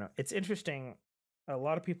 I don't know. It's interesting. A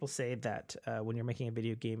lot of people say that when you're making a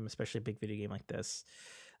video game, especially a big video game like this,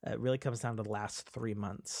 it really comes down to the last 3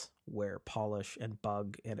 months where polish and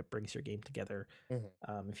bug, and it brings your game together.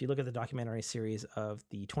 If you look at the documentary series of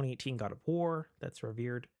the 2018 God of War that's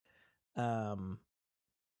revered, the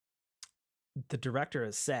director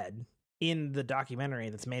has said in the documentary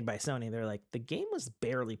that's made by Sony, they're like, the game was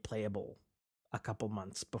barely playable a couple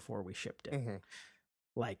months before we shipped it.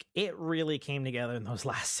 Like, it really came together in those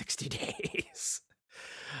last 60 days.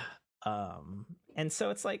 And so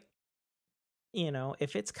it's like, you know,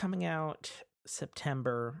 if it's coming out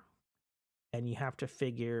September and you have to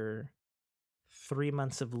figure 3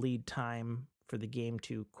 months of lead time for the game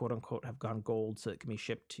to quote unquote have gone gold so it can be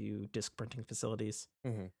shipped to disc printing facilities,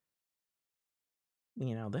 you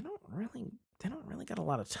know, they don't really got a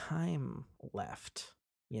lot of time left,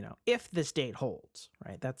 you know, if this date holds,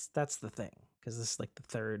 right? That's the thing, because this is like the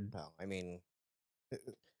third. Well, I mean,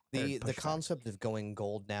 the concept of going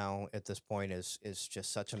gold now at this point is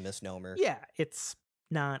just such a misnomer. Yeah, it's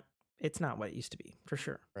not what it used to be, for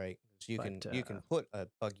sure. Right. So you can put a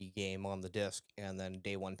buggy game on the disc, and then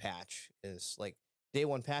day one patch is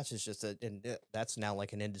just that's now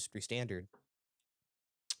like an industry standard.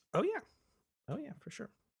 Oh yeah, for sure.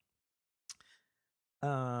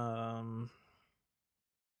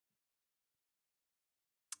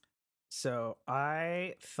 So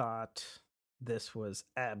I thought this was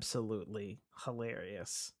absolutely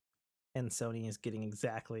hilarious, and Sony is getting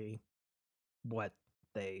exactly what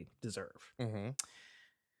they deserve.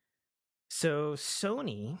 So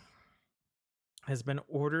Sony has been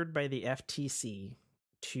ordered by the FTC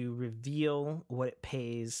to reveal what it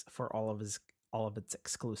pays for all of its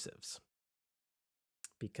exclusives,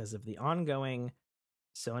 because of the ongoing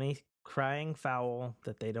Sony crying foul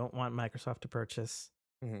that they don't want Microsoft to purchase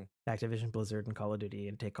Activision Blizzard and Call of Duty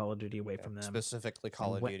and take Call of Duty away from them. Specifically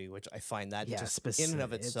Call of Duty, which I find that just in and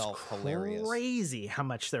of itself hilarious. Crazy how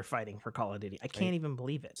much they're fighting for Call of Duty. I can't even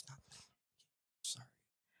believe it. It's not sorry.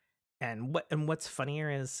 And what's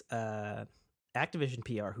funnier is Activision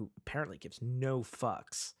PR, who apparently gives no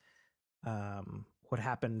fucks. What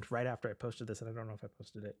happened right after I posted this, and I don't know if I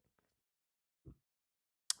posted it.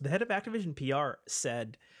 The head of Activision PR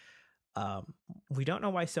said, we don't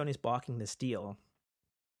know why Sony's blocking this deal.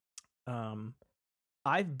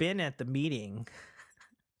 I've been at the meeting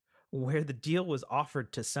where the deal was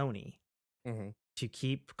offered to Sony to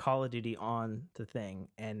keep Call of Duty on the thing,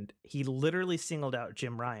 and he literally singled out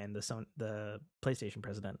Jim Ryan, the PlayStation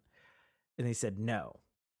president, and he said no.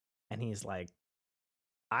 And he's like,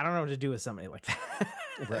 I don't know what to do with somebody like that.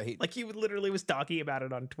 Right. Like, he literally was talking about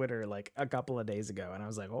it on Twitter like a couple of days ago, and I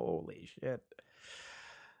was like, holy shit,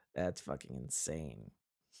 that's fucking insane.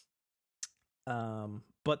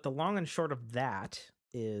 But the long and short of that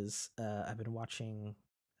is I've been watching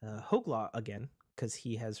Hoglaw again, because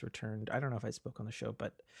he has returned. I don't know if I spoke on the show,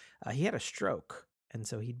 but he had a stroke, and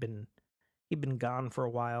so he'd been gone for a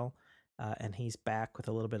while, and he's back with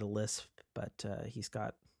a little bit of lisp, but he's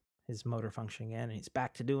got his motor functioning in, and he's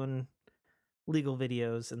back to doing legal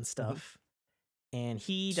videos and stuff. And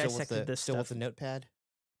he dissected this still stuff. with the notepad.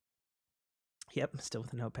 Yep, still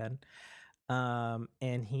with the notepad.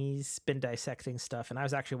 And he's been dissecting stuff, and I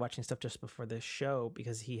was actually watching stuff just before this show,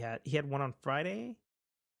 because he had one on Friday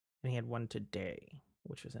and he had one today,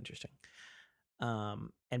 which was interesting.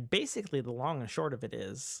 And basically the long and short of it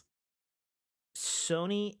is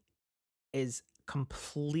Sony is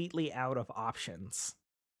completely out of options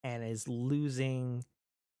and is losing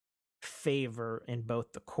favor in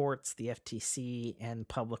both the courts, the FTC, and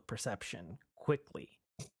public perception quickly.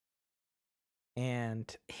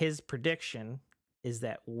 And his prediction is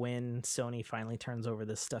that when Sony finally turns over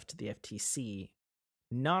this stuff to the FTC,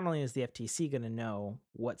 not only is the FTC going to know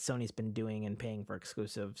what Sony's been doing and paying for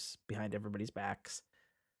exclusives behind everybody's backs,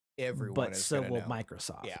 but so will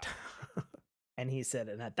Microsoft. Yeah. And he said,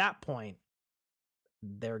 and at that point,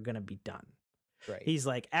 they're going to be done. Right. He's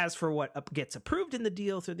like, as for what gets approved in the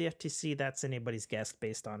deal through the FTC, that's anybody's guess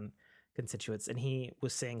based on constituents. And he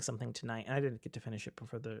was saying something tonight, and I didn't get to finish it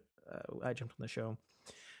before I jumped on the show,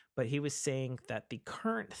 but he was saying that the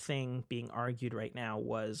current thing being argued right now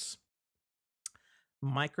was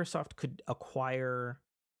Microsoft could acquire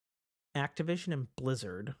Activision and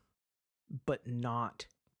Blizzard, but not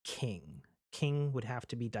King. King would have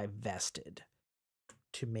to be divested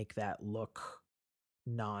to make that look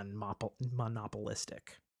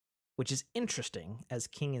non-monopolistic, which is interesting as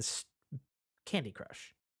King is Candy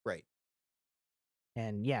Crush. Right.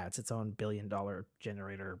 And yeah, it's its own billion-dollar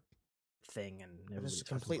generator thing, and it's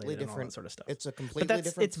completely different, and all that sort of stuff. It's a completely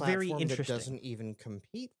different it's very platform that interesting. doesn't even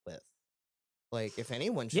compete with. Like, if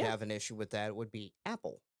anyone should have an issue with that, it would be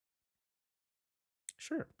Apple.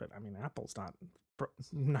 Sure, but I mean, Apple's not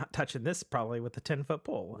touching this probably with a 10-foot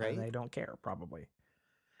pole, right? And they don't care probably.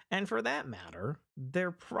 And for that matter,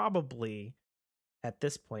 they're probably at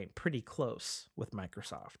this point pretty close with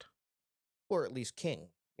Microsoft, or at least King.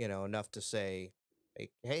 Enough to say,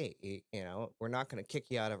 like, hey, we're not going to kick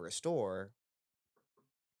you out of our store,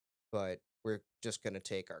 but we're just going to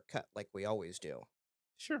take our cut like we always do.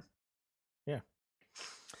 Sure. Yeah.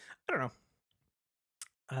 I don't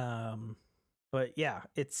know. But yeah,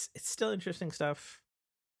 it's still interesting stuff.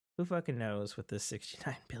 Who fucking knows with this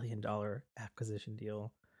 $69 billion acquisition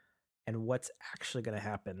deal and what's actually going to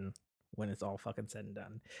happen when it's all fucking said and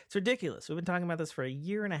done. It's ridiculous. We've been talking about this for 1.5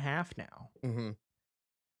 years now. Mm-hmm.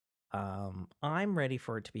 I'm ready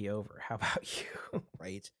for it to be over. How about you?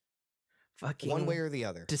 Right. Fucking one way or the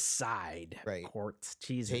other. Decide. Right. Courts.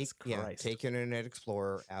 Jesus Christ. Yeah, take Internet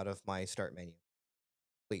Explorer out of my start menu.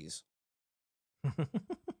 Please.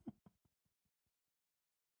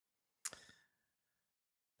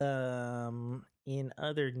 In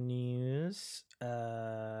other news,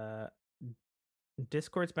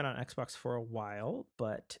 Discord's been on Xbox for a while,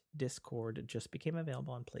 but Discord just became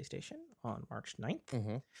available on PlayStation on March 9th.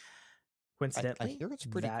 Mm-hmm. Coincidentally, I hear it's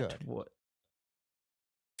pretty good.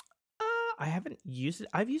 I haven't used it.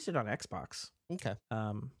 I've used it on Xbox. Okay.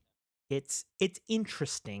 It's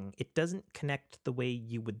interesting. It doesn't connect the way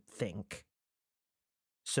you would think.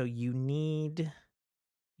 So you need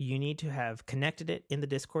to have connected it in the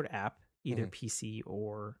Discord app, either PC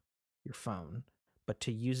or your phone. But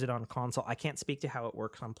to use it on console, I can't speak to how it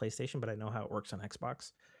works on PlayStation, but I know how it works on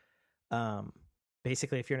Xbox.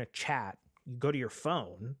 Basically, if you're in a chat, you go to your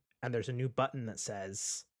phone, and there's a new button that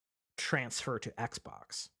says transfer to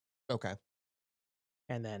Xbox. Okay.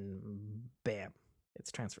 And then, bam,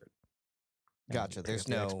 it's transferred. Gotcha. There's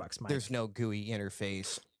no GUI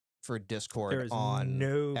interface for Discord There's on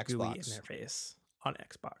no Xbox. GUI interface on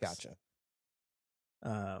Xbox. Gotcha.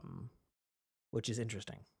 Which is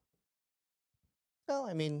interesting. Well,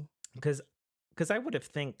 I mean, because I would have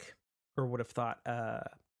thought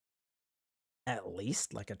at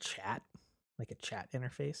least like a chat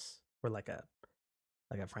interface, or like a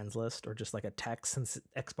friends list, or just like a text, since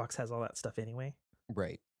Xbox has all that stuff anyway.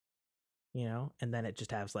 Right. And then it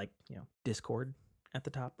just has like, Discord at the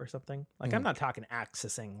top or something. Like, I'm not talking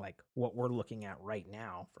accessing like what we're looking at right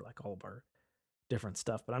now for like all of our different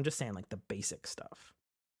stuff, but I'm just saying like the basic stuff,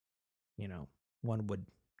 one would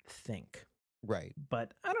think. Right.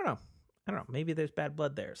 But I don't know. Maybe there's bad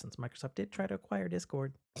blood there, since Microsoft did try to acquire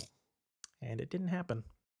Discord and it didn't happen.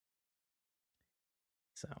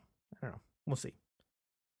 So I don't know. We'll see.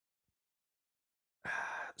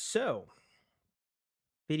 So,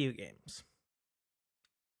 video games.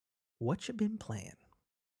 What you been playing?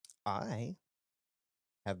 I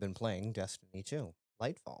have been playing Destiny 2,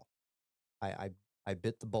 Lightfall. I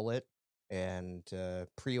bit the bullet and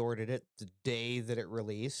pre-ordered it the day that it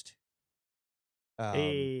released.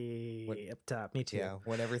 Hey, up top, me too. Yeah,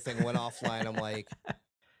 when everything went offline, I'm like,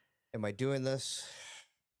 am I doing this?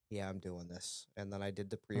 Yeah, I'm doing this. And then I did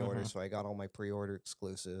the pre-order, so I got all my pre-order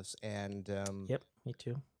exclusives. And yep, me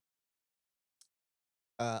too.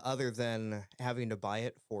 Other than having to buy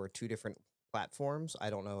it for 2 different platforms,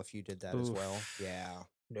 I don't know if you did that as well. Yeah.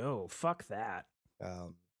 No, fuck that.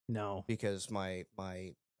 No, because my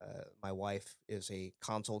wife is a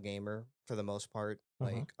console gamer for the most part.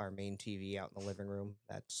 Like, our main TV out in the living room,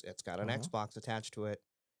 it's got an Xbox attached to it,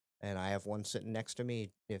 and I have one sitting next to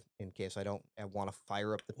me in case I want to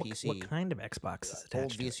fire up the PC. What kind of Xbox is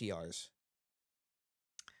attached? Old VCRs.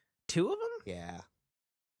 2 of them? Yeah.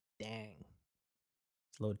 Dang.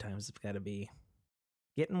 Load times have got to be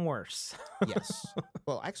getting worse. Yes.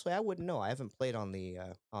 Well, actually, I wouldn't know. I haven't played on the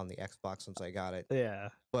Xbox since I got it. Yeah.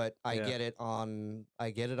 But I get it on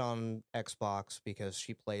Xbox because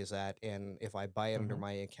she plays that, and if I buy it under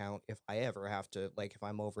my account, if I ever have to, like, if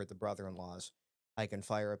I'm over at the brother-in-law's, I can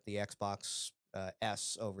fire up the Xbox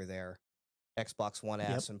S over there, Xbox One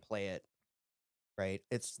S, and play it. Right?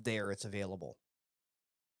 It's there. It's available.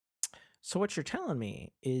 So what you're telling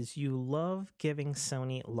me is you love giving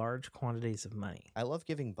Sony large quantities of money. I love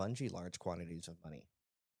giving Bungie large quantities of money.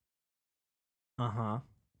 Uh-huh.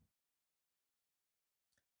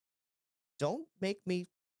 Don't make me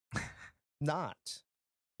not,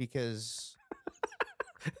 because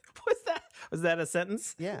Was that a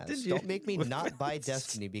sentence? yes, don't make me not buy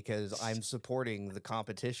Destiny because I'm supporting the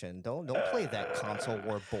competition. Don't play that console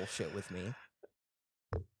war bullshit with me.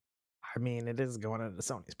 I mean, it is going into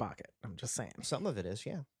Sony's pocket. I'm just saying. Some of it is,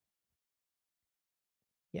 yeah.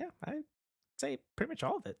 Yeah, I'd say pretty much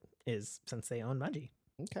all of it is, since they own Bungie.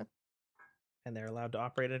 Okay. And they're allowed to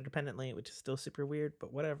operate independently, which is still super weird,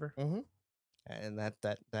 but whatever. Mm-hmm. And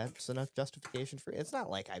that's enough justification for it. It's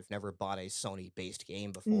not like I've never bought a Sony-based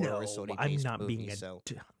game before or a Sony-based movie. I'm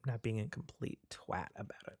not being a complete twat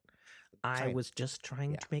about it. I was just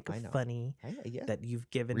trying to make it know. funny that you've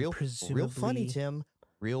given real presumably funny, Tim.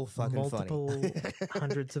 Real fucking multiple funny.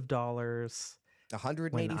 hundreds of dollars.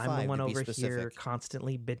 185 when I'm the one to be over specific. here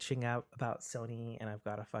constantly bitching out about Sony, and I've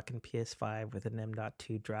got a fucking PS5 with an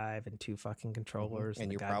M.2 drive and 2 fucking controllers,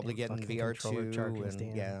 and you're probably getting VR2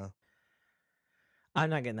 and yeah. I'm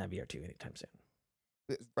not getting that VR2 anytime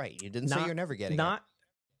soon. Right, you didn't say you're never getting it.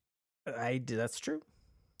 That's true.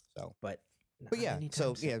 So, but yeah,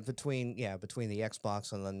 so soon. between the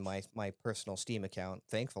Xbox and then my personal Steam account,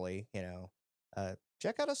 thankfully,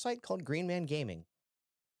 check out a site called Green Man Gaming.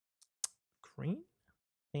 Green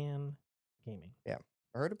Man Gaming. Yeah.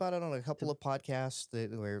 I heard about it on a couple of podcasts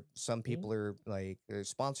where some people are like, they're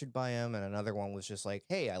sponsored by them, and another one was just like,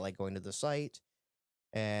 hey, I like going to the site,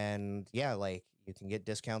 and yeah, like you can get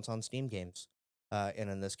discounts on Steam games. And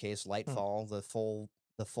in this case, Lightfall, the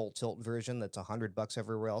full tilt version that's $100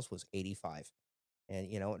 everywhere else was $85,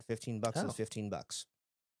 and at $15 is $15.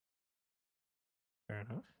 Fair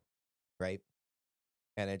enough. Right.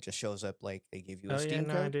 And it just shows up like they give you a Steam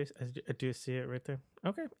code. I do see it right there.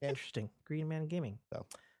 Okay, interesting. Green Man Gaming. So,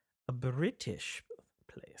 a British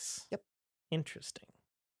place. Yep. Interesting.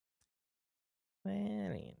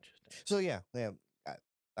 Very interesting. So yeah.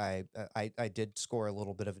 I did score a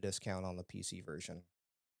little bit of a discount on the PC version.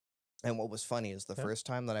 And what was funny is the first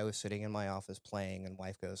time that I was sitting in my office playing, and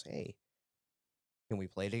wife goes, "Hey, can we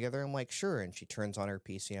play together?" I'm like, "Sure." And she turns on her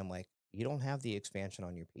PC. I'm like, "You don't have the expansion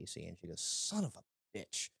on your PC." And she goes, "Son of a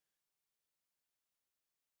bitch."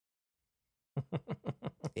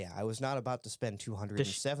 Yeah, I was not about to spend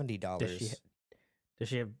 $270. Does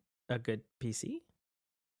she have a good PC?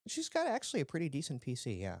 She's got actually a pretty decent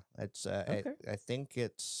PC. Yeah, it's I think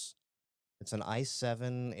it's an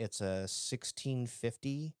i7. It's a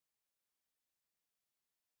 1650.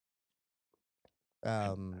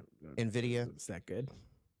 NVIDIA. Is that good?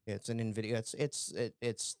 It's an NVIDIA.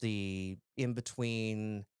 It's the in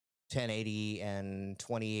between 1080 and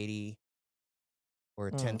 2080, or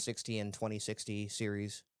 1060 and 2060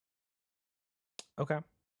 series. Okay.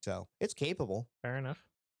 So it's capable. Fair enough.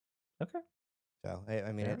 Okay. So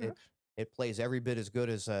I mean, it plays every bit as good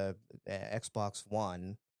as a Xbox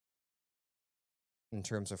One in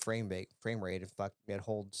terms of frame rate. In fact, it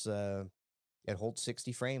holds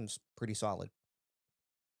 60 frames pretty solid.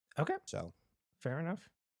 Okay. So fair enough.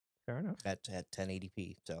 At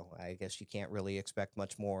 1080p. So I guess you can't really expect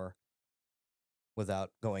much more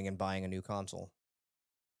without going and buying a new console.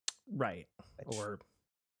 Right. Or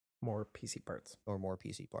more PC parts.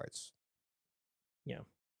 Yeah.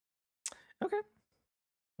 Okay.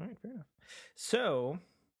 All right, fair enough. So,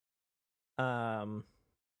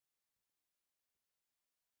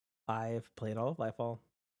 I've played all of Lightfall.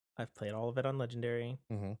 I've played all of it on Legendary.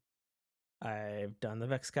 Mm-hmm. I've done the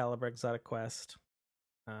Vexcalibur Exotic Quest.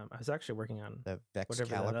 I was actually working on the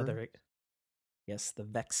Vexcalibur. Yes, the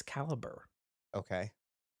Vexcalibur. Okay.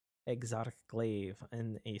 Exotic glaive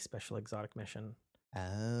in a special exotic mission.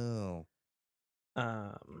 Oh.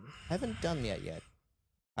 Haven't done that yet.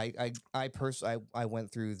 I went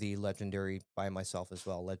through the Legendary by myself as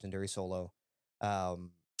well. Legendary solo.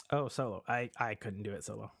 Solo. I couldn't do it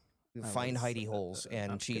solo. Find hidey holes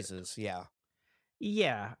and cheeses. Good. Yeah.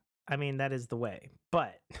 Yeah. I mean, that is the way,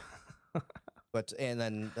 but. And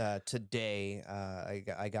then today,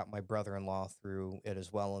 I got my brother-in-law through it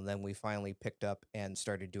as well, and then we finally picked up and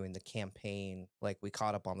started doing the campaign. Like, we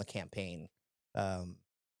caught up on the campaign,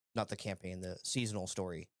 not the campaign, the seasonal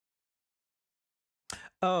story.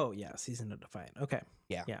 Oh yeah, Season of Defiant. Okay,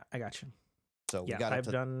 yeah, I got you. So we got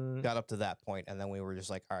up to that point, and then we were just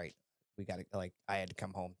like, all right, we got to I had to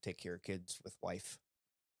come home, take care of kids with wife.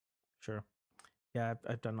 Sure. Yeah,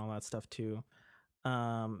 I've done all that stuff too.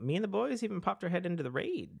 Me and the boys even popped our head into the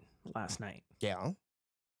raid last night. Yeah.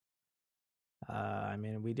 I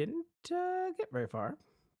mean, we didn't get very far,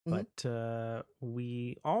 but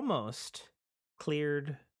we almost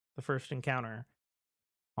cleared the first encounter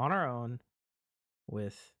on our own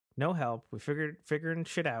with no help. We figuring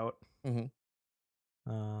shit out. Mm-hmm.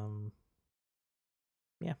 Yeah.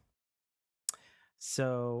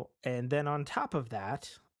 So, and then on top of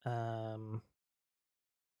that,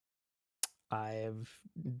 I've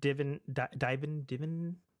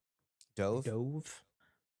Dove.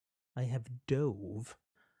 I have dove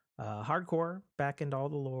hardcore back into all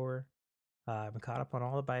the lore. I'm caught up on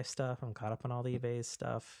all the Bice stuff. I'm caught up on all the Evase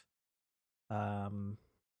stuff.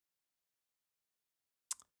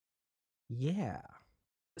 Yeah.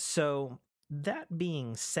 So that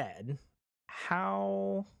being said,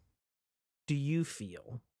 how do you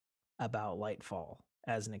feel about Lightfall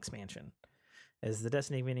as an expansion? As the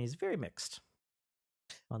Destiny community is very mixed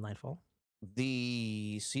on Lightfall.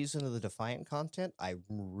 The Season of the Defiant content, I'm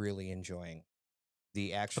really enjoying.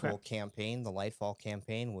 The actual campaign, the Lightfall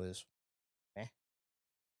campaign, was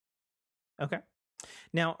Okay.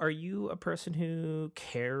 Now, are you a person who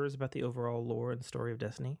cares about the overall lore and story of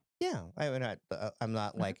Destiny? Yeah, I'm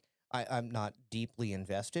not like I'm not deeply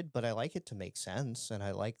invested, but I like it to make sense, and I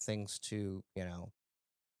like things to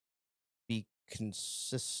be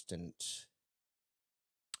consistent.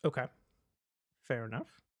 Okay, fair enough.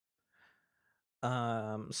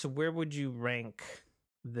 So where would you rank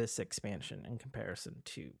this expansion in comparison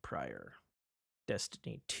to prior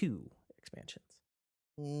Destiny 2 expansions?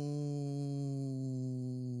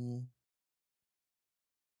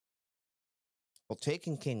 Well,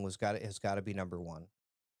 Taken King has got to be number one.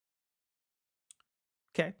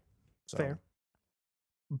 Okay, fair.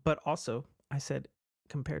 But also, I said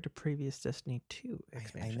compared to previous Destiny 2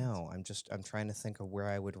 expansions. I know. I'm trying to think of where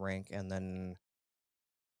I would rank, and then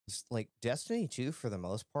like Destiny 2 for the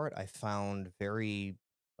most part, I found very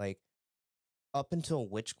like up until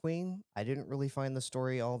Witch Queen, I didn't really find the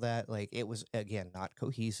story all that like it was again not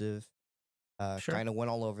cohesive. Sure. Kind of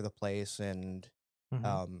went all over the place, and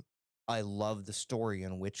I love the story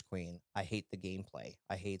in Witch Queen. I hate the gameplay.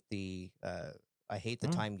 I hate the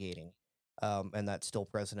time gating, and that's still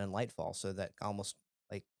present in Lightfall. So that almost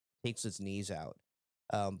like takes its knees out.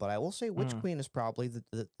 But I will say Witch Queen is probably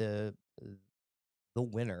the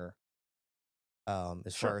winner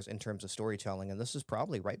as far as in terms of storytelling, and this is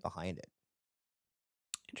probably right behind it.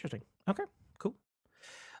 Interesting. Okay, cool.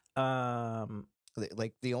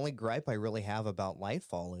 Like the only gripe I really have about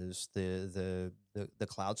Lightfall is the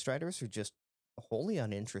Cloud Striders are just wholly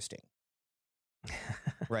uninteresting.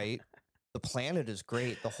 Right? The planet is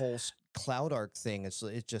great. The whole Cloud Arc thing is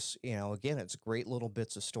it just again it's great little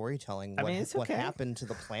bits of storytelling. I mean, it's what okay. happened to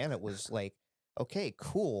the planet was like okay,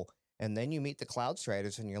 cool, and then you meet the Cloud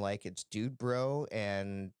Striders and you're like it's Dude Bro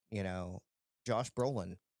and Josh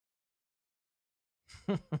Brolin,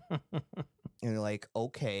 and you're like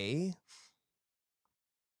okay.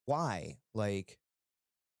 Why? Like,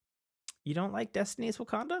 you don't like Destiny's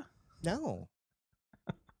Wakanda? No.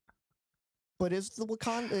 But is it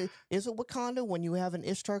Wakanda when you have an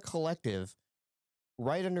Ishtar collective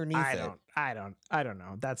right underneath it? I don't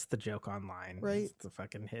know. That's the joke online. Right? It's a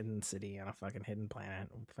fucking hidden city on a fucking hidden planet,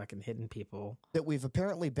 fucking hidden people that we've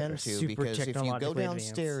apparently been to, because if you go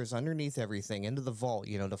downstairs underneath everything into the vault,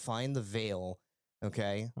 to find the veil,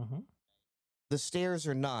 okay? The stairs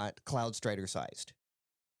are not Cloud Strider sized.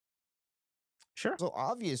 Sure. So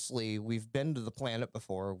obviously we've been to the planet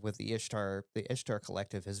before with the Ishtar. The Ishtar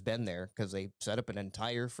collective has been there because they set up an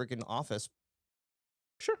entire freaking office.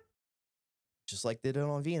 Sure. Just like they did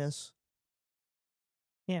on Venus.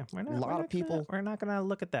 Yeah, we're not gonna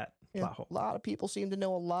look at that plot hole. A lot of people seem to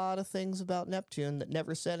know a lot of things about Neptune that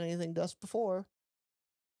never said anything to us before.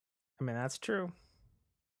 I mean, that's true.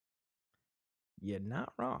 You're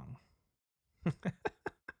not wrong.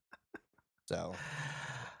 So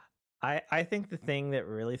I think the thing that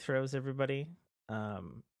really throws everybody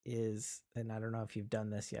is, and I don't know if you've done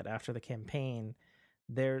this yet, after the campaign,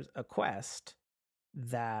 there's a quest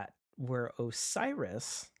that where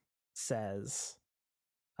Osiris says,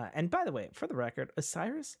 and by the way, for the record,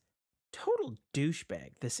 Osiris, total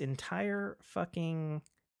douchebag this entire fucking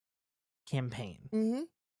campaign.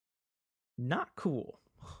 Not cool.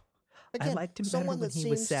 Again, I liked him better when he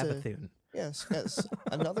was Sabathun. Yes,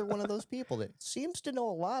 another one of those people that seems to know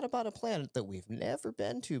a lot about a planet that we've never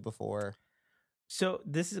been to before. So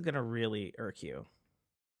this is going to really irk you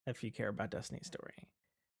if you care about Destiny's story.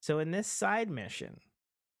 So in this side mission,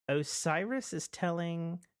 Osiris is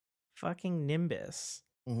telling fucking Nimbus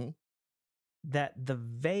that the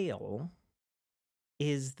veil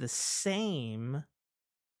is the same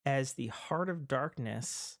as the Heart of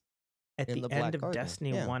Darkness at the end of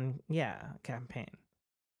Destiny 1 campaign.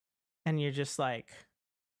 And you're just like,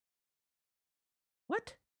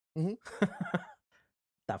 what? The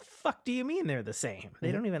fuck do you mean they're the same?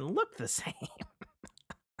 They don't even look the same.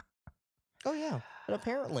 Oh, yeah. But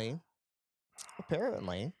apparently,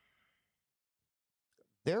 apparently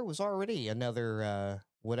there was already another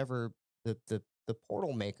whatever the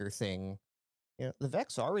portal maker thing. You know, the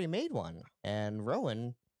Vex already made one, and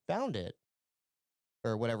Rowan found it,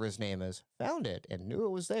 or whatever his name is, found it and knew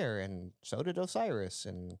it was there, and so did Osiris.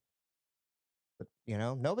 And but you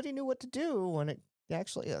know, nobody knew what to do when it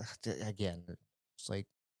actually. Again, it's like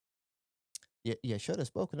you should have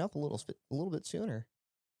spoken up a little bit sooner.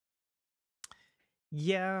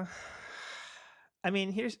 Yeah. I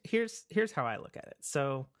mean, here's how I look at it.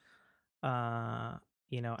 So, I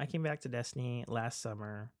came back to Destiny last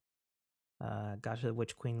summer. Got to the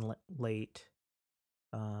Witch Queen late.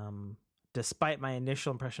 Despite my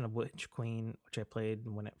initial impression of Witch Queen, which I played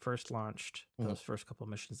when it first launched, those first couple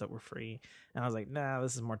of missions that were free, and I was like, nah,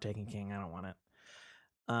 this is more Taken King. I don't want it.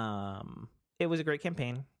 It was a great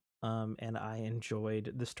campaign. And I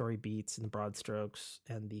enjoyed the story beats and the broad strokes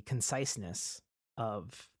and the conciseness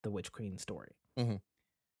of the Witch Queen story.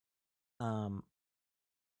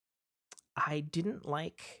 I didn't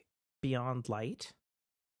like Beyond Light,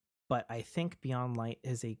 but I think Beyond Light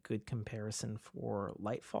is a good comparison for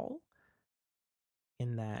Lightfall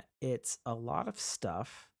in that it's a lot of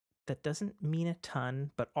stuff that doesn't mean a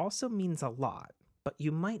ton, but also means a lot, but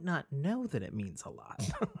you might not know that it means a lot.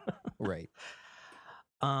 Right.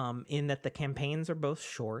 In that the campaigns are both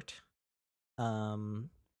short. And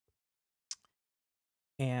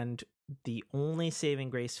the only saving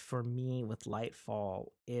grace for me with Lightfall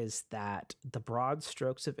is that the broad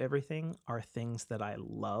strokes of everything are things that I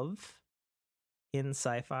love in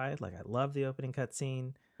sci-fi. Like, I love the opening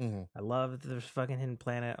cutscene. I love that there's fucking hidden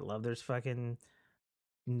planet. I love there's fucking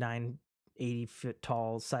 980-foot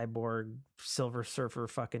tall cyborg Silver Surfer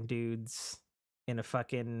fucking dudes in a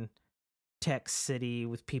fucking tech city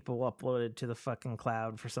with people uploaded to the fucking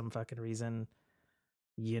cloud for some fucking reason.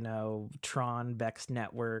 You know, Tron, Beck's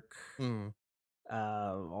network,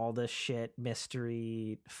 all this shit,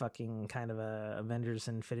 mystery, fucking kind of a Avengers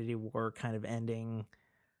Infinity War kind of ending.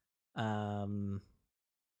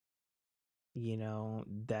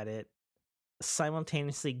 That it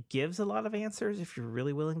simultaneously gives a lot of answers if you're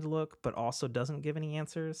really willing to look, but also doesn't give any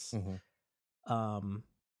answers.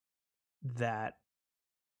 That,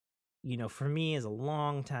 for me as a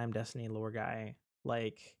long-time Destiny lore guy,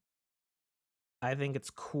 like, I think it's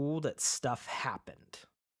cool that stuff happened.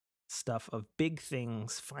 Stuff of big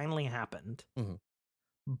things finally happened.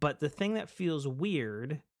 But the thing that feels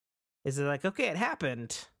weird is that, like, okay, it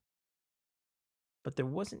happened, but there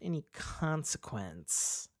wasn't any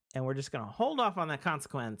consequence. And we're just going to hold off on that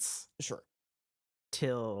consequence. Sure.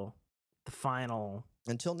 Till the final.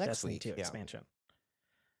 Until next Destiny week. 2 expansion.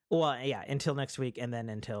 Well, yeah, until next week, and then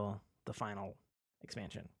until the final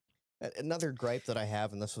expansion. Another gripe that I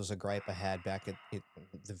have, and this was a gripe I had back at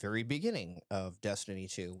the very beginning of Destiny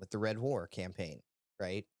 2 with the Red War campaign,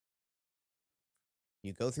 right?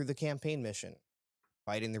 You go through the campaign mission,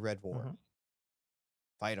 fighting the Red War.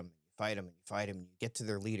 Fight them, and you fight them, and you get to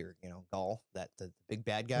their leader, Gaul, the big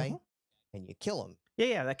bad guy, and you kill him.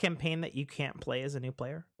 Yeah, that campaign that you can't play as a new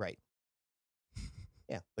player. Right.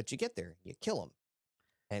 Yeah, but you get there, you kill him.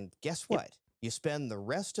 And guess what? Yep. You spend the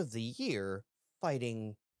rest of the year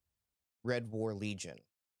fighting Red War Legion.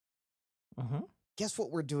 Guess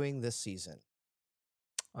what we're doing this season?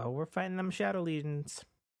 Oh, we're fighting them Shadow Legions.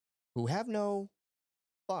 Who have no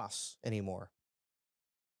boss anymore.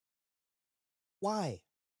 Why?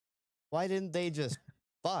 Why didn't they just,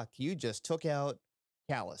 fuck, you just took out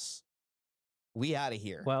Callus. We out of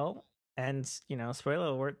here. Well, and, spoiler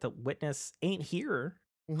alert, the Witness ain't here.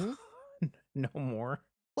 No more.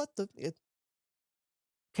 What the...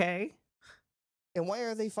 Okay. And why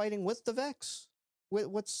are they fighting with the Vex?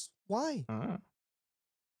 Why?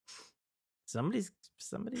 Somebody's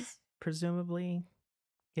presumably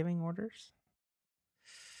giving orders.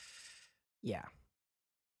 Yeah.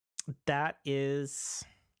 That is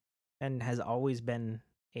and has always been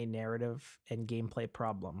a narrative and gameplay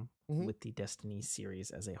problem with the Destiny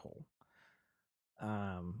series as a whole.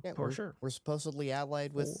 For sure. We're supposedly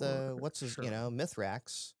allied with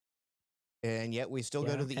Mithrax. And yet we still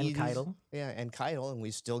go to the EDZ. Keitel. Yeah, and Keitel, and we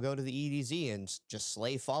still go to the EDZ and just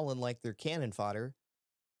slay Fallen like they're cannon fodder.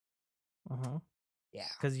 Yeah.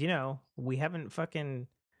 Because, we haven't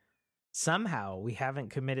somehow we haven't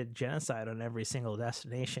committed genocide on every single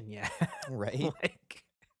destination yet. Right.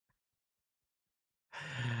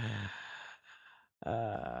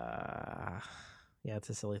 Yeah, it's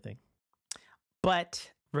a silly thing. But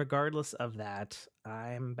regardless of that,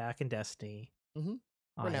 I'm back in Destiny.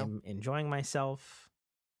 I'm enjoying myself.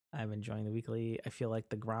 I'm enjoying the weekly. I feel like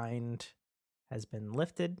the grind has been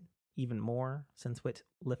lifted even more since Witch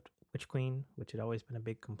Queen, which had always been a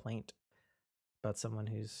big complaint about someone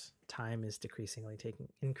whose time is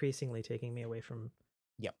increasingly taking me away from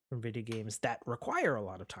Yep. from video games that require a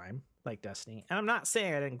lot of time, like Destiny. And I'm not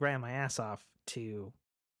saying I didn't grind my ass off to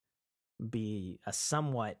be a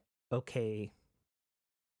somewhat okay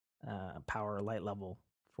power or light level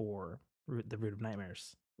for the Root of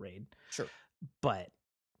Nightmares raid. Sure. But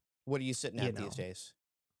what are you sitting at these days?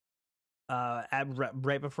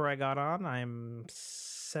 Right before I got on, I'm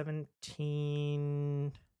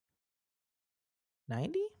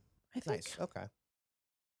 1790, I think. Nice. Okay.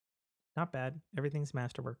 Not bad. Everything's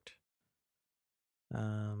masterworked.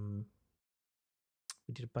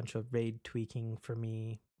 We did a bunch of raid tweaking for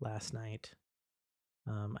me last night.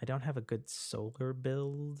 I don't have a good solar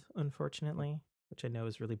build, unfortunately, which I know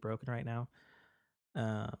is really broken right now.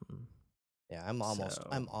 Yeah, I'm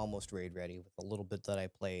almost raid ready with the little bit that I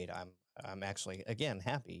played. I'm actually again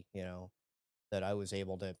happy, that I was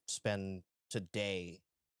able to spend today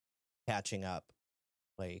catching up,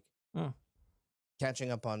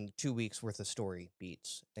 catching up on 2 weeks worth of story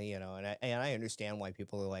beats, and I understand why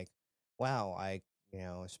people are like, wow, I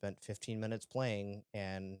spent 15 minutes playing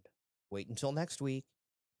and wait until next week.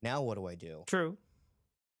 Now what do I do? True.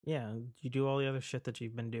 Yeah, you do all the other shit that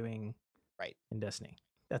you've been doing right in Destiny.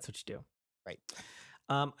 That's what you do. Right.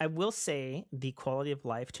 I will say the quality of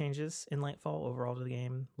life changes in Lightfall overall to the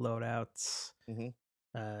game. Loadouts,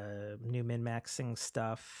 new min-maxing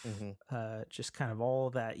stuff, just kind of all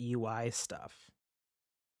that UI stuff.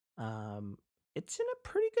 It's in a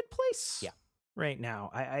pretty good place right now.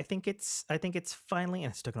 I think it's finally,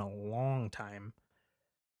 and it's taken a long time.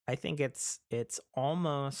 I think it's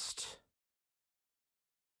almost,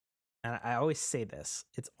 and I always say this,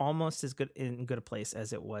 it's almost as good a place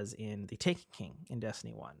as it was in the Taken King in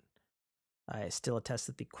Destiny 1. I still attest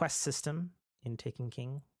that the quest system in Taken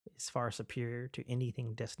King is far superior to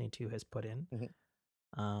anything Destiny 2 has put in.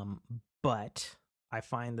 But I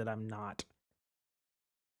find that I'm not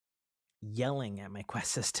yelling at my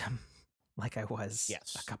quest system like I was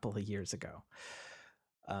a couple of years ago.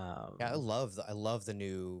 I love the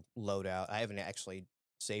new loadout. I haven't actually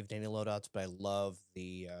saved any loadouts, but I love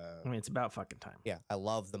the I mean, it's about fucking time. Yeah, I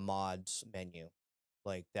love the mods menu.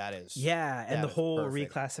 Like that is and the whole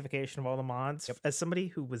reclassification of all the mods. As somebody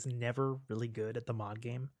who was never really good at the mod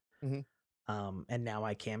game, and now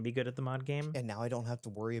I can be good at the mod game, and now I don't have to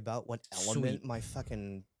worry about what element my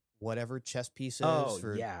fucking whatever chess piece is.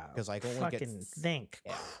 Because I can only thank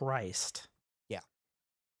Christ.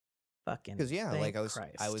 Fucking because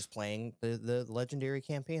I was playing the legendary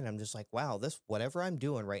campaign. I'm just like, wow, this whatever I'm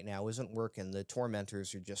doing right now isn't working. The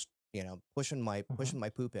tormentors are just pushing my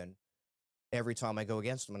poop in every time I go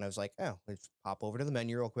against them. And I was like, oh, let's pop over to the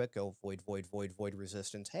menu real quick. Go void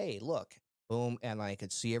resistance. Hey, look, boom, and I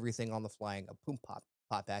could see everything on the fly and go boom, pop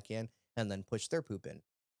back in, and then push their poop in.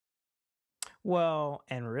 Well,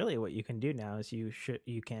 and really, what you can do now is you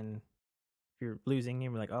can, if you're losing,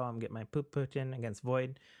 you're like, oh, I'm getting my poop put in against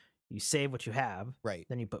void. You save what you have, right?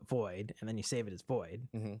 Then you put void, and then you save it as void,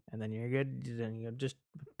 and then you're good. Then you just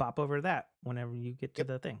pop over to that whenever you get to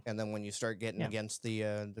the thing. And then when you start getting against the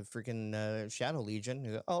freaking Shadow Legion,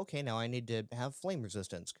 you go, oh, okay, now I need to have flame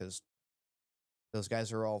resistance because those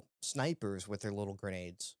guys are all snipers with their little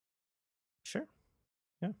grenades. Sure.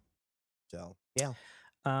 Yeah. So yeah.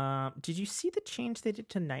 Did you see the change they did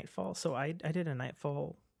to Nightfall? So I did a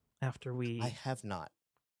Nightfall after I have not.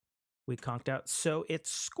 We conked out. So it's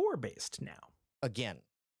score based now. Again.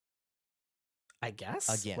 I guess.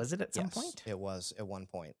 Again. Was it at some point? It was at one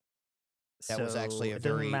point. That was actually a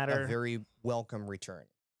very welcome return.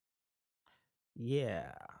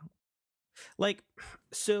 Yeah. Like,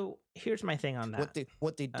 so here's my thing on that.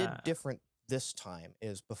 What they did different this time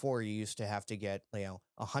is before you used to have to get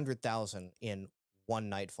 100,000 in one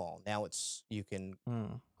Nightfall. Now you can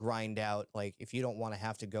grind out, like, if you don't want to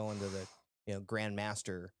have to go into the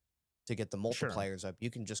Grandmaster to get the multipliers up, you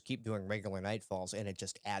can just keep doing regular Nightfalls and it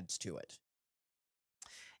just adds to it.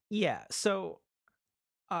 Yeah, so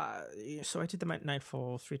I did the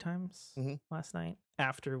Nightfall 3 times last night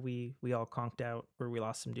after we all conked out, where we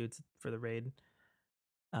lost some dudes for the raid.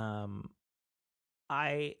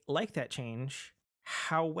 I like that change.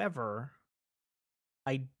 However,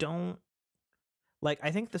 I don't like. I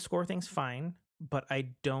think the score thing's fine, but I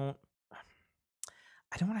don't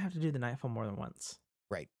want to have to do the Nightfall more than once.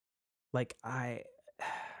 Right. Like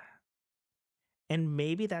and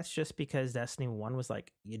maybe that's just because Destiny 1 was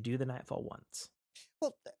like, you do the Nightfall once.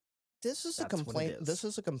 Well, this is a complaint. This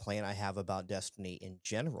is a complaint I have about Destiny in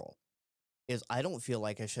general, is I don't feel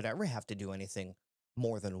like I should ever have to do anything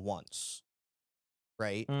more than once.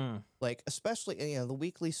 Right? Like, especially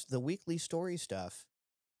the weekly story stuff.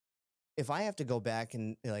 if I have to go back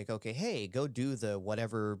and be like, okay, hey, go do the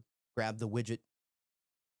whatever, grab the widget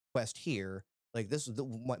quest here. Like this is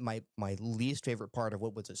my least favorite part of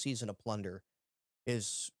what was a season of plunder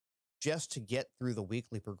is just to get through the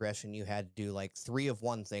weekly progression. You had to do like 3 of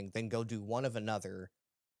one thing, then go do 1 of another.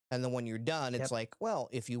 And then when you're done, it's Yep. like, well,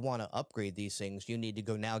 if you want to upgrade these things, you need to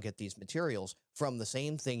go now get these materials from the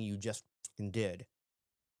same thing you just fucking did.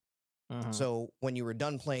 Mhm. So when you were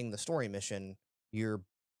done playing the story mission, your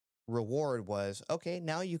reward was, okay,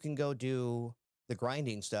 now you can go do the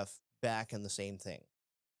grinding stuff back in the same thing.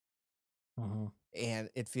 Mhm. And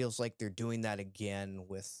it feels like they're doing that again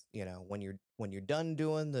with, when you're done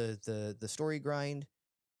doing the story grind,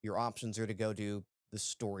 your options are to go do the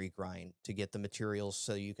story grind to get the materials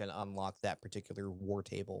so you can unlock that particular war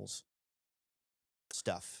tables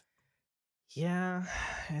stuff. Yeah,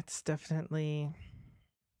 it's definitely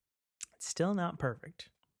still not perfect,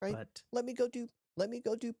 Right? but Let me go do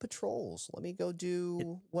patrols. Let me go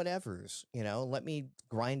do whatever's, let me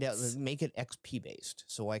grind out, it's make it XP based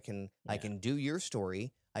so I can yeah. do your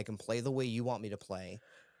story. I can play the way you want me to play.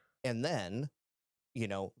 And then,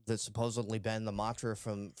 that's supposedly been the mantra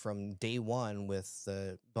from day one with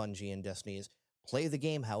Bungie and Destiny is play the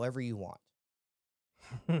game however you want.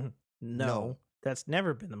 No, No. that's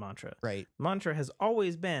never been the mantra. Right. Mantra has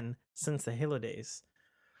always been since the Halo days.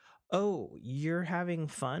 Oh, you're having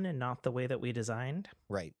fun and not the way that we designed?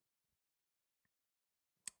 Right.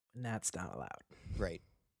 And that's not allowed. Right.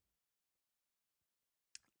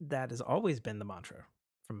 That has always been the mantra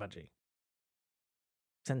from Bungie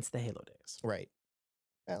since the Halo days. Right.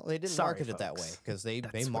 Well, they didn't Sorry, market it that way folks. because they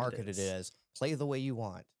That's what it marketed it is. as play the way you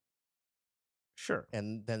want. Sure.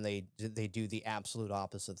 And then they do the absolute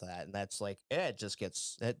opposite of that, and that's like it just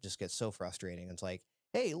gets so frustrating. It's like,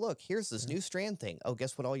 hey, look, here's this Yeah. new strand thing. Oh,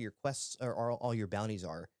 guess what? All your quests or all your bounties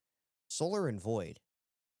are solar and void.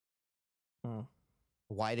 Hmm.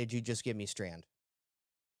 Why did you just give me strand?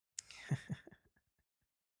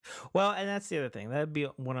 Well, and that's the other thing. That'd be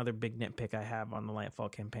one other big nitpick I have on the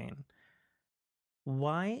Lightfall campaign.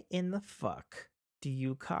 Why in the fuck do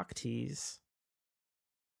you cock tease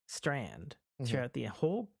Strand throughout the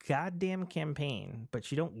whole goddamn campaign,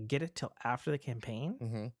 but you don't get it till after the campaign?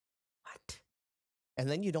 Mm-hmm. What? And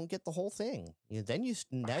then you don't get the whole thing.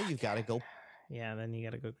 Now you've got to go. Yeah, then you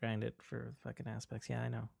got to go grind it for fucking aspects. Yeah, I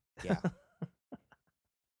know. Yeah.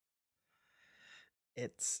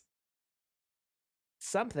 It's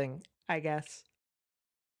something, I guess.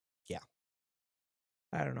 Yeah.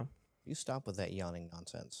 I don't know. You stop with that yawning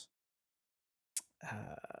nonsense.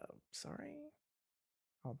 Sorry.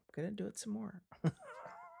 I'm gonna do it some more.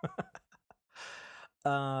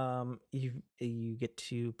 You get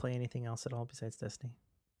to play anything else at all besides Destiny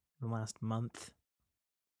in the last month?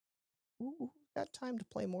 Who got time to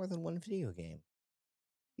play more than one video game?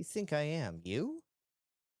 You think I am? You?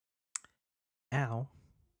 Ow.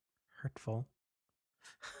 Hurtful.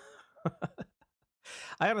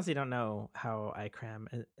 I honestly don't know how I cram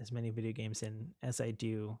as many video games in as I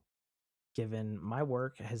do, given my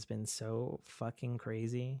work has been so fucking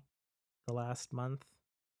crazy the last month.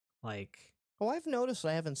 Like, Well, I've noticed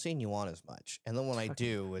I haven't seen you on as much, and then when I fucking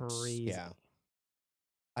do, it's crazy. yeah.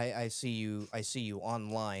 I see you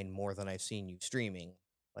online more than I've seen you streaming.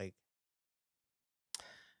 Like,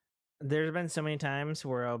 There's been so many times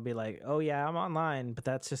where I'll be like, "Oh yeah, I'm online," but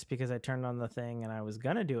that's just because I turned on the thing and I was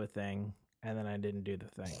gonna do a thing, and then I didn't do the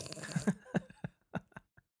thing.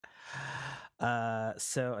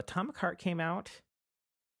 So Atomic Heart came out.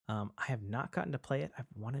 I have not gotten to play it. I've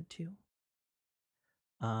wanted to.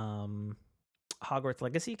 Hogwarts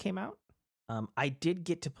Legacy came out. I did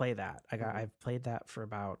get to play that. I've played that for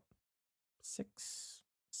about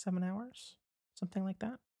 6-7 hours, something like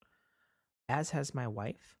that. As has my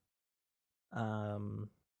wife. Let's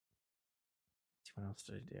see, what else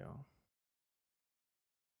did I do?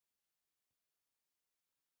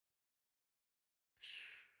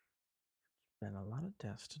 Been a lot of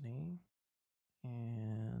Destiny,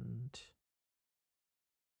 and have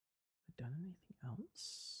I done anything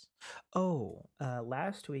else? Oh,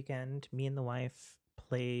 last weekend, me and the wife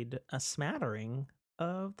played a smattering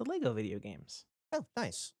of the Lego video games. oh,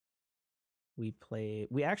 nice. We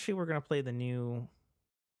actually were gonna play the new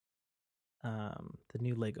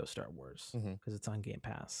Lego Star Wars because it's on Game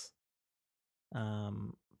Pass.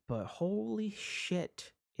 But holy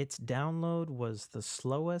shit, its download was the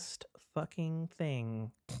slowest fucking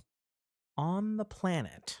thing on the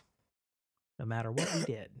planet, no matter what we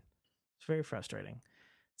did. It's very frustrating.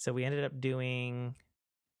 So we ended up we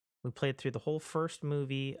played through the whole first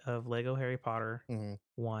movie of Lego Harry Potter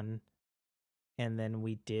 1, and then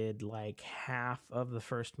we did like half of the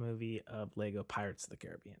first movie of Lego Pirates of the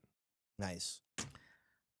Caribbean. Nice.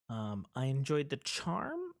 I enjoyed the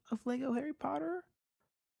charm of Lego Harry Potter,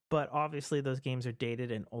 but obviously those games are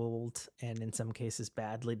dated and old, and in some cases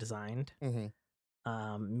badly designed.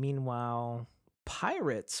 Meanwhile,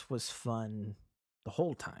 Pirates was fun the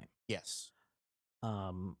whole time. Yes.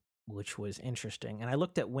 Which was interesting. And I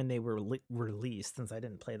looked at when they were released, since I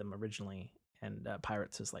didn't play them originally, and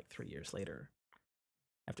Pirates was like 3 years later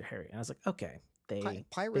after Harry. And I was like, okay,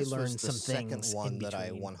 Pirates they learned was the some second things one in that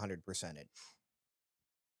I between. 100%ed.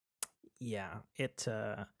 Yeah, it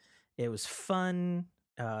was fun.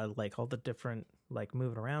 Like all the different like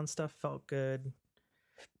moving around stuff felt good.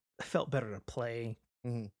 Felt better to play.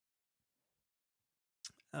 So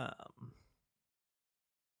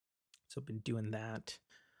I've been doing that.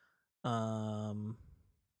 Yeah,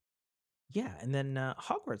 and then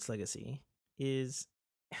Hogwarts Legacy is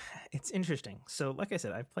it's interesting. So like I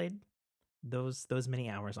said, I've played those many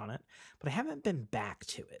hours on it, but I haven't been back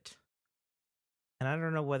to it. And I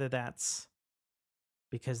don't know whether that's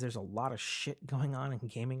because there's a lot of shit going on in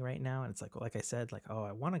gaming right now, and it's like I said, like, oh,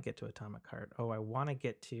 I want to get to Atomic Heart. Oh, I want to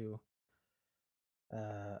get to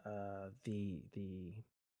the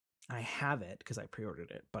I have it because I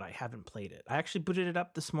pre-ordered it, but I haven't played it. I actually booted it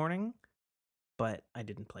up this morning, but I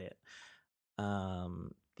didn't play it.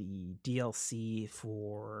 The DLC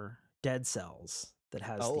for Dead Cells that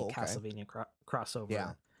has the Castlevania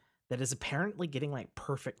crossover that is apparently getting like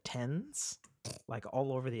perfect 10s like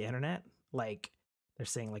all over the internet. Like they're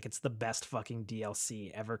saying like it's the best fucking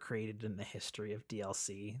DLC ever created in the history of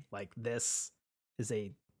DLC. Like this is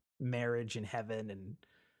a marriage in heaven and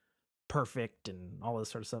perfect and all this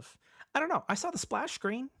sort of stuff. I don't know. I saw the splash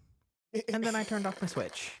screen and then I turned off my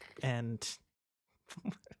Switch and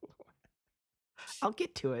I'll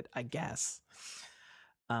get to it, I guess.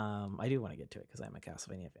 I do want to get to it because I'm a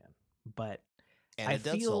Castlevania fan, but and I a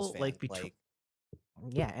Dead Cells fan,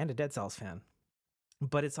 yeah, and a Dead Cells fan.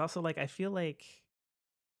 But it's also like I feel like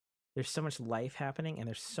there's so much life happening, and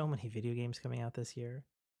there's so many video games coming out this year,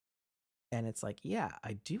 and it's like, yeah,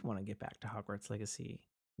 I do want to get back to Hogwarts Legacy.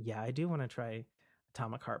 Yeah, I do want to try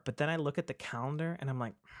Atomic Heart, but then I look at the calendar and I'm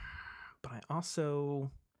like, but I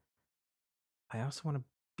also want to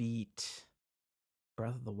beat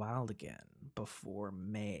Breath of the Wild again before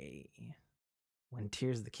May when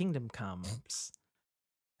Tears of the Kingdom comes,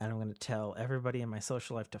 and I'm going to tell everybody in my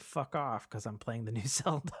social life to fuck off because I'm playing the new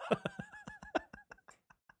Zelda.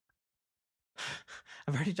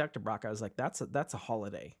 I've already talked to Brock. I was like, that's a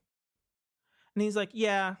holiday, and he's like,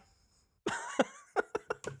 yeah.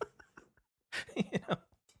 You know,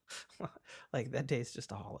 like that day's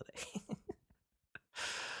just a holiday.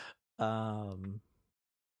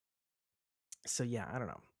 So yeah, I don't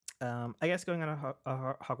know. I guess going on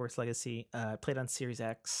a Hogwarts Legacy, played on Series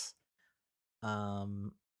X. I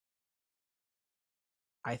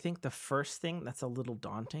think the first thing that's a little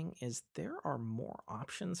daunting is there are more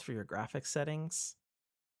options for your graphics settings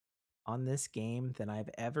on this game than I've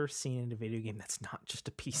ever seen in a video game that's not just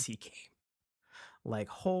a PC game. Like,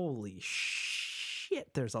 holy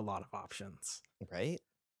shit, there's a lot of options. Right?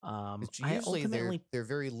 Usually they're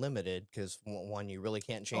very limited because one, you really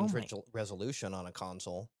can't change resolution on a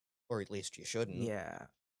console, or at least you shouldn't. Yeah,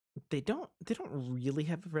 they don't really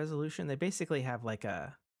have a resolution. They basically have like they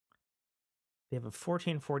have a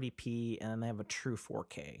 1440p and then they have a true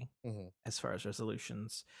 4K as far as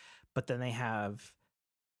resolutions, but then they have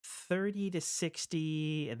 30 to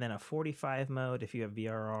 60 and then a 45 mode if you have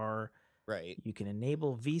VRR. Right. You can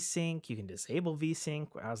enable VSync, you can disable VSync.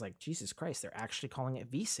 I was like, Jesus Christ, they're actually calling it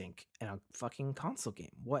VSync in a fucking console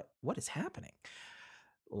game. What is happening?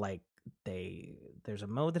 Like there's a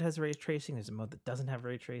mode that has ray tracing, there's a mode that doesn't have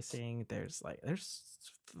ray tracing, there's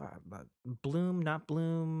bloom, not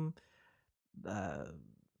bloom,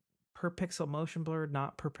 per pixel motion blur,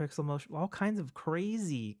 not per pixel motion, all kinds of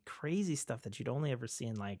crazy stuff that you'd only ever see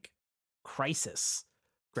in like Crysis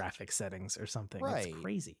graphic settings or something. Right. It's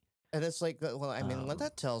crazy. And it's like, well, I mean, what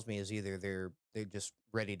that tells me is either they're just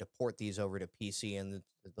ready to port these over to PC and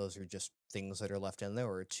those are just things that are left in there,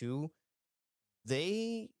 or two,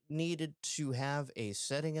 they needed to have a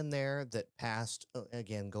setting in there that passed,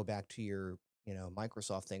 again, go back to your,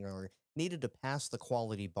 Microsoft thing, or needed to pass the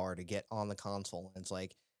quality bar to get on the console. And it's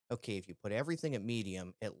like, okay, if you put everything at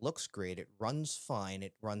medium, it looks great, it runs fine,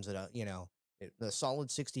 it runs at a solid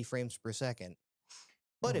 60 frames per second.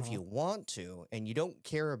 But if you want to, and you don't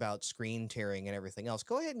care about screen tearing and everything else,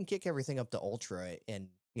 go ahead and kick everything up to ultra and,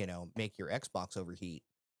 make your Xbox overheat.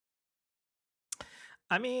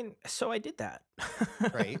 I mean, so I did that.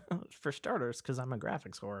 Right. For starters, because I'm a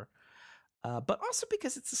graphics whore. But also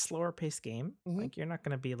because it's a slower paced game. Like, you're not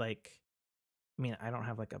going to be like, I mean, I don't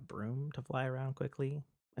have like a broom to fly around quickly.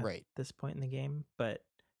 at Right. this point in the game, but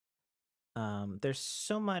there's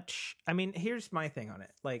so much. I mean, here's my thing on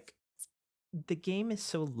it. Like, the game is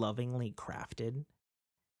so lovingly crafted,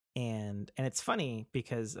 and it's funny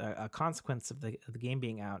because a consequence of the game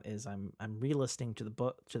being out is I'm re-listening to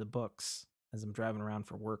the books as I'm driving around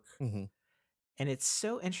for work. Mm-hmm. And it's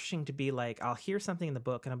so interesting to be like, I'll hear something in the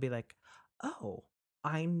book and I'll be like, oh,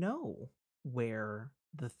 I know where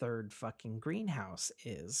the third fucking greenhouse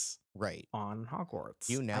is Right. on Hogwarts.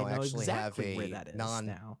 You now I know actually exactly have where a that is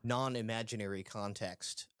now. non-imaginary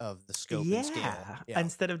context of the scope and scale. Yeah.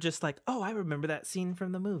 Instead of just like, oh, I remember that scene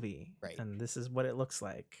from the movie. Right. And this is what it looks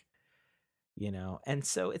like. You know? And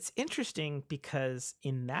so it's interesting because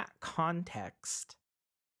in that context,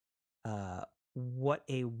 what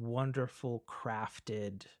a wonderful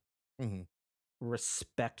crafted, Mm-hmm.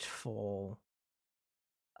 respectful,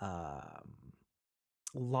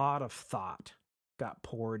 lot of thought got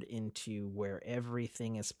poured into where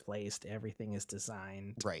everything is placed, everything is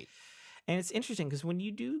designed. Right. And it's interesting because when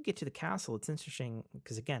you do get to the castle, it's interesting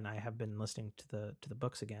because, again, I have been listening to the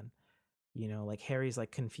books again. You know, like Harry's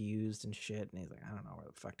like confused and shit, and he's like, I don't know where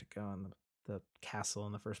the fuck to go in the castle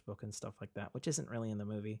in the first book and stuff like that, which isn't really in the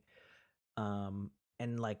movie.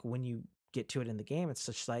 And like when you get to it in the game, it's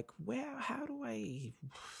just like, well,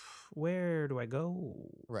 where do I go?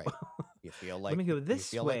 Right. You feel like Let me go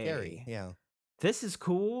this you feel way. like Harry. Yeah. This is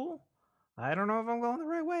cool. I don't know if I'm going the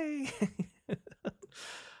right way.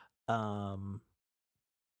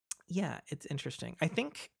 Yeah, it's interesting. I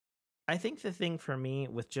think the thing for me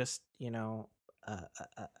with just, you know,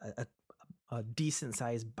 a decent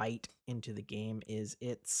sized bite into the game is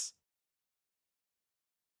it's,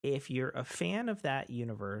 if you're a fan of that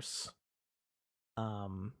universe,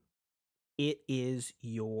 it is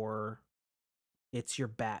it's your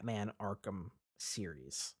Batman Arkham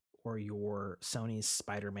series or your Sony's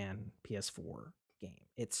Spider-Man PS4 game.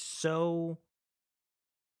 It's so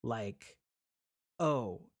like,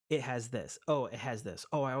 oh, it has this. Oh, it has this.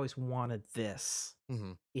 Oh, I always wanted this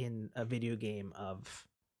in a video game of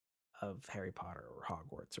Harry Potter or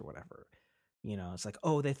Hogwarts or whatever. You know, it's like,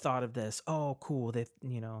 oh, they thought of this. Oh, cool. They,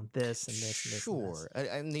 you know, this and this and this. Sure.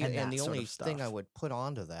 And And the sort only of thing I stuff. would put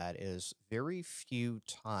onto that is very few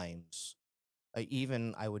times,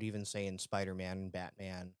 I would even say in Spider-Man and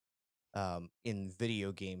Batman, in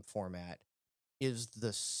video game format, is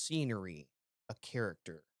the scenery a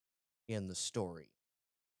character in the story.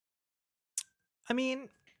 I mean,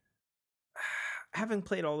 having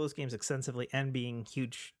played all those games extensively and being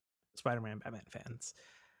huge Spider-Man and Batman fans,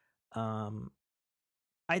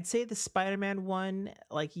 I'd say the Spider-Man one,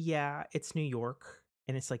 like, yeah, it's New York,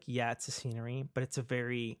 and it's like, yeah, it's a scenery, but it's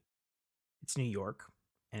New York,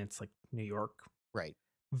 and it's like New York. Right.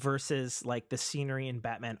 Versus like the scenery in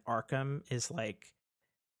Batman Arkham is like,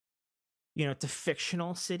 you know, it's a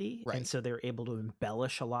fictional city. Right. And so they're able to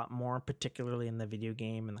embellish a lot more, particularly in the video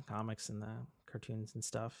game and the comics and the cartoons and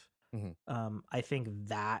stuff. I think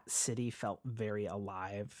that city felt very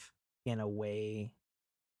alive in a way.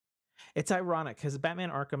 It's ironic because Batman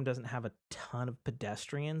Arkham doesn't have a ton of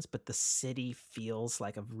pedestrians, but the city feels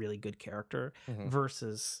like a really good character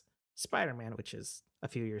versus Spider-Man, which is a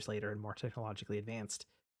few years later and more technologically advanced.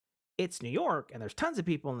 It's New York and there's tons of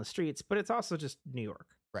people in the streets, but it's also just New York.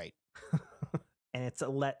 Right. And it's a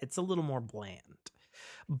little more bland.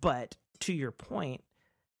 But to your point,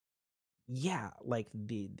 yeah, like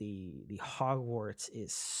the Hogwarts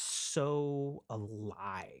is so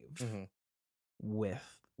alive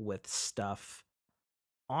with stuff.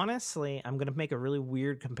 Honestly, I'm going to make a really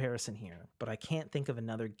weird comparison here, but I can't think of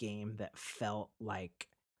another game that felt like,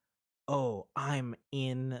 oh, I'm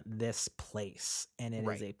in this place, and it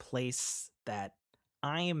is a place that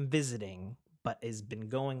I am visiting, but has been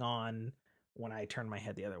going on when I turn my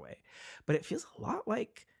head the other way. But it feels a lot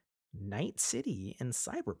like Night City and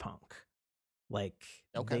Cyberpunk. Like,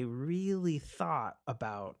 they really thought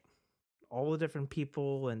about all the different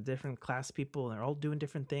people and different class people, and they're all doing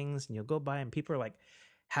different things, and you'll go by and people are like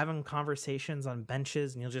having conversations on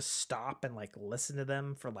benches, and you'll just stop and like listen to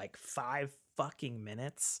them for like 5 fucking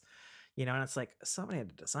minutes. You know, and it's like, somebody had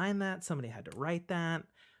to design that, somebody had to write that,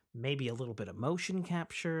 maybe a little bit of motion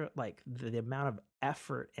capture. Like the amount of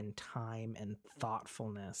effort and time and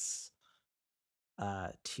thoughtfulness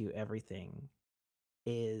to everything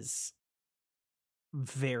is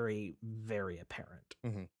very, very apparent.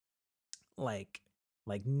 Like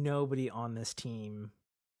nobody on this team,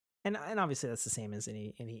 and obviously that's the same as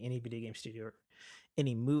any video game studio or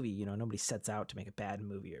any movie. You know, nobody sets out to make a bad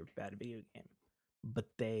movie or a bad video game, but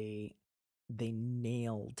they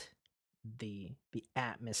nailed the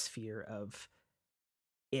atmosphere of,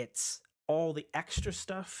 it's all the extra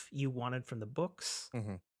stuff you wanted from the books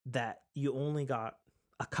Mm-hmm. that you only got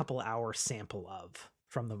a couple hour sample of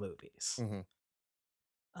from the movies.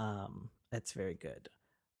 Mm-hmm. That's very good.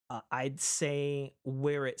 I'd say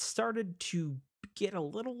where it started to get a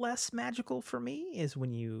little less magical for me is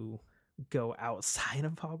when you go outside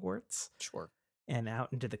of Hogwarts. Sure. And out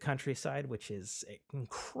into the countryside, which is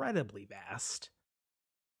incredibly vast.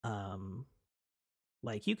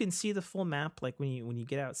 Like you can see the full map, like when you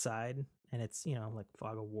get outside, and it's, you know, like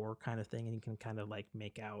fog of war kind of thing, and you can kind of like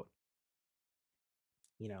make out,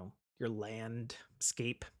 you know, your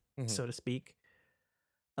landscape, so to speak.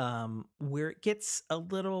 Where it gets a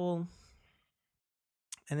little,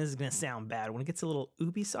 and this is gonna sound bad, when it gets a little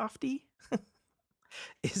Ubisofty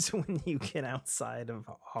is when you get outside of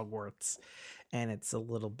Hogwarts, and it's a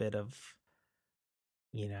little bit of,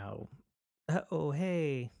 you know, oh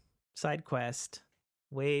hey, side quest,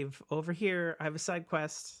 wave over here, I have a side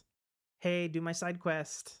quest, hey, do my side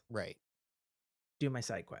quest, Right. do my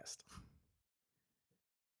side quest.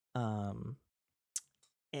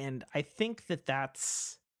 And I think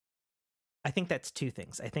that's two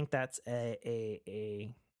things. I think that's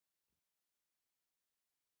a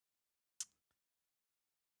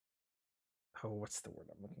what's the word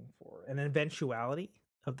I'm looking for, an eventuality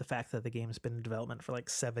of the fact that the game's been in development for like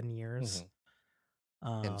 7 years.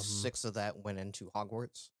 And 6 of that went into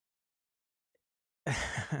Hogwarts.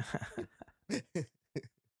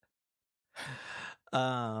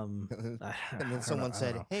 And then someone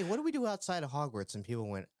said, "Hey, what do we do outside of Hogwarts?" And people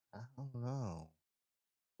went, "I don't know.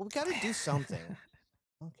 Well, we got to do something."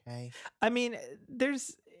 Okay. I mean,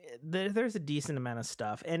 there's a decent amount of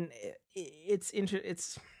stuff, and it's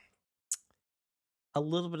a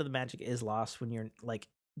little bit of the magic is lost when you're like,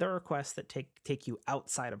 there are quests that take you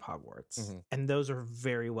outside of Hogwarts, and those are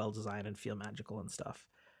very well designed and feel magical and stuff.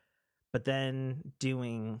 But then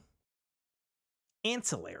doing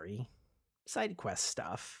ancillary side quest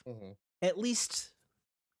stuff, at least,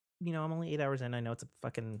 you know, I'm only 8 hours in. I know it's a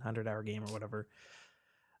fucking 100-hour game or whatever.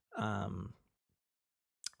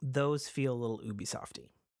 Those feel a little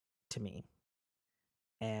Ubisofty to me.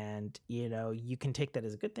 And, you know, you can take that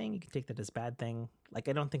as a good thing. You can take that as a bad thing. Like,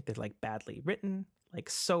 I don't think they're like badly written.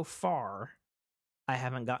 Like, so far, I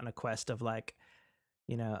haven't gotten a quest of like,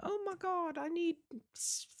 you know, oh my God, I need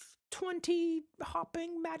 20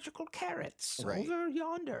 hopping magical carrots over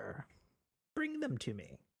yonder. Bring them to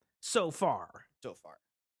me. So far.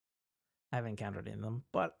 I haven't encountered any of them,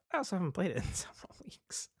 but I also haven't played it in several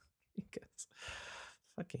weeks because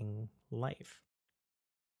fucking life.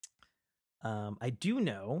 I do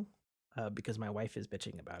know, because my wife is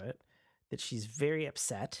bitching about it, that she's very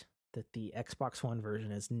upset that the Xbox One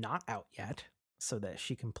version is not out yet, so that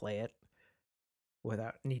she can play it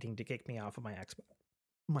without needing to kick me off of my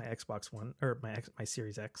Xbox One or my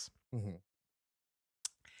Series X.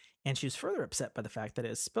 And she was further upset by the fact that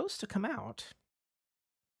it is supposed to come out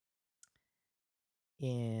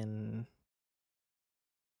in,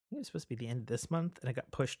 I think it was supposed to be the end of this month, and it got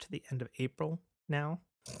pushed to the end of April now.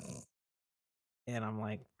 And I'm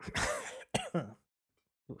like, ooh, I'm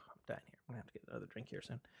dying here. I'm gonna have to get another drink here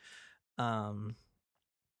soon.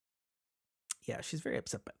 Yeah, she's very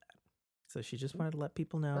upset by that. So she just wanted to let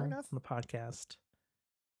people know on the podcast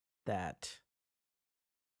that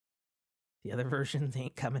the other versions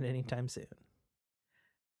ain't coming anytime soon.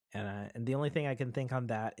 And the only thing I can think on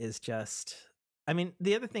that is just, I mean,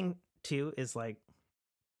 the other thing too is like,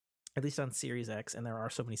 at least on Series X, and there are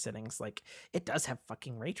so many settings, like it does have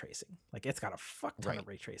fucking ray tracing. Like it's got a fuck ton of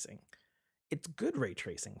ray tracing. It's good ray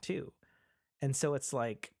tracing too. And so it's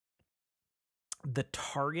like the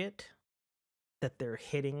target that they're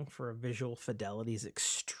hitting for a visual fidelity is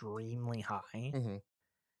extremely high.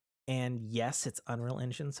 And yes, it's Unreal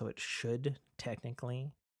Engine, so it should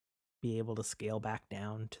technically be able to scale back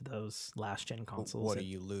down to those last gen consoles. What are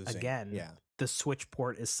you losing? Again, the Switch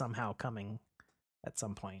port is somehow coming at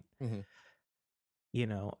some point. You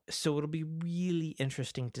know, so it'll be really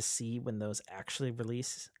interesting to see when those actually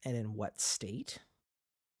release and in what state.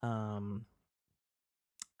 I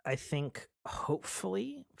think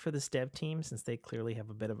hopefully for this dev team, since they clearly have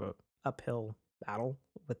a bit of a uphill battle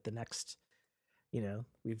with the next, you know,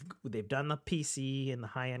 they've done the PC and the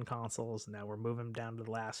high end consoles, and now we're moving down to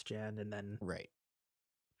the last gen, and then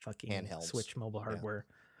fucking handhelds, Switch mobile hardware.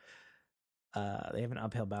 They have an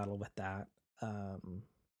uphill battle with that.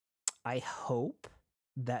 I hope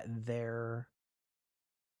that their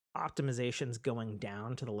optimizations going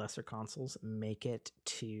down to the lesser consoles make it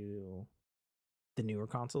to the newer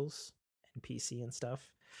consoles and PC and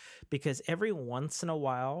stuff, because every once in a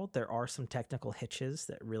while there are some technical hitches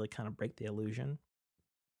that really kind of break the illusion.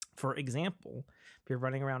 For example, if you're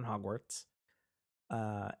running around Hogwarts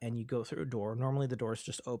and you go through a door, normally the door's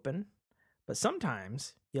just open, but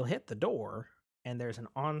sometimes you'll hit the door and there's an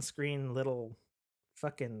on-screen little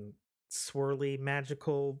fucking swirly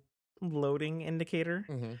magical loading indicator.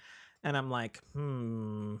 Mm-hmm. And I'm like,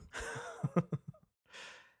 you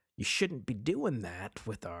shouldn't be doing that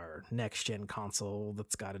with our next gen console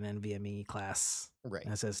that's got an NVMe class Right.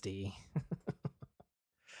 SSD.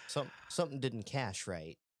 Something didn't cache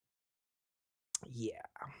right. Yeah.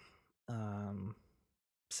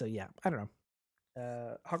 So yeah, I don't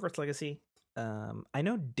know. Hogwarts Legacy. I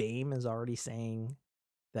know Dame is already saying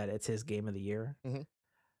that it's his game of the year.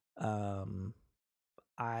 Mm-hmm.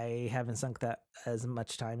 I haven't sunk that as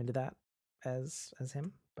much time into that as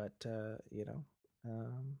him, but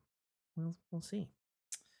we'll see.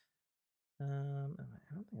 I don't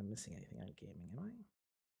think I'm missing anything on gaming, am I?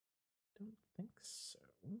 Don't think so.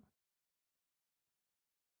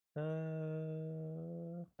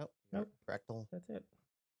 Nope. Fractal. That's it.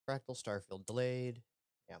 Fractal Starfield delayed.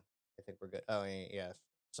 Yeah, I think we're good. Oh, yeah.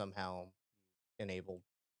 Somehow enabled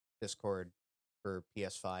Discord for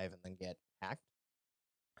PS5 and then get hacked.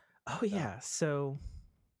 Oh, yeah. So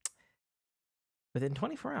within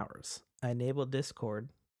 24 hours, I enabled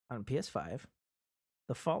Discord on PS5.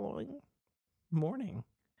 The following morning,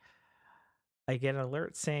 I get an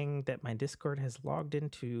alert saying that my Discord has logged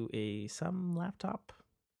into some laptop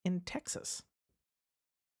in Texas.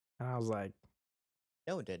 And I was like,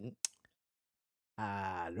 No, it didn't.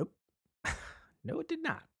 Nope. No, it did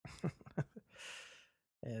not.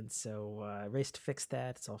 And so I raced to fix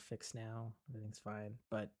that. It's all fixed now. Everything's fine.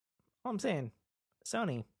 But all I'm saying,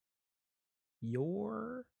 Sony,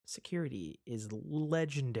 your security is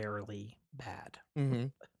legendarily bad. Mm-hmm.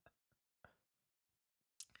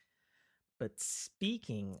 But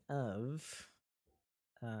speaking of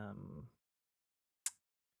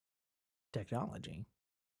technology,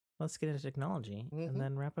 let's get into technology and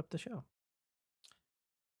then wrap up the show.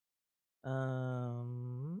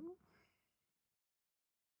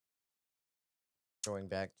 Going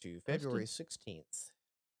back to February 16th.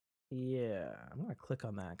 Yeah, I'm going to click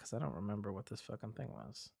on that because I don't remember what this fucking thing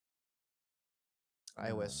was.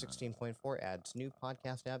 iOS 16.4 adds new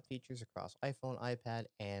podcast app features across iPhone, iPad,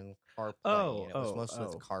 and CarPlay. Oh, and it was mostly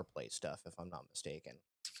the CarPlay stuff, if I'm not mistaken.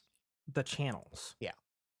 The channels. Yeah.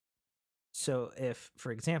 So if,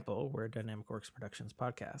 for example, we're a Dynamicworksproductions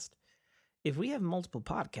podcast, if we have multiple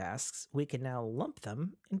podcasts, we can now lump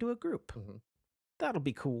them into a group. Mm-hmm. That'll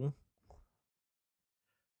be cool.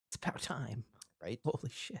 It's about time. Right? Holy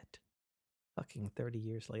shit. Fucking 30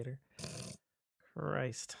 years later.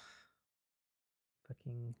 Christ.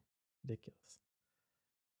 Fucking ridiculous.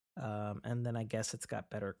 And then I guess it's got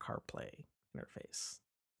better CarPlay interface.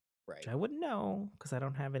 Right. Which I wouldn't know because I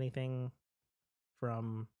don't have anything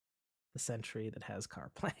from the century that has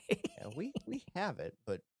CarPlay. Yeah, we have it,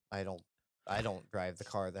 but I don't drive the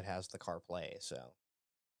car that has the CarPlay, so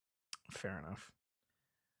fair enough.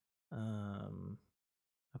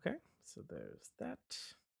 Okay, so there's that.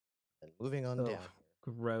 And moving on down.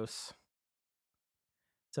 Gross.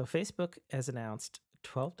 So Facebook has announced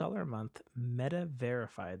 $12 a month Meta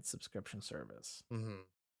verified subscription service,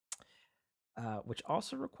 which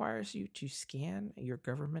also requires you to scan your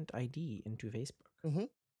government ID into Facebook. Mm-hmm.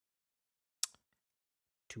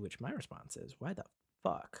 To which my response is, why the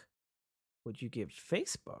fuck would you give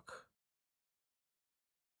Facebook,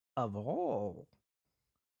 of all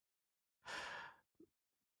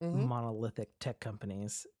monolithic tech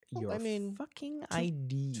companies, your fucking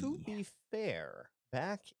ID? To be fair,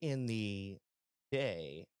 back in the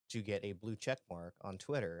day, to get a blue check mark on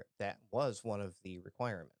Twitter, that was one of the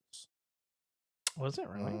requirements. Was it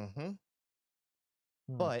really? Mm-hmm.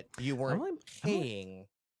 But you weren't paying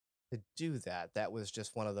to do that. That was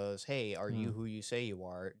just one of those, hey, are you who you say you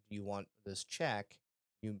are? Do you want this check?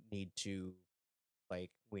 You need to,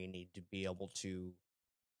 we need to be able to,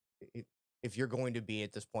 if you're going to be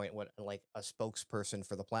at this point, like a spokesperson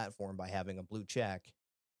for the platform by having a blue check,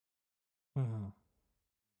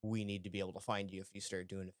 we need to be able to find you if you start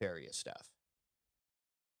doing nefarious stuff.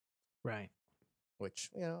 Right. Which,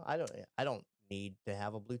 I don't need to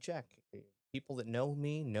have a blue check. People that know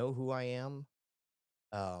me know who I am.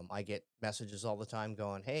 I get messages all the time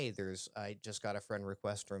going, hey, I just got a friend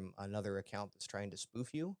request from another account that's trying to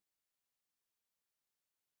spoof you.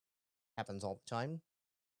 Happens all the time.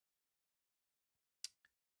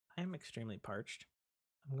 I am extremely parched.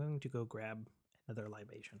 I'm going to go grab another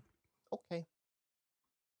libation. Okay.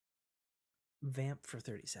 Vamp for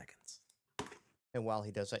 30 seconds. And while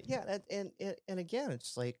he does that, yeah, and again,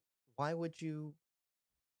 it's like, why would you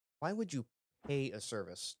pay a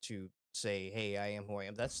service to say, "Hey, I am who I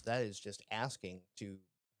am." That is just asking to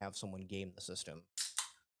have someone game the system.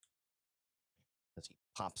 As he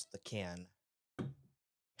pops the can,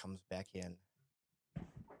 comes back in,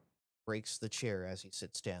 breaks the chair as he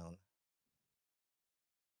sits down.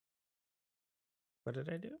 What did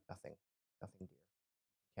I do? Nothing, dear.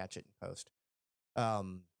 Catch it in post.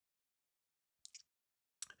 Um,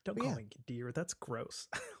 Don't but call yeah. me dear. That's gross.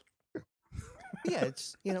 Yeah,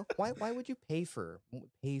 it's why would you pay for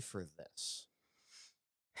this?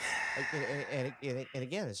 And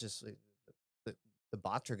again, it's just the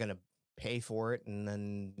bots are gonna pay for it, and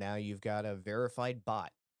then now you've got a verified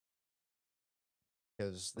bot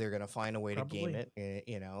because they're gonna find a way to game Probably.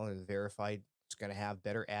 it. Verified. It's gonna have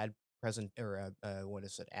better ad present or what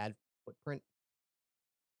is it? Ad footprint.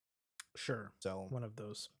 Sure. So One of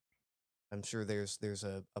those. I'm sure there's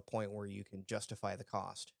a point where you can justify the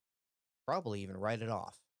cost. Probably even write it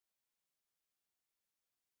off.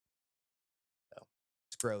 So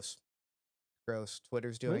it's gross. Gross.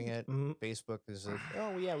 Twitter's doing it. Facebook is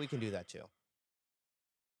oh yeah, we can do that too.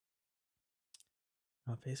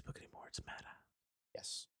 Not Facebook anymore. It's Meta.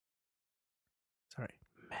 Yes. Sorry,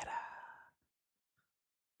 Meta.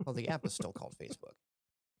 Well, the app is still called Facebook.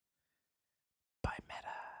 By Meta.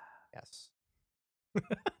 Yes.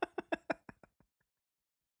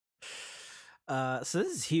 So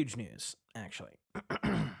this is huge news, actually.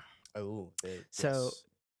 Oh, so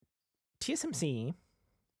TSMC,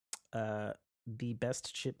 the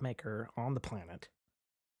best chip maker on the planet,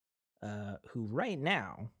 who right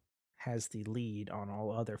now has the lead on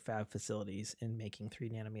all other fab facilities in making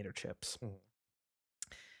 3nm chips. Mhm.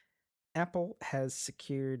 Apple has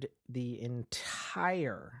secured the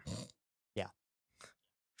entire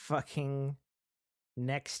fucking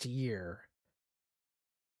next year,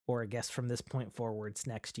 or I guess from this point forwards,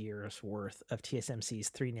 next year's worth of TSMC's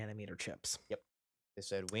 3nm chips. Yep. They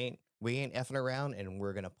said we ain't effing around, and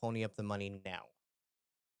we're gonna pony up the money now.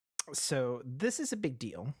 So this is a big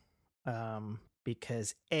deal,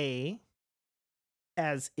 because as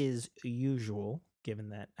is usual, given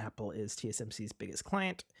that Apple is TSMC's biggest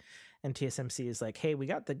client, and TSMC is like, hey, we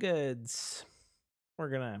got the goods. We're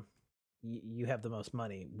gonna, you have the most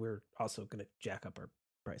money. We're also gonna jack up our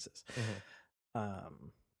prices. Mm-hmm.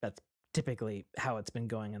 That's typically how it's been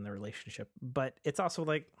going in the relationship. But it's also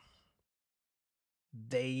like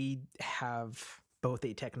they have both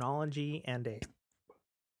a technology and a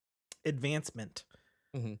advancement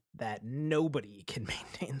that nobody can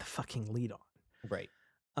maintain the fucking lead on. Right.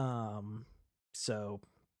 So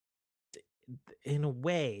in a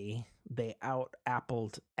way, they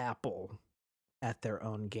out-appled Apple at their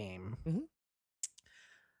own game.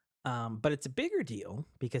 But it's a bigger deal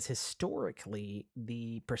because historically,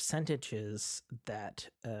 the percentages that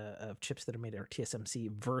of chips that are made at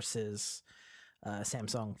TSMC versus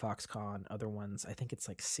Samsung, Foxconn, other ones, I think it's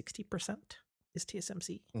like 60% is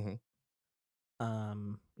TSMC.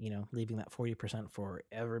 Leaving that 40% for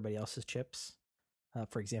everybody else's chips.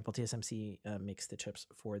 For example, TSMC makes the chips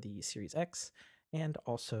for the Series X and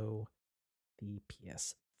also the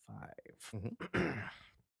PS5.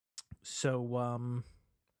 So,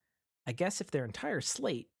 I guess if their entire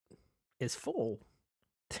slate is full,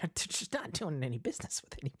 they're just not doing any business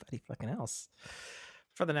with anybody fucking else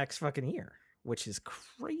for the next fucking year, which is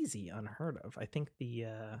crazy, unheard of. I think the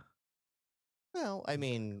well, I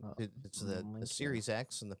mean, it's the Series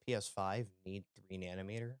X and the PS5 need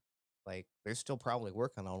 3nm. Like, they're still probably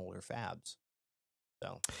working on older fabs.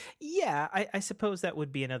 So yeah, I suppose that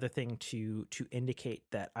would be another thing to indicate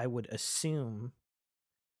that I would assume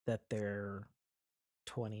that their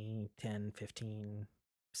 20, 10, 15,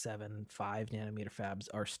 7, 5nm fabs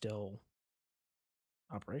are still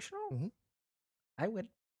operational. I would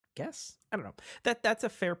guess. I don't know. That's a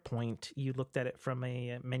fair point. You looked at it from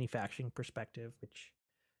a manufacturing perspective, which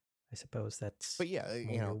I suppose that's. But yeah,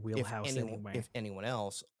 your wheelhouse anyway. If anyone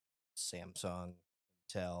else, Samsung,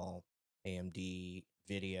 Intel, AMD,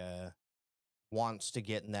 Nvidia, wants to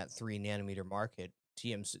get in that 3nm market,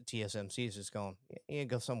 TSMC is just going, yeah,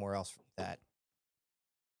 go somewhere else for that.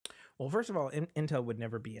 Well, first of all, Intel would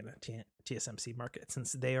never be in a TSMC market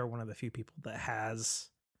since they are one of the few people that has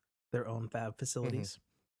their own fab facilities.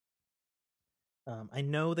 I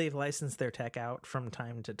know they've licensed their tech out from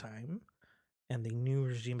time to time, and the new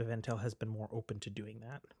regime of Intel has been more open to doing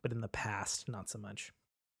that, but in the past, not so much.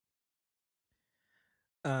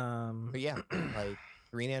 But yeah, like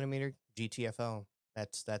 3nm GTFO,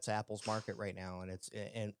 that's Apple's market right now, and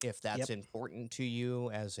if that's important to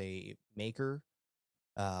you as a maker,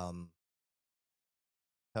 tough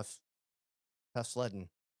sledding.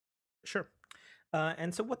 Sure.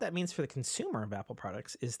 And so what that means for the consumer of Apple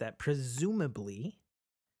products is that presumably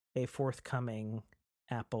a forthcoming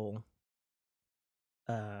Apple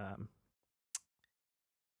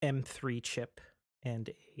M3 chip and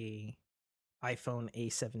a iPhone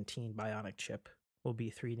A17 Bionic chip will be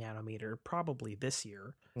 3 nanometer probably this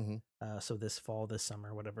year. So this fall, this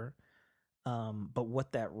summer, whatever. But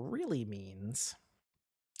what that really means,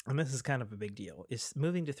 and this is kind of a big deal, is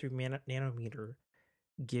moving to 3 nanometer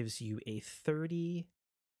gives you a 37%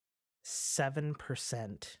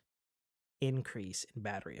 increase in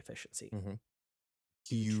battery efficiency.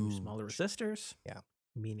 Due to smaller resistors,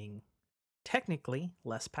 meaning technically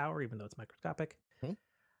less power, even though it's microscopic.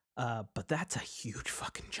 But that's a huge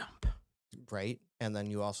fucking jump. Right. And then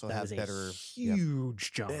you also have better,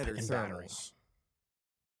 huge jump better in battery. thermals.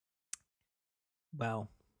 Well,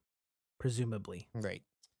 presumably. Right.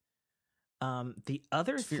 The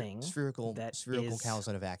other thing spherical cows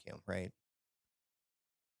in a vacuum, right?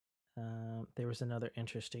 There was another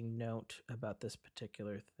interesting note about this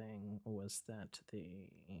particular thing was that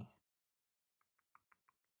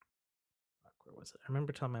where was it? I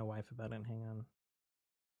remember telling my wife about it. Hang on.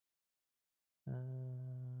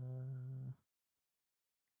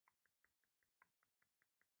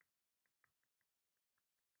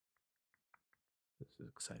 This is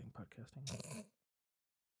exciting podcasting.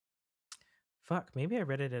 Fuck, maybe I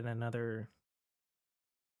read it in another.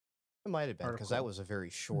 It might have been because that was a very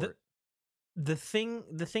short. The thing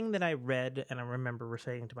that I read and I remember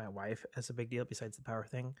saying to my wife as a big deal, besides the power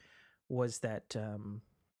thing, was that.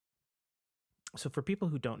 So for people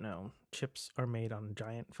who don't know, chips are made on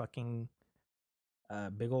giant fucking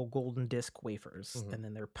big old golden disc wafers, and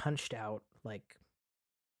then they're punched out like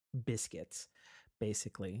biscuits,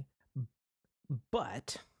 basically.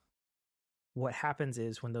 But what happens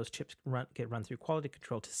is when those chips get run through quality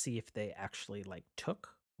control to see if they actually like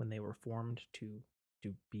took when they were formed to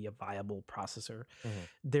be a viable processor,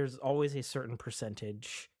 there's always a certain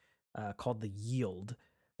percentage called the yield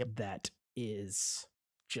that is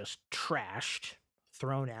just trashed,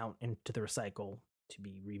 thrown out into the recycle to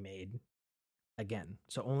be remade again.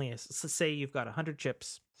 So only say you've got 100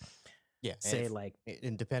 chips. Yeah. Say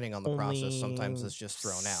and depending on the process, sometimes it's just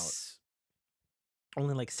thrown out.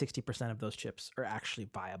 Only like 60% of those chips are actually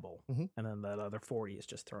viable. And then the other 40 is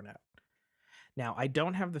just thrown out. Now, I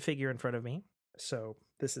don't have the figure in front of me, so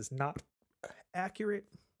this is not accurate.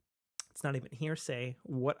 It's not even hearsay.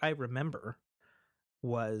 What I remember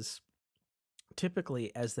was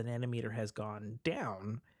typically as the nanometer has gone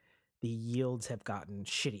down, the yields have gotten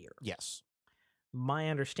shittier. Yes. My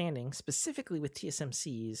understanding, specifically with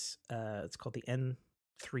TSMC's, it's called the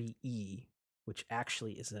N3E, which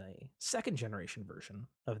actually is a second generation version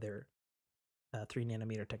of their 3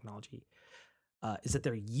 nanometer technology, is that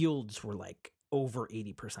their yields were like over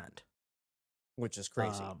 80%. Which is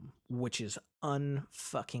crazy. Which is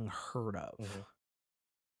unfucking heard of.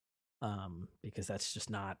 Because that's just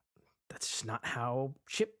not how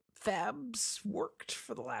chip fabs worked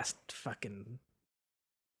for the last fucking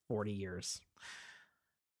 40 years.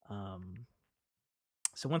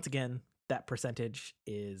 So once again, that percentage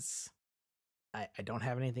is, I don't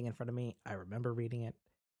have anything in front of me. I remember reading it.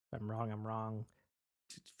 If I'm wrong, I'm wrong.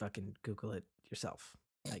 Just fucking Google it yourself,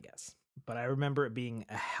 I guess. But I remember it being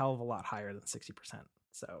a hell of a lot higher than 60%.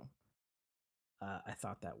 So I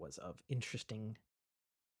thought that was of interesting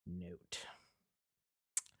note.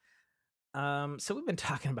 So we've been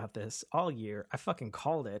talking about this all year. I fucking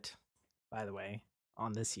called it, by the way,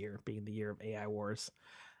 on this year being the year of AI wars.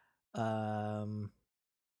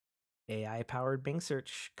 AI powered Bing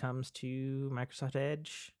search comes to Microsoft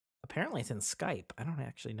Edge. Apparently it's in Skype. I don't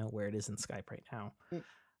actually know where it is in Skype right now.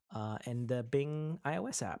 And the Bing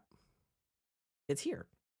iOS app, it's here.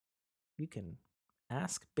 You can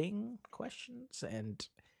ask Bing questions and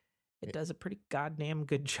it does a pretty goddamn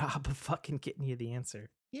good job of fucking getting you the answer.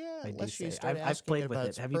 Yeah, unless you start asking played with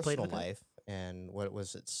it. Have you played with life? And what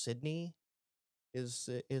was it? Sydney is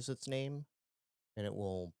its name, and it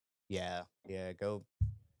will. Yeah. Go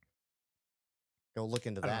look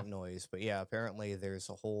into that noise. But yeah, apparently there's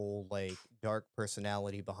a whole like dark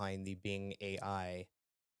personality behind the Bing AI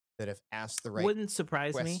that if asked the right wouldn't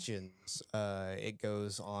surprise questions, it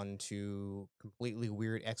goes on to completely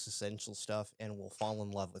weird existential stuff and will fall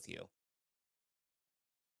in love with you.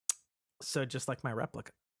 So just like my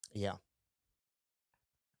replica. Yeah.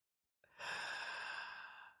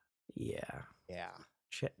 Yeah. Yeah.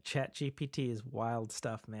 Chat GPT is wild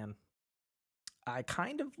stuff, man. I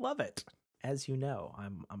kind of love it. As you know,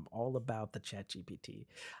 I'm all about the Chat GPT.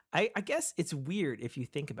 I guess it's weird if you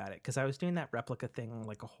think about it, because I was doing that replica thing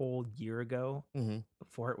like a whole year ago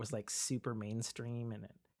before it was like super mainstream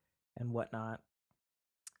and whatnot.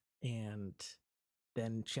 And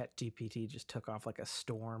then ChatGPT just took off like a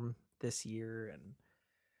storm this year, and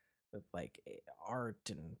with like art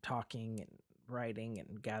and talking and writing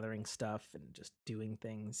and gathering stuff and just doing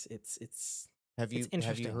things. It's Have you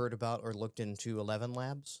interesting. heard about or looked into 11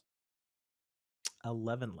 Labs?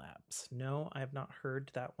 11 Labs. No, I have not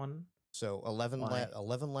heard that one. So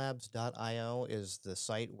 11labs.io is the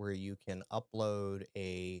site where you can upload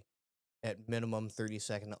a at minimum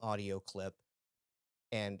 30-second audio clip,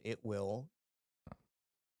 and it will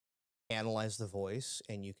analyze the voice,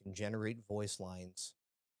 and you can generate voice lines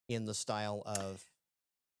in the style of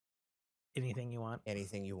Anything you want.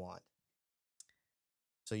 anything you want.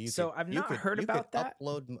 So I've not heard about that.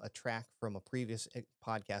 Upload a track from a previous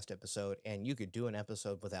podcast episode, and you could do an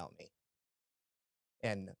episode without me.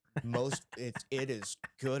 And it is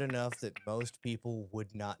good enough that most people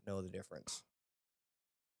would not know the difference.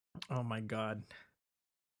 Oh my god,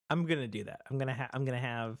 I'm gonna do that. I'm gonna have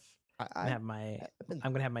my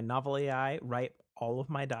novel AI write all of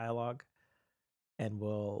my dialogue, and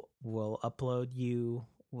we'll upload you.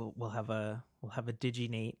 We'll have a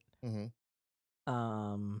Diginate. Mm-hmm.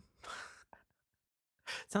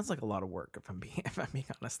 Sounds like a lot of work if I'm being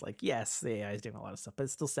honest. Like, yes, the AI is doing a lot of stuff, but it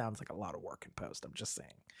still sounds like a lot of work in post. I'm just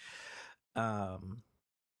saying.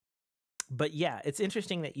 But yeah, it's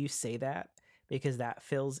interesting that you say that, because that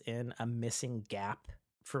fills in a missing gap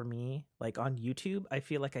for me. Like on YouTube, I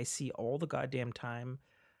feel like I see all the goddamn time,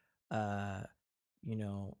 Trump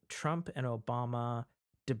and Obama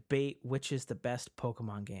debate which is the best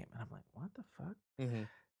Pokemon game. And I'm like, what the fuck? Mm-hmm.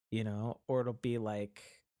 Or it'll be like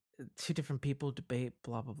two different people debate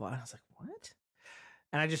blah blah blah. And I was like, what?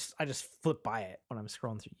 And I just flip by it when I'm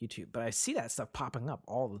scrolling through YouTube, but I see that stuff popping up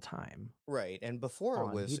all the time. Right, and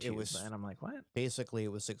before YouTube, it was, and I'm like, what? Basically,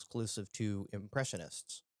 it was exclusive to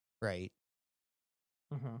impressionists, right?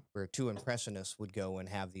 Mm-hmm. Where two impressionists would go and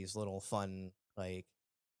have these little fun, like,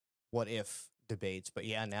 what if debates. But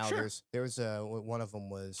yeah, now there's one of them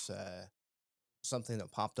was something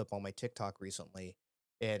that popped up on my TikTok recently,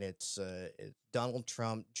 and it's Donald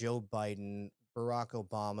Trump, Joe Biden, Barack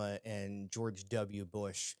Obama, and George W.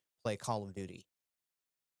 Bush play Call of Duty.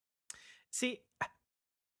 See,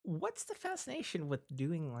 what's the fascination with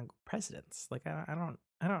doing like presidents? Like, I don't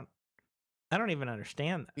even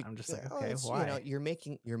understand that. I'm just like, okay, why? You're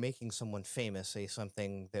making someone famous say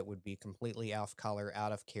something that would be completely off color,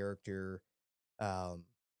 out of character,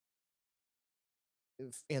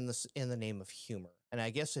 in the name of humor. And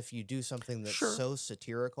I guess if you do something that's so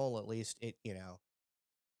satirical, at least it,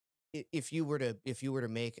 if you were to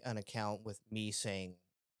make an account with me saying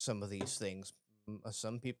some of these things,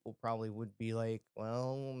 some people probably would be like,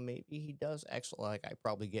 well, maybe he does actually, like, I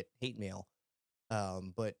probably get hate mail.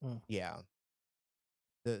 But yeah,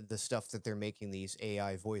 the stuff that they're making these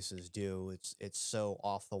AI voices do, it's so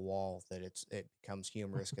off the wall that it becomes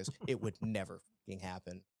humorous, because it would never fucking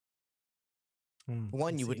happen.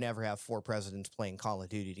 One, you would never have four presidents playing Call of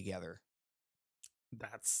Duty together.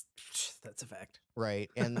 That's a fact. Right.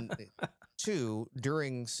 And two,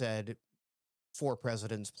 during said four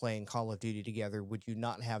presidents playing Call of Duty together, would you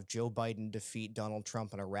not have Joe Biden defeat Donald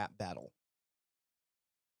Trump in a rap battle?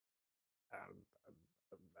 I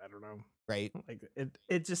don't know. Right. Like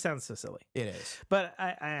it just sounds so silly. It is. But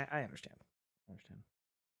I understand.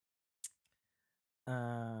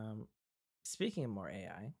 Speaking of more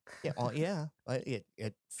AI. Yeah.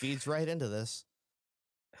 It feeds right into this.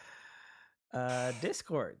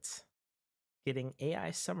 Discord's getting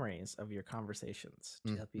AI summaries of your conversations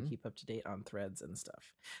to help you keep up to date on threads and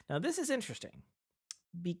stuff. Now, this is interesting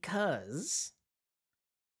because,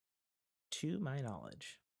 to my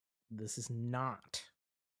knowledge, this is not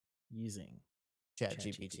using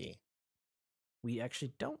ChatGPT. We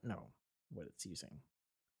actually don't know what it's using.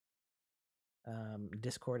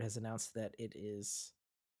 Discord has announced that it is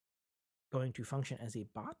going to function as a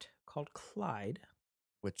bot called Clyde,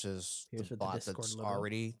 which is the bot that's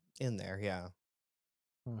already in there. Yeah.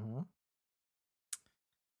 Mm-hmm.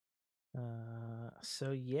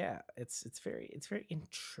 So yeah, it's very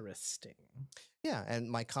interesting. Yeah,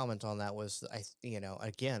 and my comment on that was,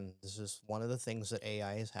 again, this is one of the things that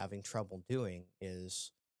AI is having trouble doing,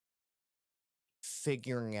 is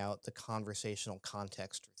figuring out the conversational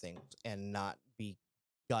context for things and not be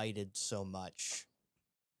guided so much.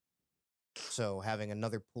 So having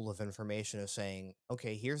another pool of information of saying,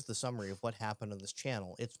 okay, here's the summary of what happened on this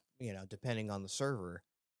channel. It's, depending on the server,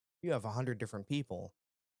 you have 100 different people,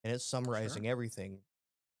 and it's summarizing everything.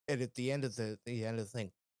 And at the end of the thing,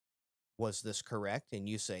 was this correct? And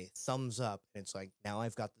you say thumbs up, and it's like, now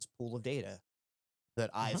I've got this pool of data that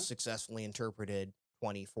I've successfully interpreted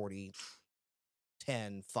 20, 40,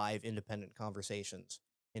 10, 5 independent conversations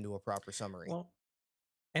into a proper summary. Well,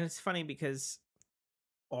 And it's funny because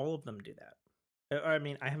all of them do that. I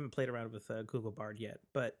mean, I haven't played around with Google Bard yet,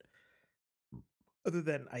 but other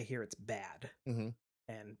than I hear it's bad Mm-hmm.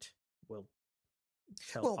 and will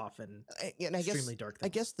tell Well, often and I extremely dark things. I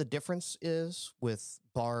guess the difference is with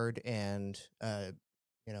Bard and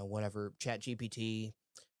whatever ChatGPT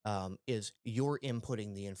is you're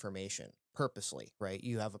inputting the information purposely, right?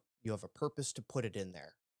 You have a purpose to put it in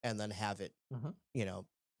there and then have it Mhm.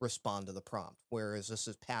 respond to the prompt. Whereas this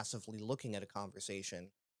is passively looking at a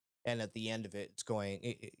conversation, and at the end of it, it's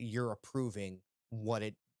going you're approving what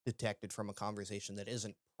it detected from a conversation that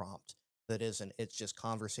isn't prompt, it's just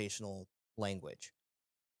conversational language.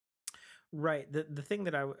 Right. The thing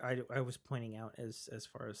that I was pointing out as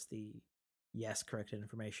far as the yes correct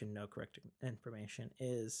information, no correct information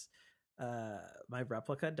is my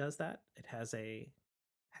replica does that. It has a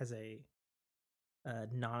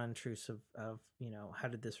non-intrusive of how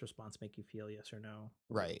did this response make you feel, yes or no,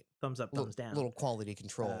 Right. thumbs up, thumbs down. Little quality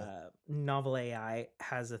control. Novel AI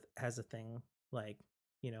has a thing like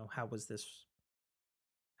how was this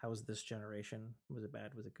generation, was it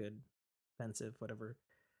bad, was it good, offensive, whatever.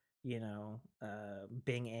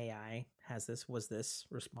 Bing AI has this, was this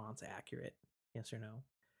response accurate, yes or no.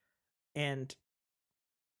 And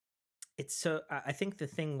it's so I think the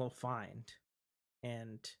thing we'll find,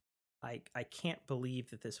 and I can't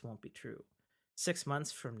believe that this won't be true. 6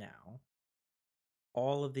 months from now,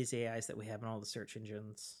 all of these AIs that we have in all the search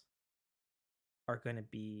engines are going to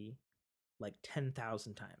be like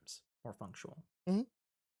 10,000 times more functional. Mhm.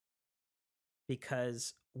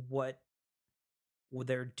 Because what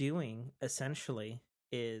they're doing essentially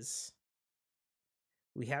is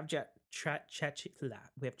we have ChatGPT,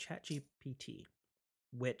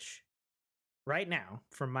 which right now,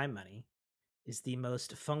 for my money, is the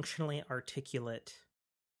most functionally articulate,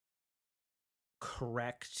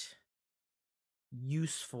 correct,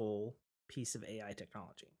 useful piece of AI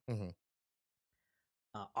technology. Mhm.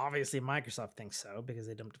 Obviously, Microsoft thinks so because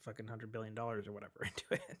they dumped fucking $100 billion or whatever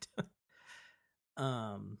into it.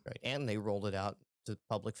 Right. And they rolled it out to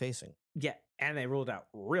public facing. Yeah, and they rolled out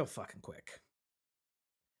real fucking quick.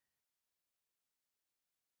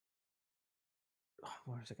 Oh,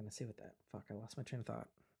 what was I going to say with that? Fuck, I lost my train of thought.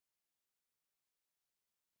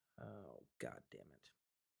 Oh, god damn it.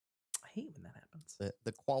 I hate when that happens.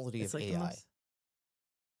 The quality It's of like AI.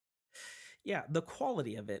 Yeah, the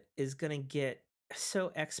quality of it is going to get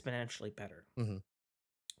so exponentially better. Mm-hmm.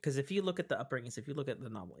 Because if you look at the upbringings, if you look at the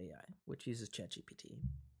novel AI, which uses ChatGPT,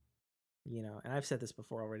 and I've said this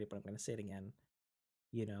before already, but I'm going to say it again.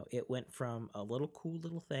 It went from a little cool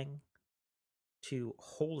little thing to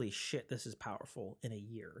holy shit, this is powerful in a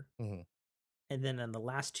year. Mm-hmm. And then in the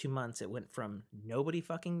last 2 months, it went from nobody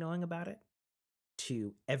fucking knowing about it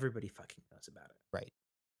to everybody fucking knows about it. Right.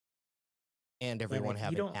 And everyone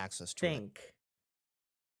having access to it.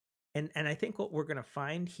 And I think what we're going to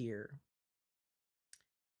find here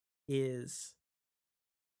is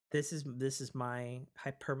this is my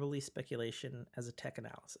hyperbole speculation as a tech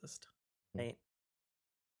analyst, right?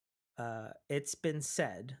 It's been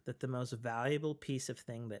said that the most valuable piece of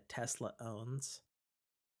thing that Tesla owns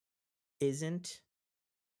isn't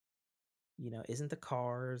the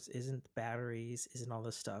cars, isn't the batteries, isn't all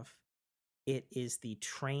this stuff. It is the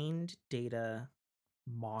trained data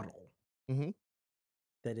model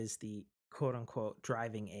that is the quote unquote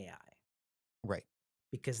driving AI. Right.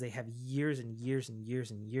 Because they have years and years and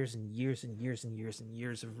years and years and years and years and years and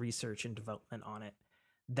years of research and development on it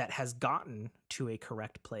that has gotten to a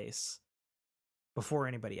correct place before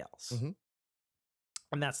anybody else. Mm-hmm.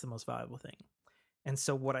 And that's the most valuable thing. And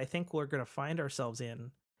so what I think we're going to find ourselves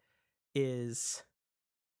in is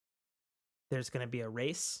there's going to be a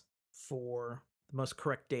race for the most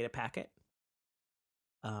correct data packet.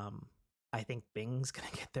 I think Bing's going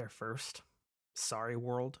to get there first. Sorry,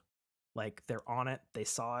 world. Like, they're on it. They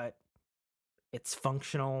saw it. It's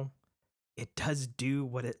functional. It does do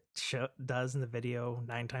what it does in the video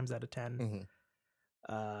 9 times out of 10.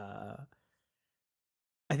 Mm-hmm.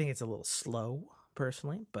 I think it's a little slow,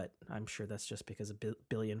 personally, but I'm sure that's just because a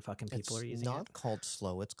billion fucking people are using it. It's not called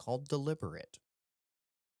slow. It's called deliberate.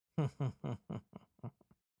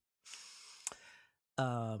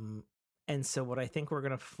 And so what I think we're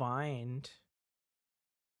going to find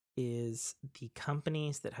is the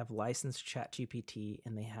companies that have licensed ChatGPT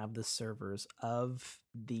and they have the servers of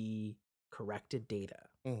the corrected data,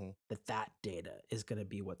 that data is going to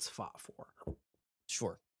be what's fought for.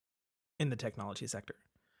 Sure. In the technology sector.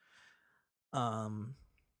 Because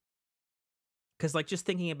like just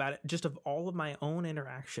thinking about it, just of all of my own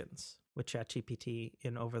interactions with ChatGPT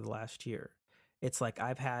in over the last year, it's like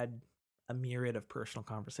I've had a myriad of personal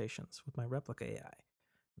conversations with my replica AI.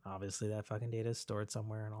 Obviously, that fucking data is stored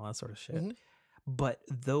somewhere and all that sort of shit. Mhm. But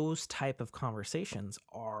those type of conversations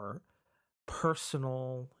are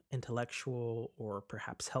personal, intellectual, or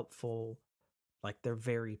perhaps helpful. Like they're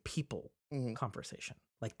very people Mhm. conversation.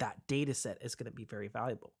 Like that data set is going to be very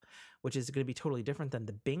valuable, which is going to be totally different than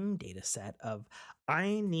the Bing data set of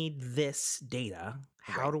I need this data.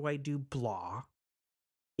 How Right. do I do blah?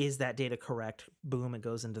 Is that data correct? Boom, it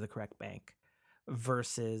goes into the correct bank.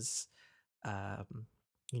 Versus,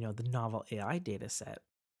 the novel AI data set,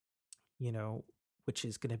 which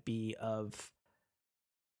is going to be of,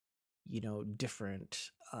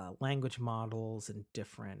 different language models and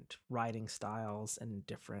different writing styles and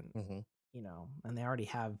different, Mhm. and they already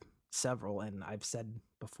have several. And I've said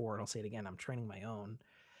before, and I'll say it again, I'm training my own,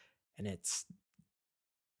 and it's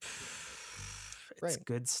Right.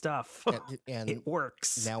 good stuff. And It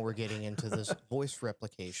works. now we're getting into this voice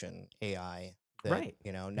replication AI that, Right.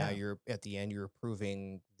 now Yeah. you're at the end, you're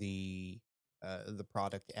approving the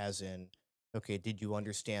product as in, okay, did you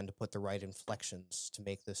understand to put the right inflections to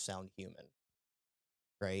make this sound human?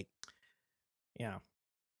 Right. Yeah.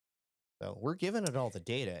 So we're giving it all the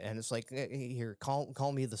data, and it's like, here,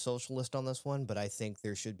 call me the socialist on this one, but I think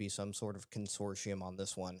there should be some sort of consortium on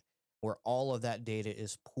this one where all of that data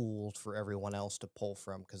is pooled for everyone else to pull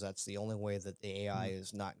from, because that's the only way that the AI Mm.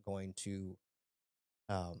 is not going to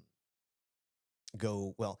um,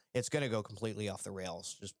 go well. It's going to go completely off the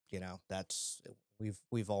rails. Just that's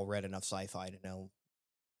we've all read enough sci-fi to know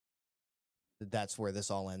that that's where this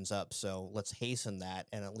all ends up. So let's hasten that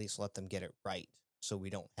and at least let them get it right, so we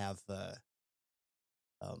don't have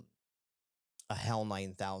um, a Hell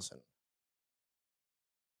 9000.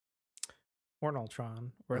 Or an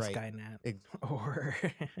Ultron, or a Right. Skynet, Ex- or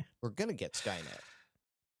We're gonna get Skynet.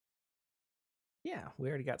 yeah, we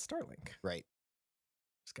already got Starlink, Right.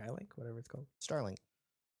 Skylink, whatever it's called. Starlink.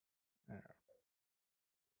 I don't know.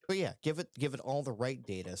 But yeah, give it all the right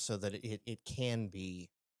data so that it can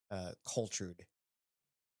be cultured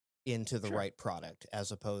into the Sure. right product,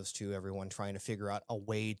 as opposed to everyone trying to figure out a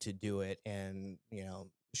way to do it, and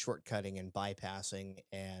shortcutting and bypassing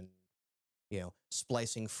and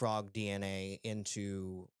splicing frog DNA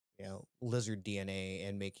into lizard DNA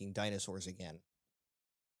and making dinosaurs again.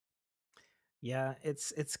 Yeah,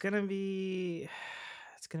 it's gonna be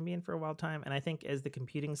it's gonna be in for a wild time, and I think as the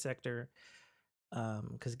computing sector,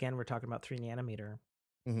 because again we're talking about 3 nanometer,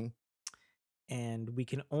 Mm-hmm. and we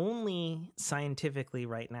can only scientifically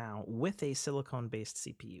right now with a silicon based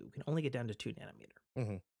CPU can only get down to 2 nanometer.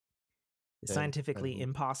 Mm-hmm. It's scientifically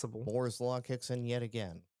impossible, Moore's law kicks in yet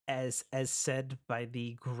again. as said by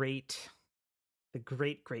the great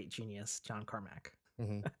genius John Carmack.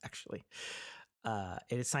 Mm-hmm. Actually,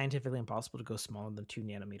 it is scientifically impossible to go smaller than 2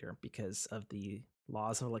 nanometer because of the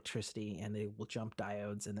laws of electricity, and they will jump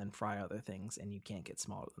diodes and then fry other things, and you can't get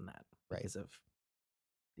smaller than that Right. because of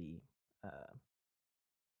the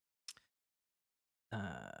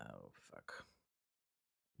oh fuck,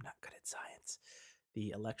 I'm not good at science.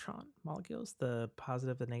 The electron molecules, the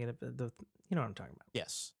positive, the negative, the you know what I'm talking about.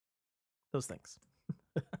 Yes. Those things.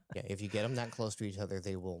 Yeah. If you get them that close to each other,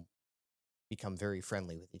 they will become very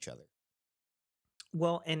friendly with each other.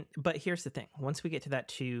 Well, but here's the thing. Once we get to that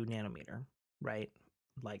 2 nanometer, right?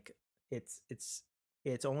 Like it's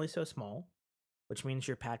only so small, which means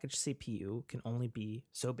your packaged CPU can only be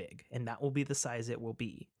so big, and that will be the size it will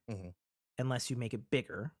be, Mm-hmm. unless you make it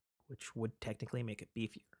bigger, which would technically make it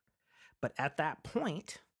beefier. But at that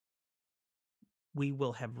point, we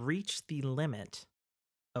will have reached the limit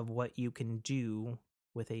of what you can do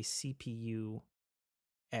with a CPU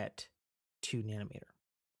at 2 nanometer.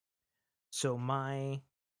 So my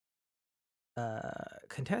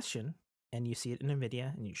contention, and you see it in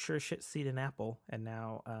NVIDIA, and you sure shit see it in Apple, and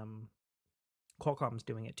now Qualcomm's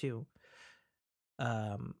doing it too.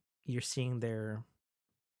 You're seeing their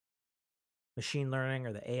machine learning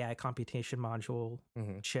or the AI computation module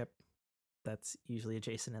Mm-hmm. chip that's usually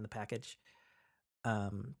adjacent in the package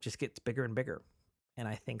just gets bigger and bigger. And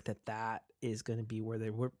I think that is going to be where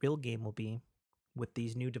the real game will be with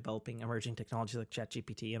these new developing emerging technologies like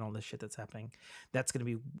ChatGPT and all this shit that's happening. That's going to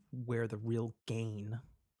be where the real gain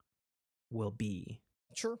will be.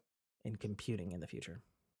 Sure. In computing in the future.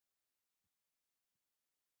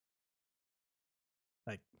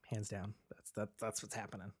 Like hands down. That's what's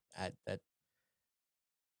happening. That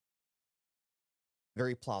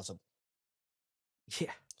very plausible.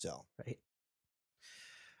 Yeah. So Right.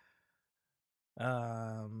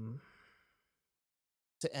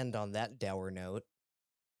 to end on that dour note.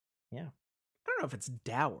 Yeah. I don't know if it's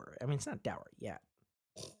dour. I mean, it's not dour yet,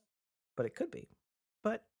 but it could be.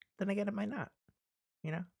 But then again, it might not.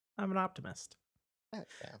 I'm an optimist. Yeah.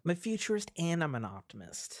 I'm a futurist and I'm an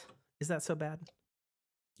optimist. Is that so bad?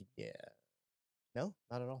 Yeah. No,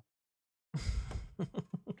 not at all.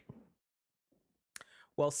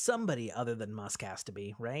 Well, somebody other than Musk has to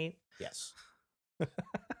be, right? Yes.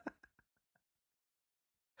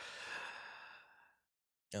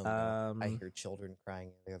 Oh, no. I hear children crying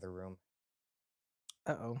in the other room.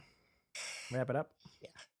 Uh-oh. Wrap it up? Yeah.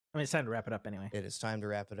 I mean, it's time to wrap it up anyway. It is time to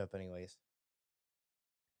wrap it up anyways.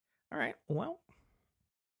 All right. Well,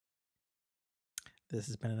 this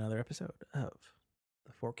has been another episode of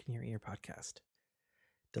the Fork in Your Ear podcast,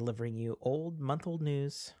 delivering you month-old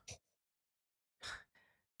news,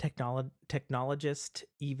 technologist,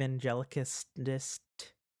 evangelicist,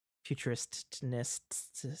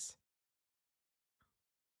 futuristnists,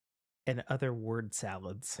 and other word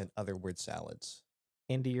salads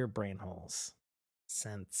into your brain holes.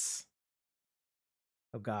 Since,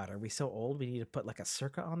 oh God, are we so old we need to put like a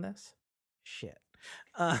circa on this? Shit.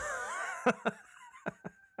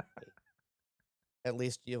 At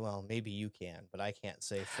least maybe you can, but I can't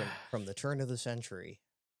say from the turn of the century.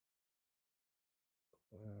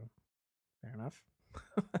 Fair enough.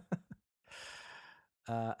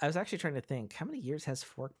 I was actually trying to think, how many years has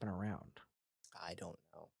Fork been around? I don't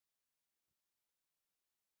know.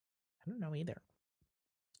 I don't know either.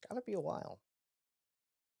 It's got to be a while.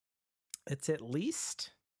 It's at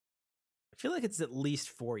least, I feel like it's at least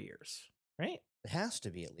 4 years, right? It has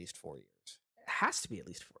to be at least 4 years. It has to be at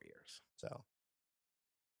least 4 years. So,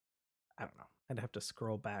 I don't know. I'd have to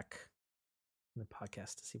scroll back in the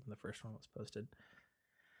podcast to see when the first one was posted.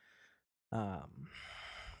 But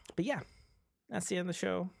yeah, that's the end of the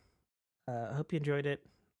show. I hope you enjoyed it.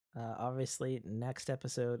 Obviously, next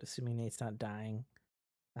episode, assuming Nate's not dying,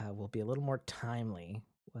 will be a little more timely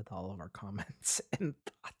with all of our comments and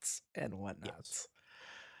thoughts and whatnot. Yes.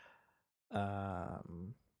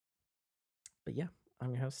 But yeah,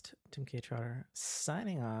 I'm your host, Tim K. Trotter,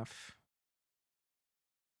 signing off.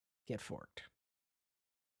 Get forked.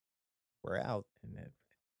 We're out. And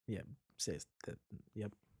it says that,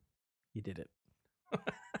 yep, you did it.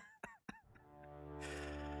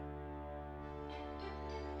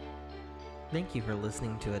 Thank you for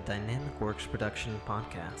listening to a Dynamic Works production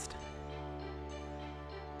podcast.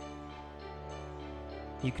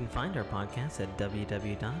 You can find our podcast at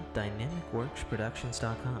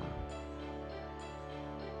www.dynamicworksproductions.com.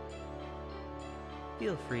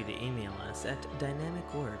 Feel free to email us at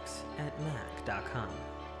dynamicworks@mac.com.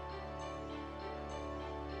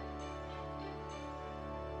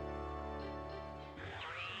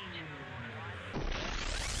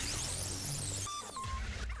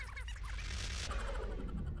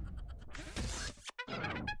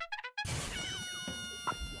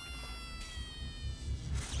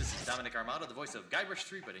 This is Dominic Armato, the voice of Guybrush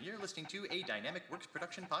Threepwood, and you're listening to a Dynamic Works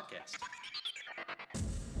production podcast.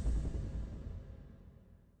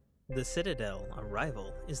 The Citadel,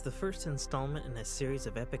 Arrival, is the first installment in a series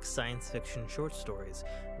of epic science fiction short stories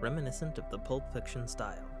reminiscent of the Pulp Fiction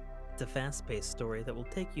style. It's a fast-paced story that will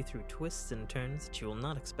take you through twists and turns that you will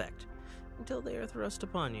not expect, until they are thrust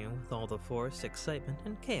upon you with all the force, excitement,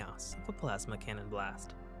 and chaos of a plasma cannon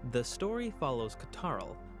blast. The story follows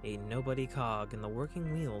Katarl, a nobody cog in the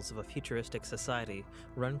working wheels of a futuristic society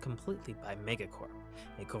run completely by Megacorp,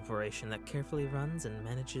 a corporation that carefully runs and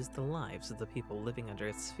manages the lives of the people living under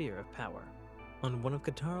its sphere of power. On one of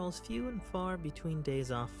Katarl's few and far between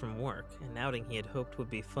days off from work, an outing he had hoped would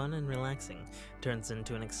be fun and relaxing turns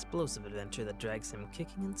into an explosive adventure that drags him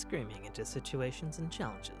kicking and screaming into situations and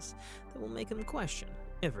challenges that will make him question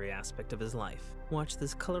every aspect of his life. Watch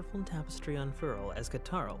this colorful tapestry unfurl as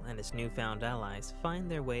Katarl and his newfound allies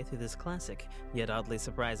find their way through this classic, yet oddly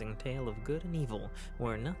surprising tale of good and evil,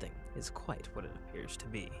 where nothing is quite what it appears to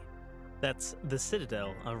be. That's The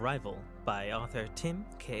Citadel, Arrival, by author Tim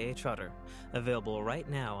K. Trotter, available right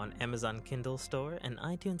now on Amazon Kindle Store and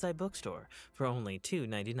iTunes iBookstore for only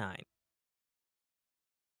 $2.99.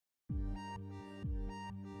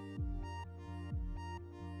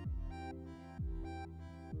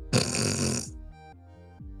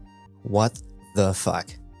 What the fuck?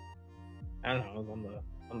 I don't know, it was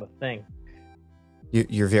on the thing.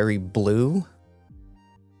 You're very blue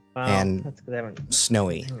and that's 'cause I haven't...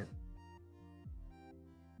 snowy.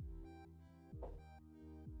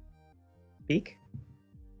 Speak?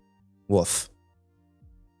 Woof.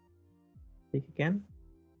 Speak again?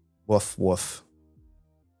 Woof, woof.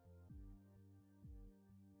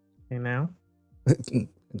 Okay, now?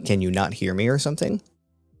 Can you not hear me or something?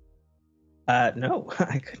 No,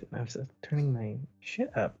 I couldn't. I was turning my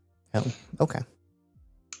shit up. Oh, okay.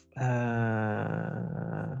 I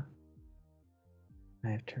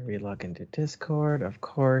have to relog into Discord, of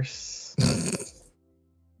course.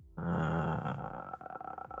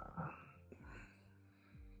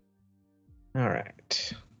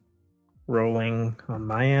 rolling on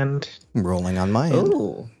my end. Rolling on my end.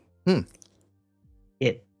 Oh.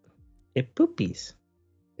 It poopies.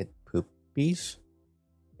 It poopies?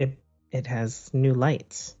 It has new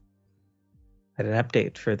lights. I had an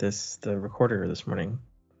update for the recorder this morning.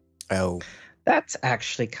 Oh. That's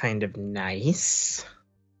actually kind of nice.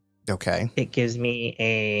 Okay. It gives me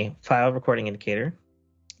a file recording indicator,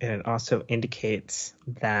 and it also indicates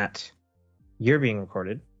that you're being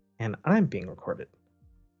recorded and I'm being recorded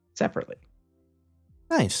separately.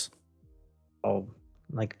 Nice. Oh,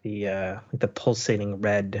 like the pulsating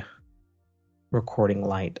red recording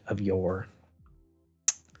light of your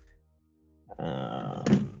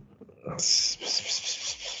let's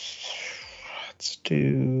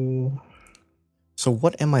do. So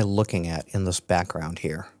what am I looking at in this background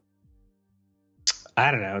here?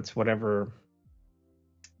 I don't know. It's whatever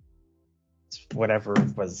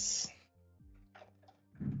was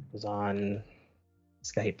on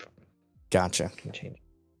Skype. Gotcha. Can change.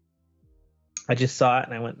 I just saw it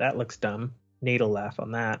and I went, "That looks dumb." Nate'll laugh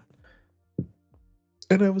on that,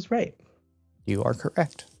 and I was right. You are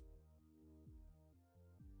correct.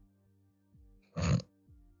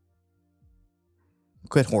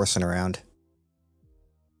 Quit horsing around.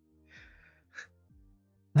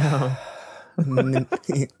 No.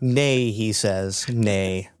 Nay, he says.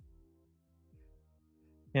 Nay.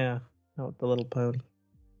 Yeah, not with the little pony.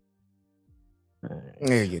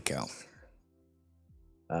 There you go.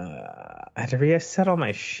 I had to reset all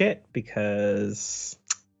my shit because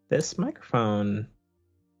this microphone,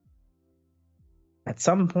 at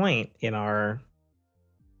some point in our,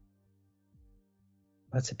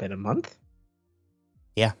 what's it been, a month?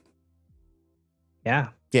 Yeah. Yeah.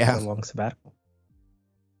 Yeah. A long sabbatical.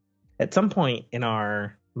 At some point in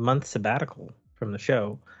our month sabbatical from the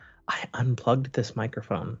show, I unplugged this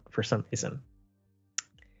microphone for some reason.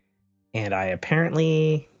 And I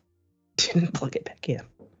apparently didn't plug it back in.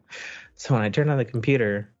 So when I turned on the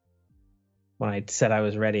computer, when I said I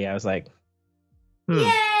was ready, I was like,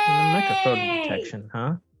 microphone detection,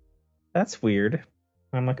 huh? That's weird. And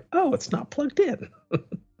I'm like, oh, it's not plugged in.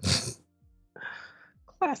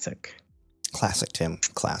 Classic. Classic, Tim.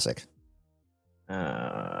 Classic.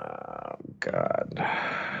 God.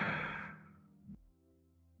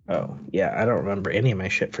 Oh, yeah, I don't remember any of my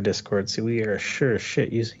shit for Discord, so we are sure as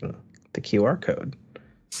shit using the QR code.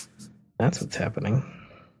 That's what's happening.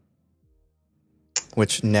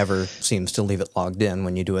 Which never seems to leave it logged in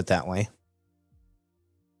when you do it that way.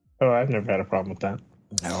 Oh, I've never had a problem with that.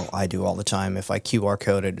 No, I do all the time. If I QR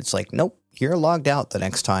code it, it's like, nope, you're logged out the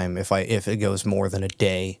next time if it goes more than a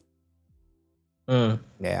day.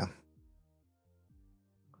 Yeah.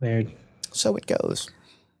 Weird. So it goes.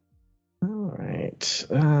 All right.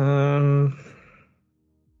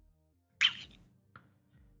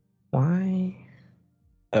 Why?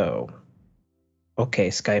 Oh. Okay,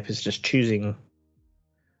 Skype is just choosing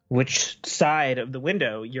which side of the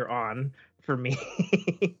window you're on for me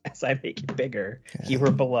as I make it bigger. Okay. You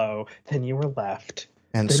were below, then you were left.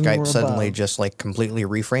 And then Skype you were suddenly above. just like completely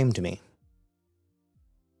reframed me.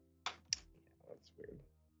 That's weird.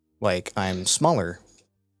 Like I'm smaller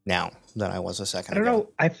now than I was a second ago.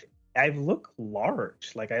 I don't know. I look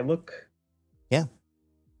large. Like I look. Yeah.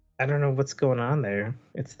 I don't know what's going on there.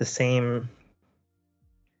 It's the same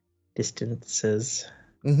distances.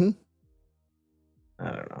 Mm-hmm.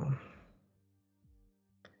 I don't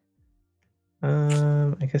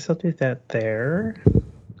know. I guess I'll do that there.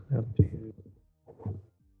 I'll do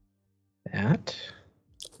that.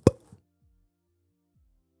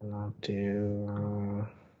 And I'll do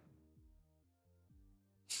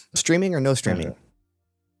Streaming or no streaming?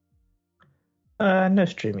 no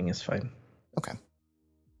streaming is fine. Okay.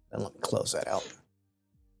 Then let me close that out.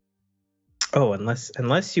 Oh,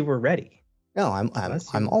 unless you were ready. No,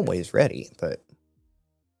 I'm always ready, but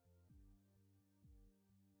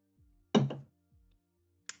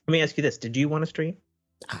Let me ask you this: did you want to stream?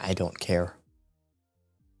 I don't care.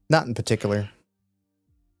 Not in particular.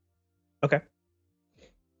 Okay.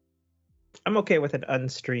 I'm okay with an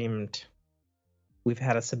unstreamed. We've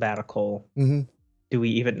had a sabbatical. Mm-hmm. Do we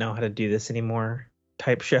even know how to do this anymore?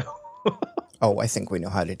 Type show. Oh, I think we know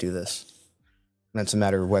how to do this. And it's a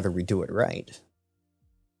matter of whether we do it right.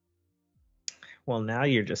 Well, now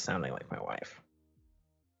you're just sounding like my wife.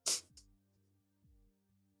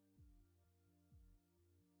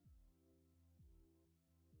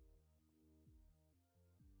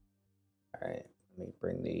 All right, let me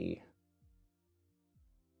bring the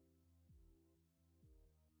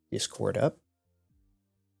Discord up.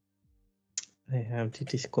 I have the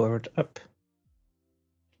Discord up.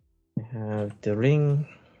 I have the ring.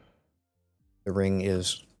 The ring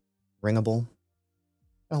is ringable.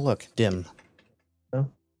 Oh, look, dim. Oh,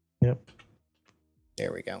 yep.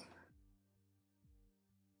 There we go.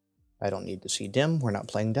 I don't need to see dim. We're not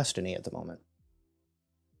playing Destiny at the moment.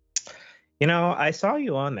 You know, I saw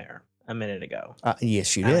you on there a minute ago.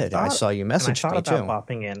 Yes, you And did. I saw you message and I me thought about too.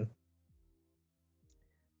 popping in.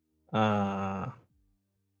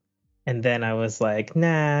 And then I was like,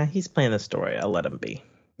 nah, he's playing the story. I'll let him be.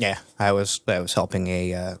 Yeah, I was helping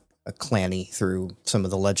a clanny through some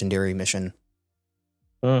of the legendary mission.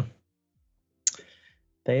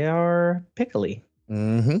 They are pickly.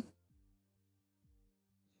 Mm-hmm.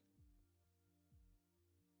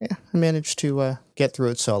 Yeah, I managed to get through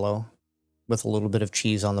it solo with a little bit of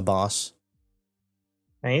cheese on the boss.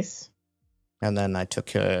 Nice. And then I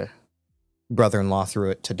took brother-in-law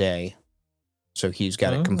through it today. So he's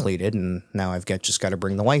got it completed, and now I've just got to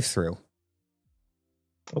bring the wife through.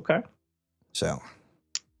 Okay. So.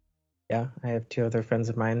 Yeah, I have 2 other friends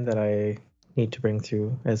of mine that I need to bring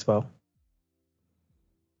through as well.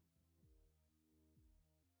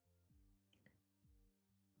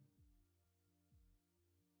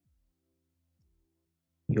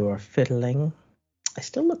 You're fiddling. I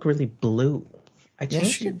still look really blue. I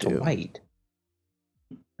changed it to white.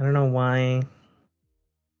 I don't know why.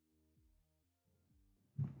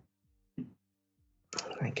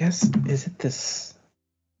 I guess, is it this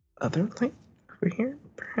other light over here,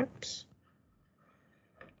 perhaps?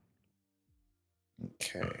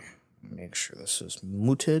 Okay. Make sure this is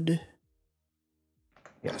muted.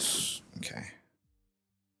 Yes. Okay.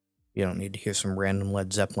 You don't need to hear some random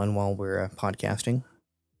Led Zeppelin while we're podcasting?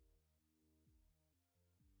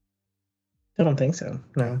 I don't think so.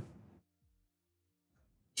 No.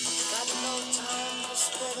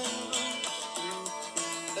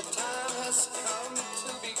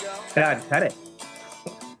 God, cut it.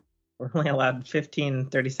 We're only allowed 15,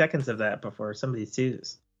 30 seconds of that before somebody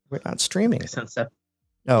sues. We're not streaming.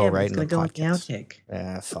 Oh, yeah, right. It's going to go with the outtake.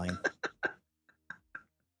 Yeah, fine.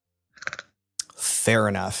 Fair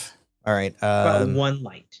enough. All right. About one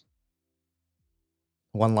light.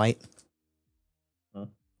 One light? Huh?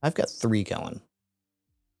 I've got 3 going.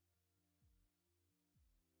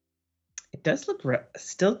 It does look...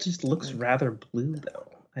 still just looks rather blue, though.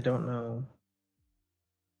 I don't know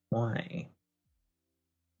why.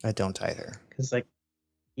 I don't either. Because, like,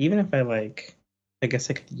 even if I guess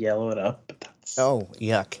I could yellow it up, but that's... Oh,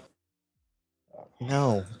 yuck.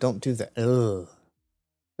 No, don't do that. Ugh.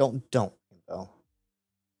 Don't. Though.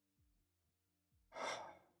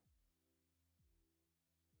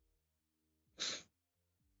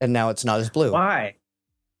 And now it's not as blue. Why?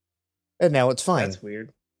 And now it's fine. That's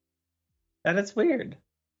weird. That is weird.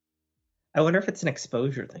 I wonder if it's an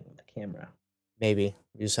exposure thing with the camera. Maybe.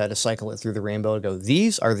 You just had to cycle it through the rainbow to go,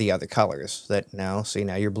 these are the other colors. That now, see,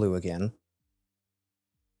 now you're blue again.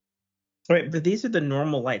 Right, but these are the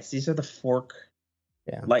normal lights. These are the fork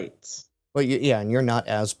lights. Well, yeah, and you're not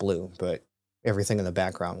as blue, but everything in the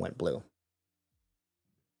background went blue.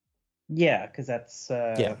 Yeah, because that's...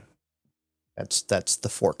 yeah. That's the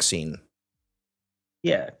fork scene.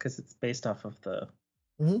 Yeah, because it's based off of the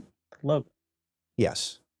logo.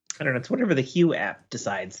 Yes. I don't know. It's whatever the Hue app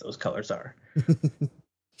decides those colors are.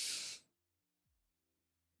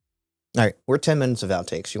 All right, we're 10 minutes of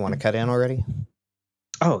outtakes. You want to cut in already?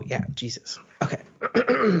 Oh, yeah. Jesus. Okay.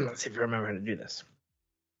 Let's see if I remember how to do this.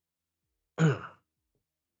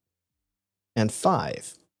 And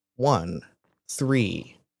 5, 1,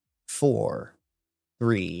 3, 4,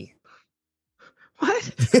 3.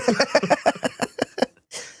 What?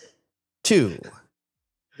 2,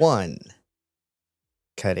 1.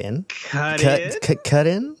 Cut in. Cut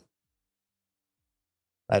in.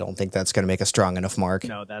 I don't think that's going to make a strong enough mark.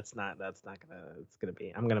 No, that's not gonna. It's gonna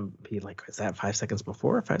be. I'm gonna be like, is that 5 seconds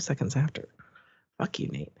before or 5 seconds after? Fuck you,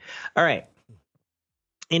 Nate. All right.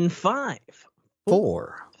 In 5,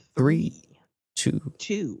 4, 3, 2,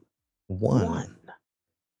 2, 1.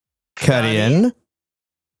 Cut Cut in.